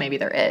some people, maybe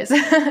there is.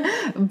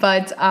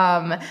 But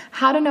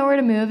how to know where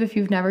to move if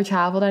you've never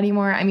traveled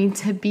anymore? I mean,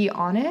 to be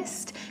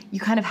honest, you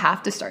kind of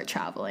have to start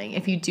traveling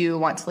if you do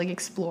want to like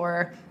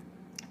explore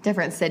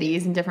different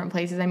cities and different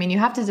places. I mean, you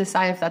have to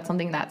decide if that's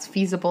something that's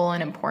feasible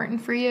and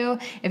important for you.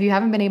 If you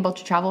haven't been able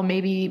to travel,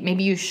 maybe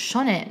you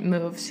shouldn't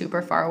move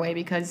super far away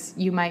because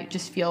you might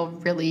just feel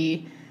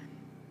really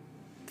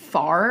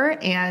far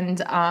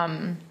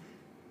and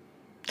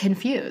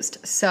confused.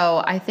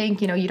 So I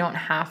think, you don't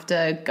have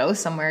to go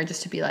somewhere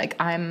just to be like,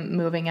 I'm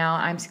moving out,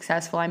 I'm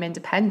successful, I'm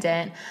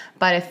independent.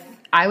 But if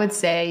I would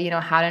say,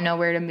 how to know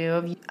where to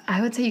move,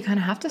 I would say you kind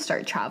of have to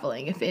start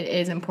traveling if it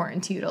is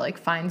important to you to like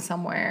find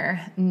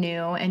somewhere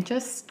new and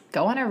just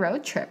go on a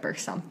road trip or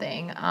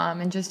something,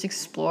 and just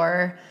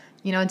explore,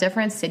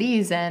 different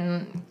cities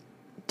and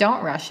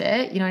don't rush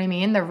it. You know what I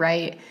mean? The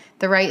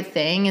right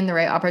thing and the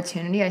right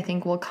opportunity, I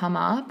think, will come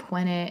up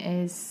when it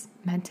is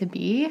meant to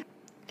be.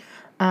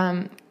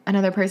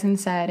 Another person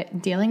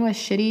said, dealing with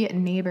shitty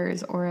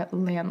neighbors or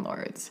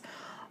landlords.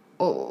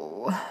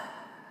 Oh,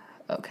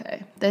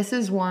 okay. This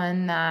is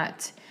one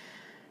that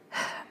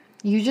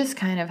you just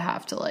kind of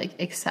have to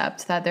like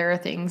accept that there are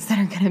things that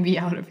are going to be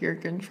out of your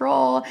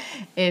control.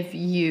 If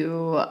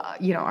you,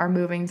 are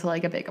moving to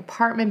like a big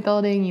apartment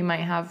building, you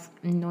might have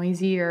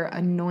noisy or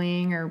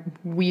annoying or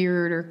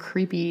weird or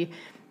creepy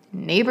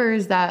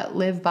neighbors that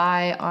live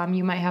by.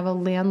 You might have a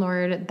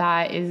landlord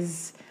that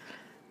is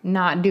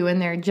not doing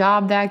their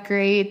job that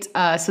great.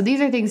 So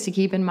these are things to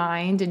keep in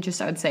mind. And just,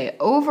 I would say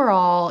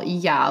overall,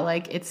 yeah,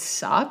 like it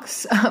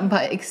sucks,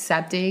 but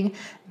accepting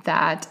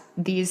that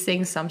these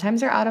things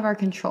sometimes are out of our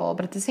control.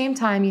 But at the same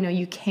time,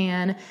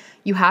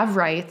 you have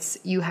rights,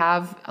 you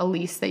have a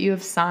lease that you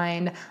have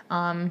signed.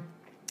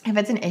 If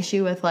it's an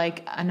issue with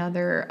like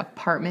another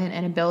apartment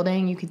in a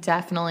building, you could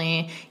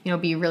definitely,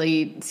 be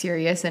really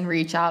serious and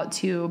reach out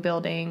to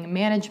building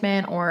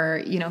management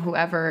or,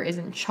 whoever is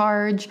in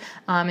charge.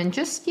 And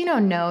just,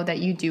 know that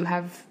you do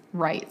have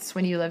rights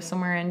when you live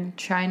somewhere and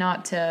try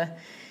not to,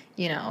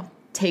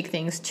 take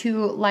things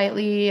too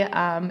lightly.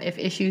 If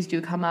issues do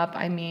come up,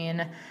 I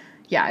mean,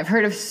 yeah, I've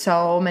heard of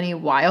so many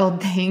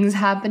wild things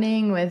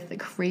happening with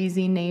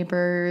crazy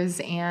neighbors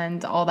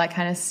and all that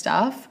kind of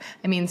stuff.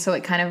 I mean, so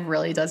it kind of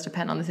really does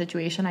depend on the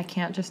situation. I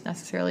can't just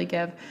necessarily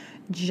give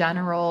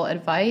general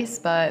advice,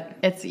 but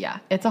it's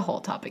a whole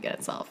topic in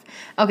itself.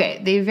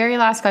 Okay, the very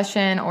last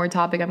question or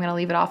topic I'm going to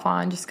leave it off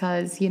on just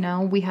because,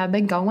 we have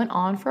been going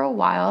on for a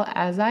while,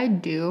 as I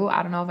do.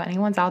 I don't know if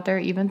anyone's out there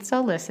even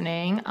still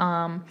listening.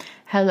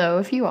 Hello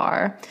if you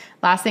are.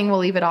 Last thing we'll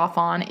leave it off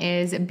on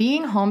is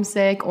being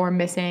homesick or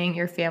missing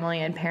your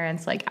family and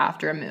parents like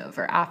after a move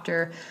or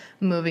after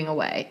moving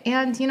away.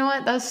 And you know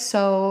what? That's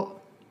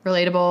so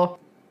relatable.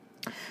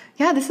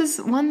 Yeah, this is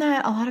one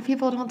that a lot of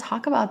people don't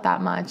talk about that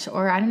much,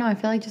 or I don't know, I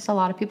feel like just a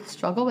lot of people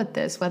struggle with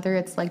this, whether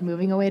it's like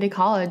moving away to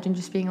college and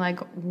just being like,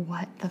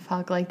 what the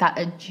fuck, like that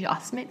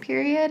adjustment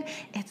period,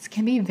 it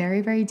can be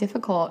very, very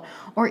difficult,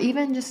 or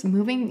even just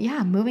moving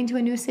to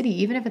a new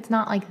city, even if it's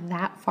not like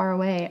that far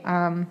away,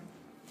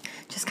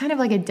 just kind of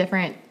like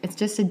it's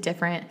just a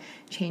different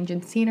change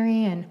in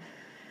scenery and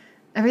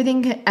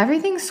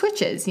everything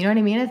switches, you know what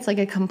I mean? It's like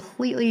a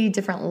completely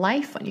different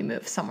life when you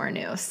move somewhere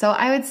new. So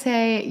I would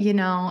say,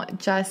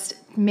 just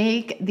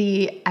make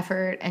the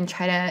effort and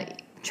try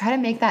to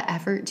make that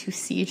effort to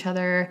see each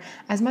other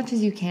as much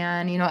as you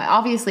can.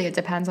 Obviously it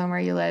depends on where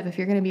you live. If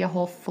you're going to be a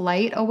whole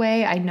flight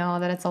away, I know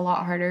that it's a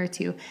lot harder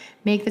to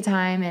make the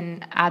time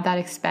and add that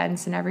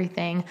expense and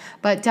everything,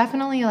 but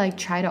definitely like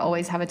try to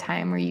always have a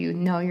time where you're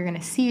going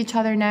to see each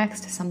other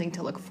next, something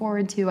to look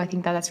forward to. I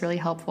think that that's really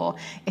helpful.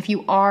 If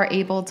you are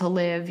able to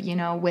live,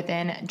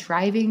 within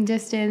driving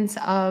distance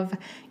of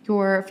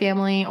your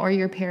family or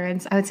your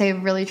parents, I would say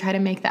really try to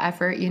make the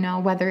effort,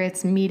 whether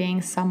it's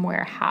meeting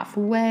somewhere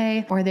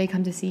halfway or they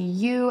come to see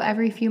you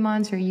every few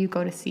months or you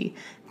go to see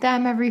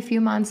them every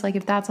few months. Like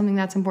if that's something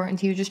that's important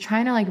to you, just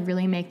trying to like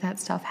really make that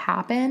stuff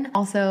happen.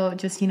 Also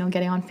just,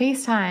 getting on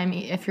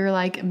FaceTime. If you're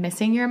like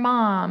missing your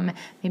mom,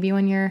 maybe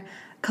when you're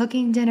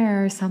cooking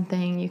dinner or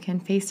something, you can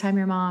FaceTime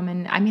your mom.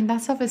 And I mean,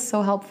 that stuff is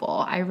so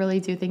helpful. I really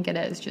do think it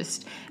is,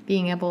 just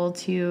being able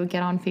to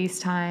get on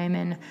FaceTime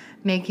and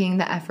making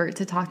the effort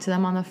to talk to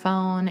them on the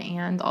phone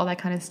and all that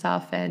kind of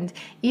stuff. And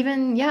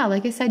even,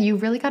 like I said, you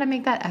really got to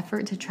make that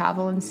effort to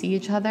travel and see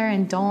each other,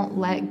 and don't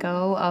let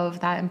go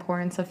of that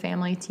importance of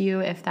family to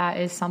you if that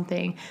is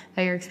something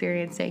that you're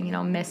experiencing,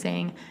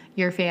 missing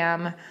your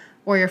fam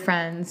or your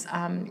friends,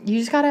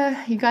 you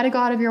gotta go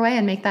out of your way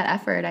and make that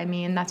effort. I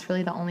mean, that's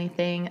really the only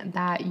thing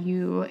that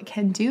you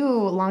can do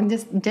long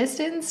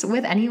distance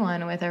with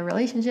anyone, with a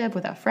relationship,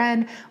 with a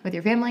friend, with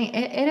your family.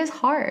 It is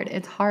hard.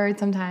 It's hard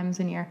sometimes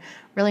when you're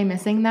really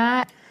missing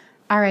that.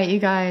 All right, you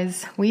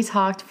guys, we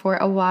talked for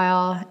a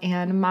while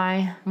and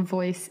my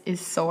voice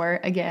is sore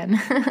again.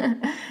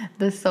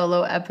 The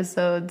solo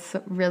episodes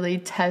really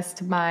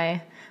test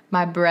my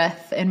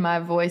breath and my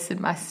voice and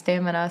my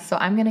stamina. So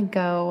I'm gonna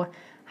go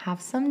have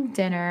some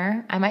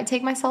dinner. I might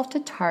take myself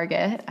to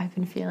Target. I've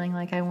been feeling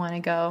like I want to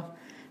go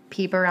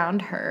peep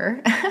around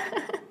her.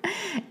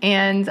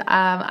 And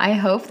I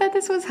hope that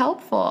this was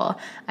helpful.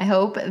 I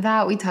hope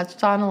that we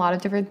touched on a lot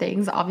of different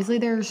things. Obviously,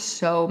 there's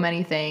so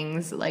many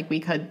things like we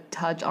could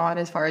touch on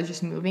as far as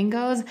just moving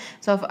goes.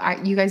 So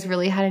if you guys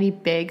really had any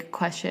big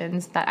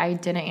questions that I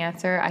didn't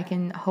answer, I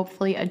can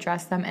hopefully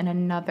address them in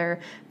another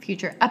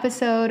future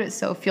episode.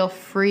 So feel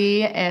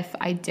free, if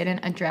I didn't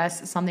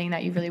address something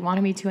that you really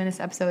wanted me to in this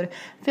episode,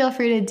 feel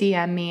free to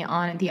DM me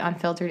on the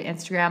Unfiltered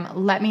Instagram.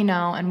 Let me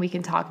know and we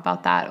can talk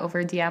about that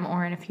over DM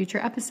or in a future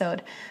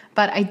episode.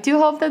 But I do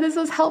hope that this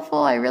was helpful.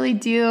 I really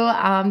do.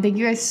 Thank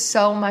you guys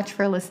so much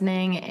for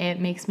listening.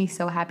 It makes me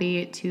so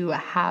happy to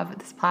have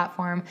this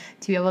platform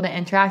to be able to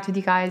interact with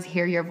you guys,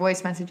 hear your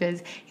voice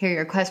messages, hear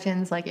your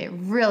questions. Like, it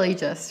really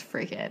just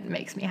freaking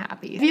makes me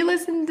happy. If you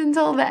listened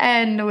until the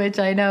end, which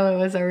I know it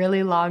was a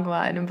really long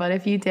one, but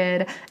if you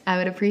did, I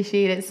would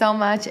appreciate it so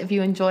much. If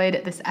you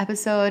enjoyed this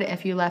episode,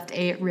 if you left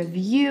a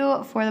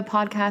review for the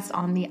podcast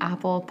on the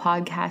Apple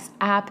Podcast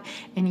app,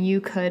 and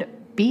you could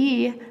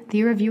be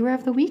the reviewer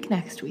of the week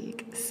next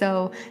week.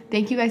 So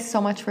thank you guys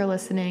so much for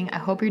listening. I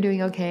hope you're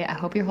doing okay. I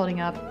hope you're holding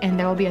up, and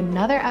there will be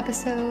another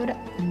episode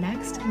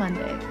next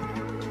Monday.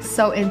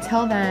 So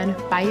until then,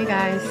 bye you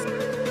guys.